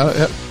 I'm looking at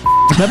it.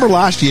 Remember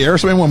last year or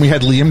something when we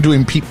had Liam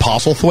doing Pete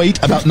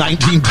Postlethwaite about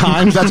 19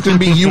 times? That's going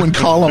to be you and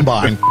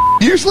Columbine.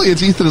 Usually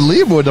it's Ethan and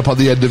Liam who end up on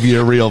the end of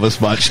year reel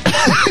this much.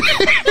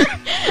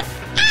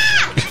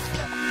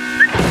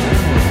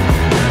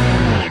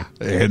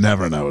 You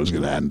never know who's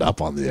going to end up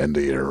on the end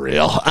of your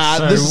reel.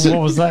 What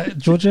was that,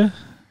 Georgia?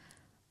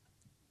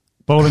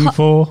 Bowling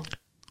for?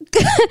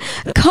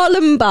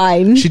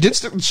 Columbine. She did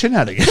stick the chin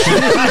out again.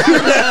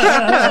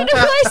 I don't know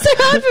why it's so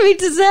hard for me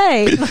to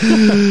say.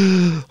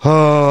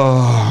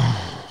 Oh,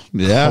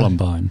 yeah.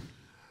 Columbine.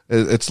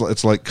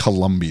 It's like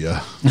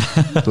Columbia.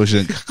 So she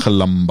didn't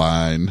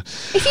Columbine.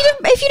 If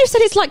you'd have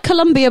said it's like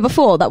Columbia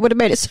before, that would have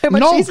made it so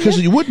much easier. No, because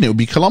you wouldn't. It would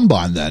be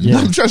Columbine then. Yeah.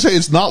 I'm trying to say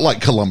it's not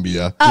like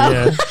Columbia. Oh.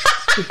 Yeah.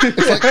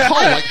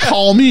 It's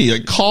call me,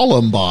 like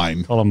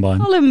Columbine.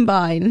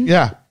 Columbine.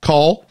 Yeah,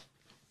 call.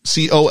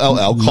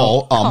 C-O-L-L.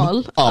 Call.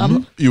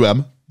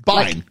 U-M.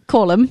 Bine. Like,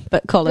 call him,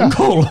 but call him. Yeah.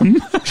 Call him.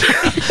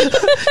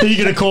 Who are you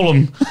going to call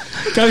him?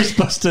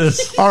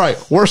 Ghostbusters. All right,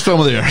 worst film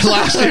of the year.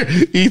 Last year.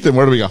 Ethan,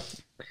 where do we go?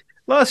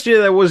 Last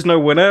year there was no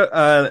winner.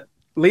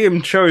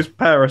 Liam chose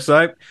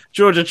Parasite.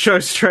 Georgia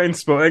chose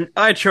Trainspotting.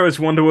 I chose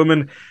Wonder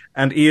Woman.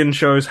 And Ian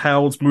chose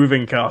Howl's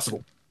Moving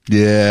Castle.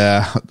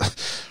 Yeah.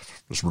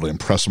 Was really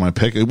impressed with my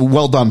pick.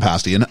 Well done,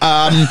 Pastian.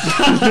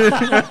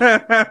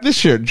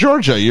 This year,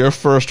 Georgia, your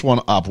first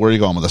one up. Where are you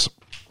going with this?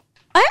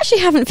 I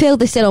actually haven't filled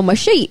this in on my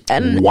sheet.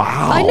 And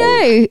wow. I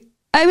know.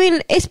 I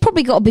mean, it's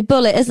probably got to be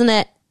Bullet, isn't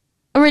it?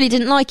 I really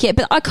didn't like it,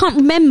 but I can't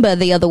remember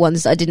the other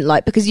ones that I didn't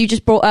like because you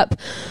just brought up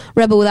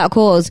Rebel Without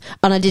Cause,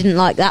 and I didn't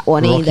like that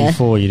one either. Rocky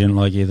 4 you didn't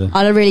like either.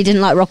 I really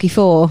didn't like Rocky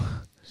 4.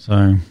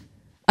 So...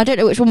 I don't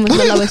know which one was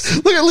the lowest.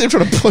 Look at Liam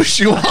trying to push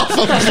you off of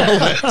Bullet.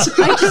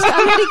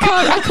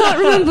 I can't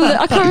remember.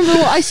 I can't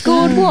remember what I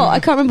scored. I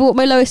can't remember what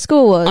my lowest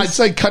score was. I'd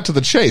say cut to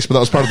the chase, but that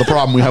was part of the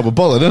problem we had with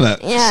Bullet, isn't it?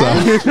 Yeah. So.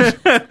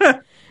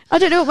 I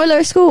don't know what my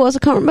lowest score was. I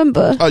can't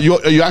remember.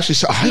 You actually?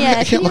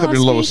 I can't look up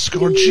your lowest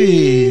score.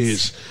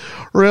 Jeez.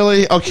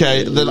 Really?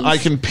 Okay, then I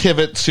can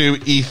pivot to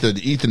Ethan.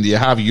 Ethan, do you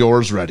have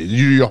yours ready? Did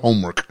you do your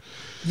homework?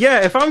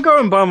 Yeah, if I'm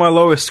going by my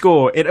lowest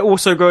score, it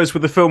also goes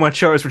with the film I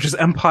chose, which is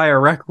Empire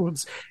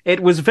Records. It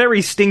was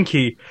very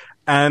stinky,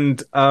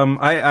 and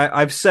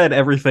I've said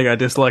everything I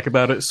dislike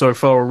about it so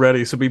far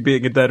already, so me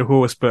being a dead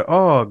horse, but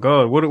oh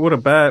god, what a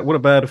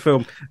bad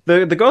film.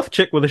 The goth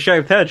chick with the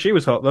shaved head, she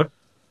was hot though.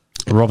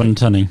 Robin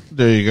Tunney.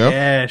 There you go.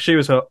 Yeah, she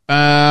was hot.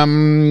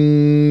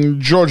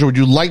 Georgia, would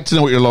you like to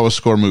know what your lowest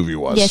score movie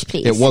was? Yes,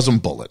 please. It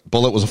wasn't Bullet.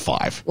 Bullet was a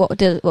 5. What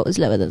was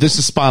lower than This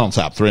is Spinal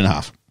Tap,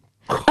 3.5.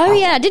 Oh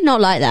yeah, I did not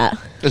like that.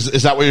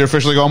 Is that what you're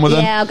officially going with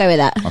then? Yeah, I'll go with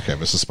that. Okay,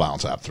 this is Spinal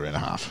Tap,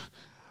 3.5.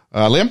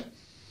 Liam?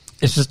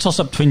 It's a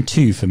toss-up between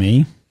 2 for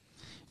me.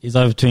 It's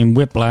either between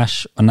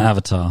Whiplash and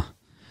Avatar.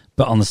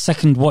 But on the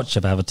second watch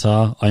of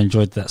Avatar, I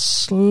enjoyed that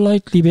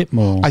slightly bit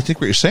more. I think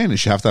what you're saying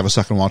is you have to have a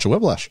second watch of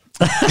Whiplash.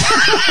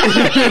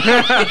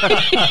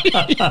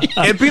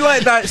 It'd be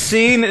like that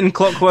scene in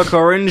Clockwork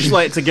Orange,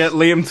 like to get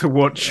Liam to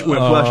watch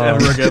Whiplash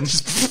ever again.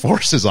 Just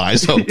force his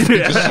eyes open.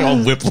 Just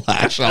show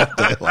Whiplash all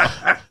day long.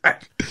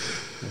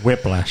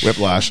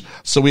 Whiplash.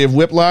 So we have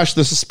Whiplash.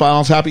 This is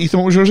Spinal Tap. Ethan,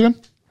 what was yours again?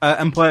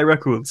 Empire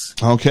Records.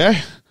 Okay.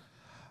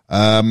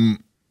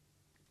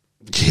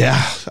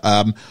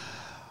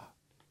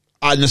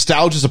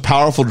 Nostalgia is a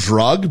powerful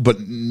drug, but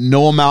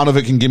no amount of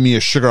it can give me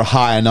a sugar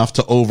high enough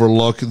to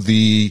overlook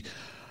the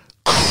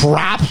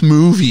crap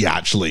movie,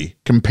 actually,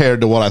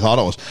 compared to what I thought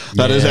it was.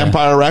 That is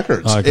Empire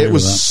Records. It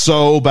was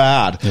so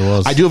bad. It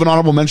was. I do have an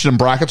honorable mention in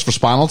brackets for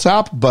Spinal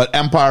Tap, but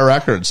Empire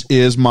Records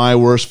is my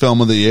worst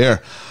film of the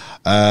year.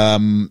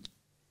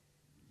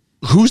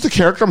 Who's the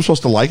character I'm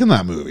supposed to like in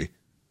that movie?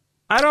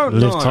 I don't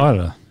know. Liv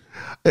Tyler.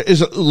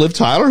 Is it Liv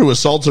Tyler who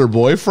assaults her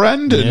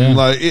boyfriend? And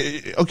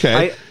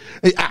okay.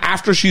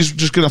 After she's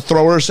just going to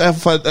throw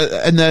herself,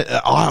 and then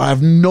I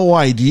have no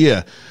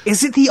idea.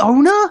 Is it the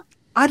owner?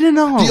 I don't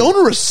know. The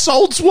owner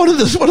assaults one of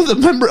the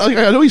members. I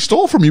know he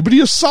stole from you, but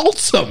he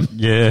assaults him.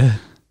 Yeah.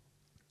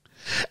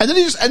 And then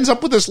he just ends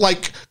up with this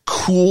like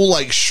cool,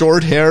 like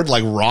short-haired,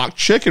 like rock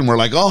chick, and we're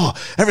like, oh,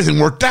 everything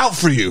worked out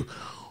for you.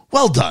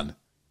 Well done.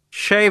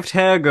 Shaved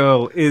hair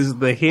girl is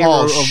the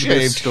hero of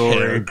this story.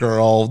 Hair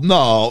girl.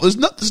 No, there's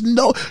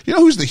no. You know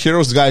who's the hero?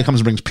 Is the guy who comes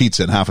and brings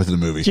pizza in halfway through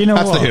the movie. Do you know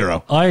That's what? the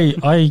hero.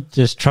 I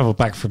just travelled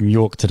back from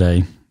York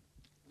today,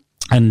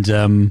 and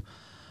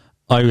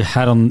I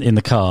had in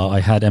the car.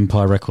 I had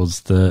Empire Records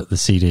the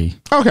CD.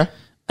 Okay.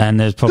 And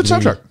there's probably good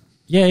soundtrack.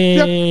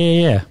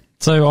 Yeah.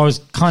 So I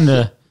was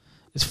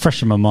it's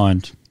fresh in my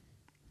mind.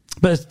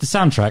 But it's the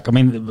soundtrack, I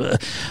mean,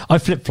 I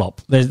flip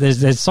flop.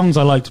 There's songs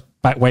I liked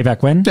way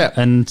back when,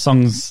 and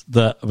songs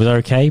that were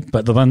okay,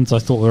 but the ones I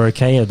thought were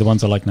okay are the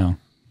ones I like now.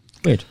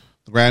 Weird.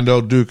 The Grand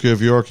Old Duke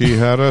of York, he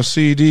had a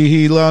CD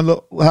he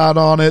had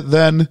on it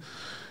then.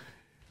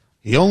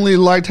 He only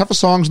liked half the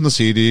songs in the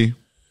CD.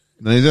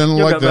 Then he didn't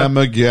like them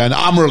again.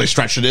 I'm really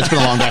stretching it. It's been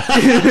a long day.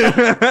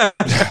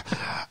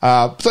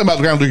 Something about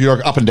the Grand Duke of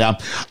York, up and down.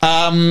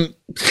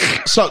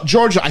 So,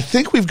 Georgia, I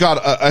think we've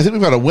got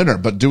a winner,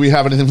 but do we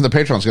have anything from the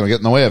Patreon that's going to get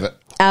in the way of it?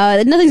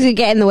 Nothing's going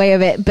to get in the way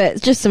of it, but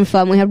it's just some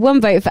fun. We had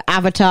 1 vote for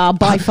Avatar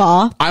by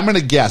far. I'm going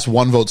to guess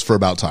 1 vote's for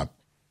About Time.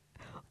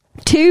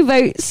 2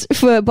 votes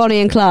for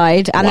Bonnie and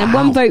Clyde, and then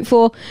 1 vote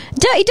for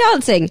Dirty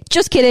Dancing.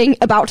 Just kidding,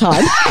 About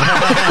Time.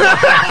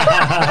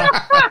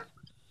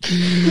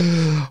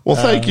 Well,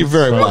 thank you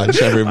very much,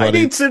 everybody.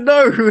 I need to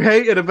know who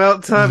hated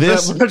About Time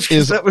that much,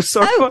 because that was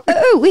so fun.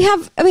 Oh,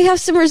 we have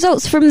some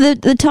results from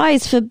the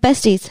ties for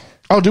besties.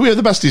 Oh, do we have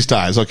the besties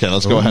ties? Okay,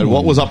 let's go ahead.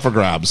 What was up for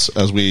grabs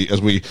as we?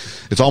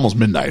 It's almost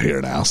midnight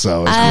here now,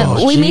 so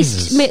we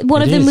missed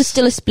one of them was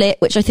still a split,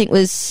 which I think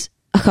was,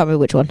 I can't remember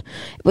which one.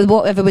 With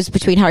whatever was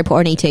between Harry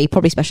Potter and E.T.,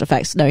 probably special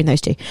effects, knowing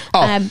those two.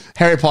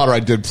 Harry Potter I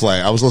did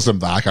play. I was listening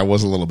back. I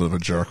was a little bit of a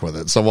jerk with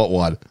it. So what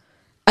won?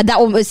 And that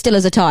one was still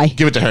as a tie.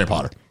 Give it to Harry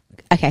Potter.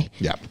 Okay.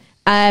 Yeah.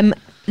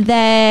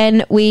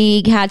 Then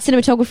we had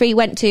cinematography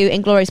went to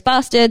Inglourious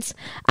Bastards,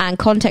 and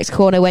Context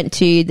Corner went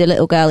to the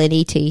little girl in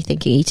E.T.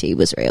 thinking E.T.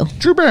 was real.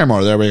 Drew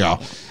Barrymore, there we go.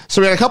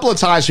 So we had a couple of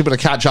ties people to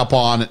catch up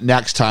on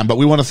next time, but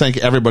we want to thank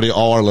everybody,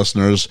 all our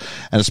listeners,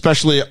 and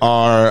especially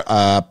our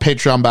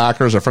Patreon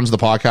backers, our friends of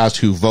the podcast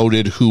who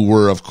voted, who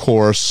were, of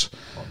course,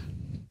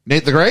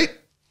 Nate the Great.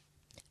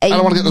 I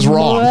don't want to get this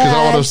wrong, because I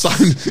don't want to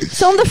sign.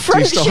 It's on the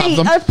front sheet.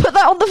 I put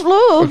that on the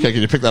floor. Okay,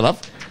 can you pick that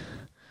up?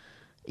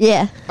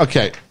 Yeah.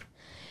 Okay.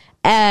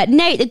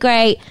 Nate the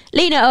Great,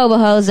 Lena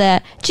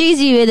Oberholzer,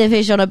 Cheesy with a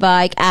fish on a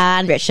bike,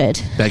 and Richard.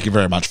 Thank you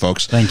very much,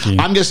 folks. Thank you.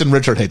 I'm guessing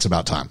Richard hates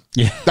About Time.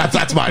 Yeah.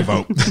 That's my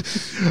vote.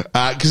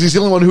 Because he's the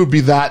only one who would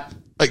be that,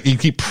 like, you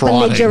keep prodding.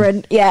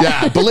 Belligerent, yeah.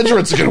 Yeah,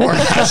 belligerent's a good word,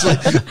 actually.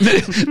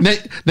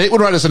 Nate would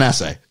write us an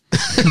essay.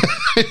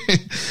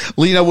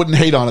 Lena wouldn't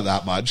hate on it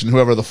that much, and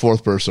whoever the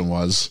fourth person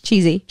was.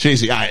 Cheesy.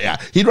 Yeah.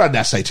 He'd write an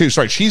essay, too.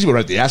 Sorry, Cheesy would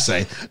write the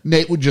essay.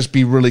 Nate would just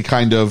be really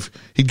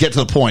he'd get to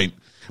the point.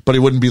 But he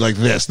wouldn't be like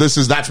this.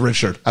 That's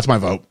Richard. That's my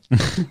vote.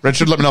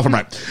 Richard, let me know if I'm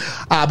right.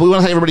 But we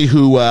want to thank everybody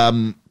who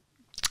is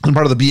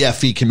part of the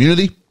BFE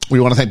community. We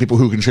want to thank people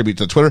who contribute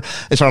to Twitter.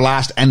 It's our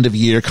last end of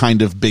year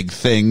kind of big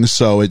thing,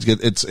 so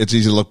it's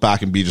easy to look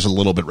back and be just a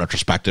little bit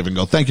retrospective and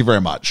go, thank you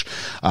very much.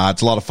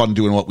 It's a lot of fun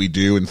doing what we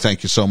do, and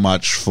thank you so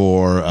much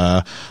for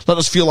let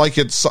us feel like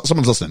it's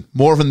someone's listening.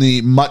 More than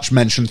the much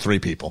mentioned 3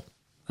 people.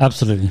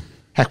 Absolutely.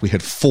 Heck, we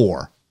had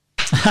 4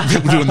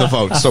 doing the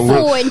vote. So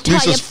at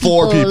least there's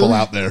 4 people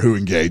out there who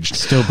engaged.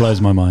 Still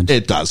blows my mind.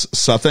 It does.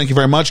 So thank you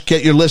very much.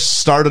 Get your list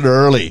started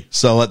early.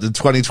 So at the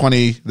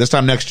 2020, this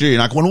time next year, you're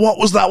not going, what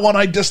was that one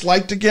I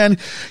disliked again?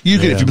 You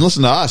can, if you've been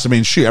listening to us, I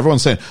mean, shoot,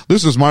 everyone's saying,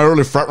 this is my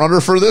early front runner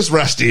for this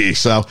restie.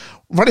 So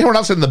funny, we're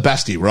not saying the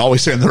bestie. We're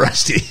always saying the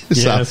restie.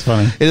 So yeah, that's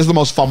funny. It is the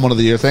most fun one of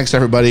the year. Thanks to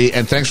everybody.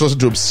 And thanks for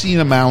listening to obscene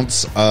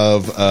amounts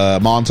of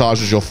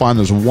montages. You'll find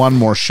there's one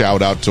more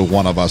shout out to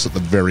one of us at the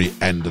very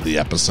end of the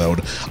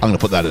episode. I'm going to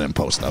put that in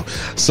post though.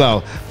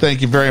 So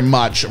thank you very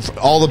much.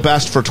 All the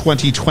best for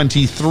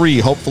 2023.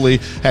 Hopefully,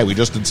 hey, we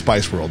just did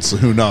Spice World, so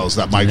who knows?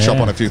 That might show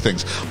up on a few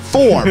things.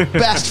 4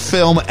 best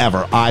film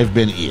ever. I've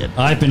been Ian.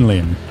 I've been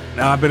Liam.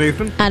 I've been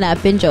Ethan. And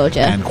I've been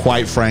Georgia. And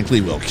quite frankly,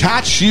 we'll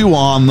catch you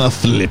on the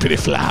flippity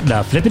flap.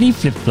 The flippity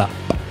flip flop.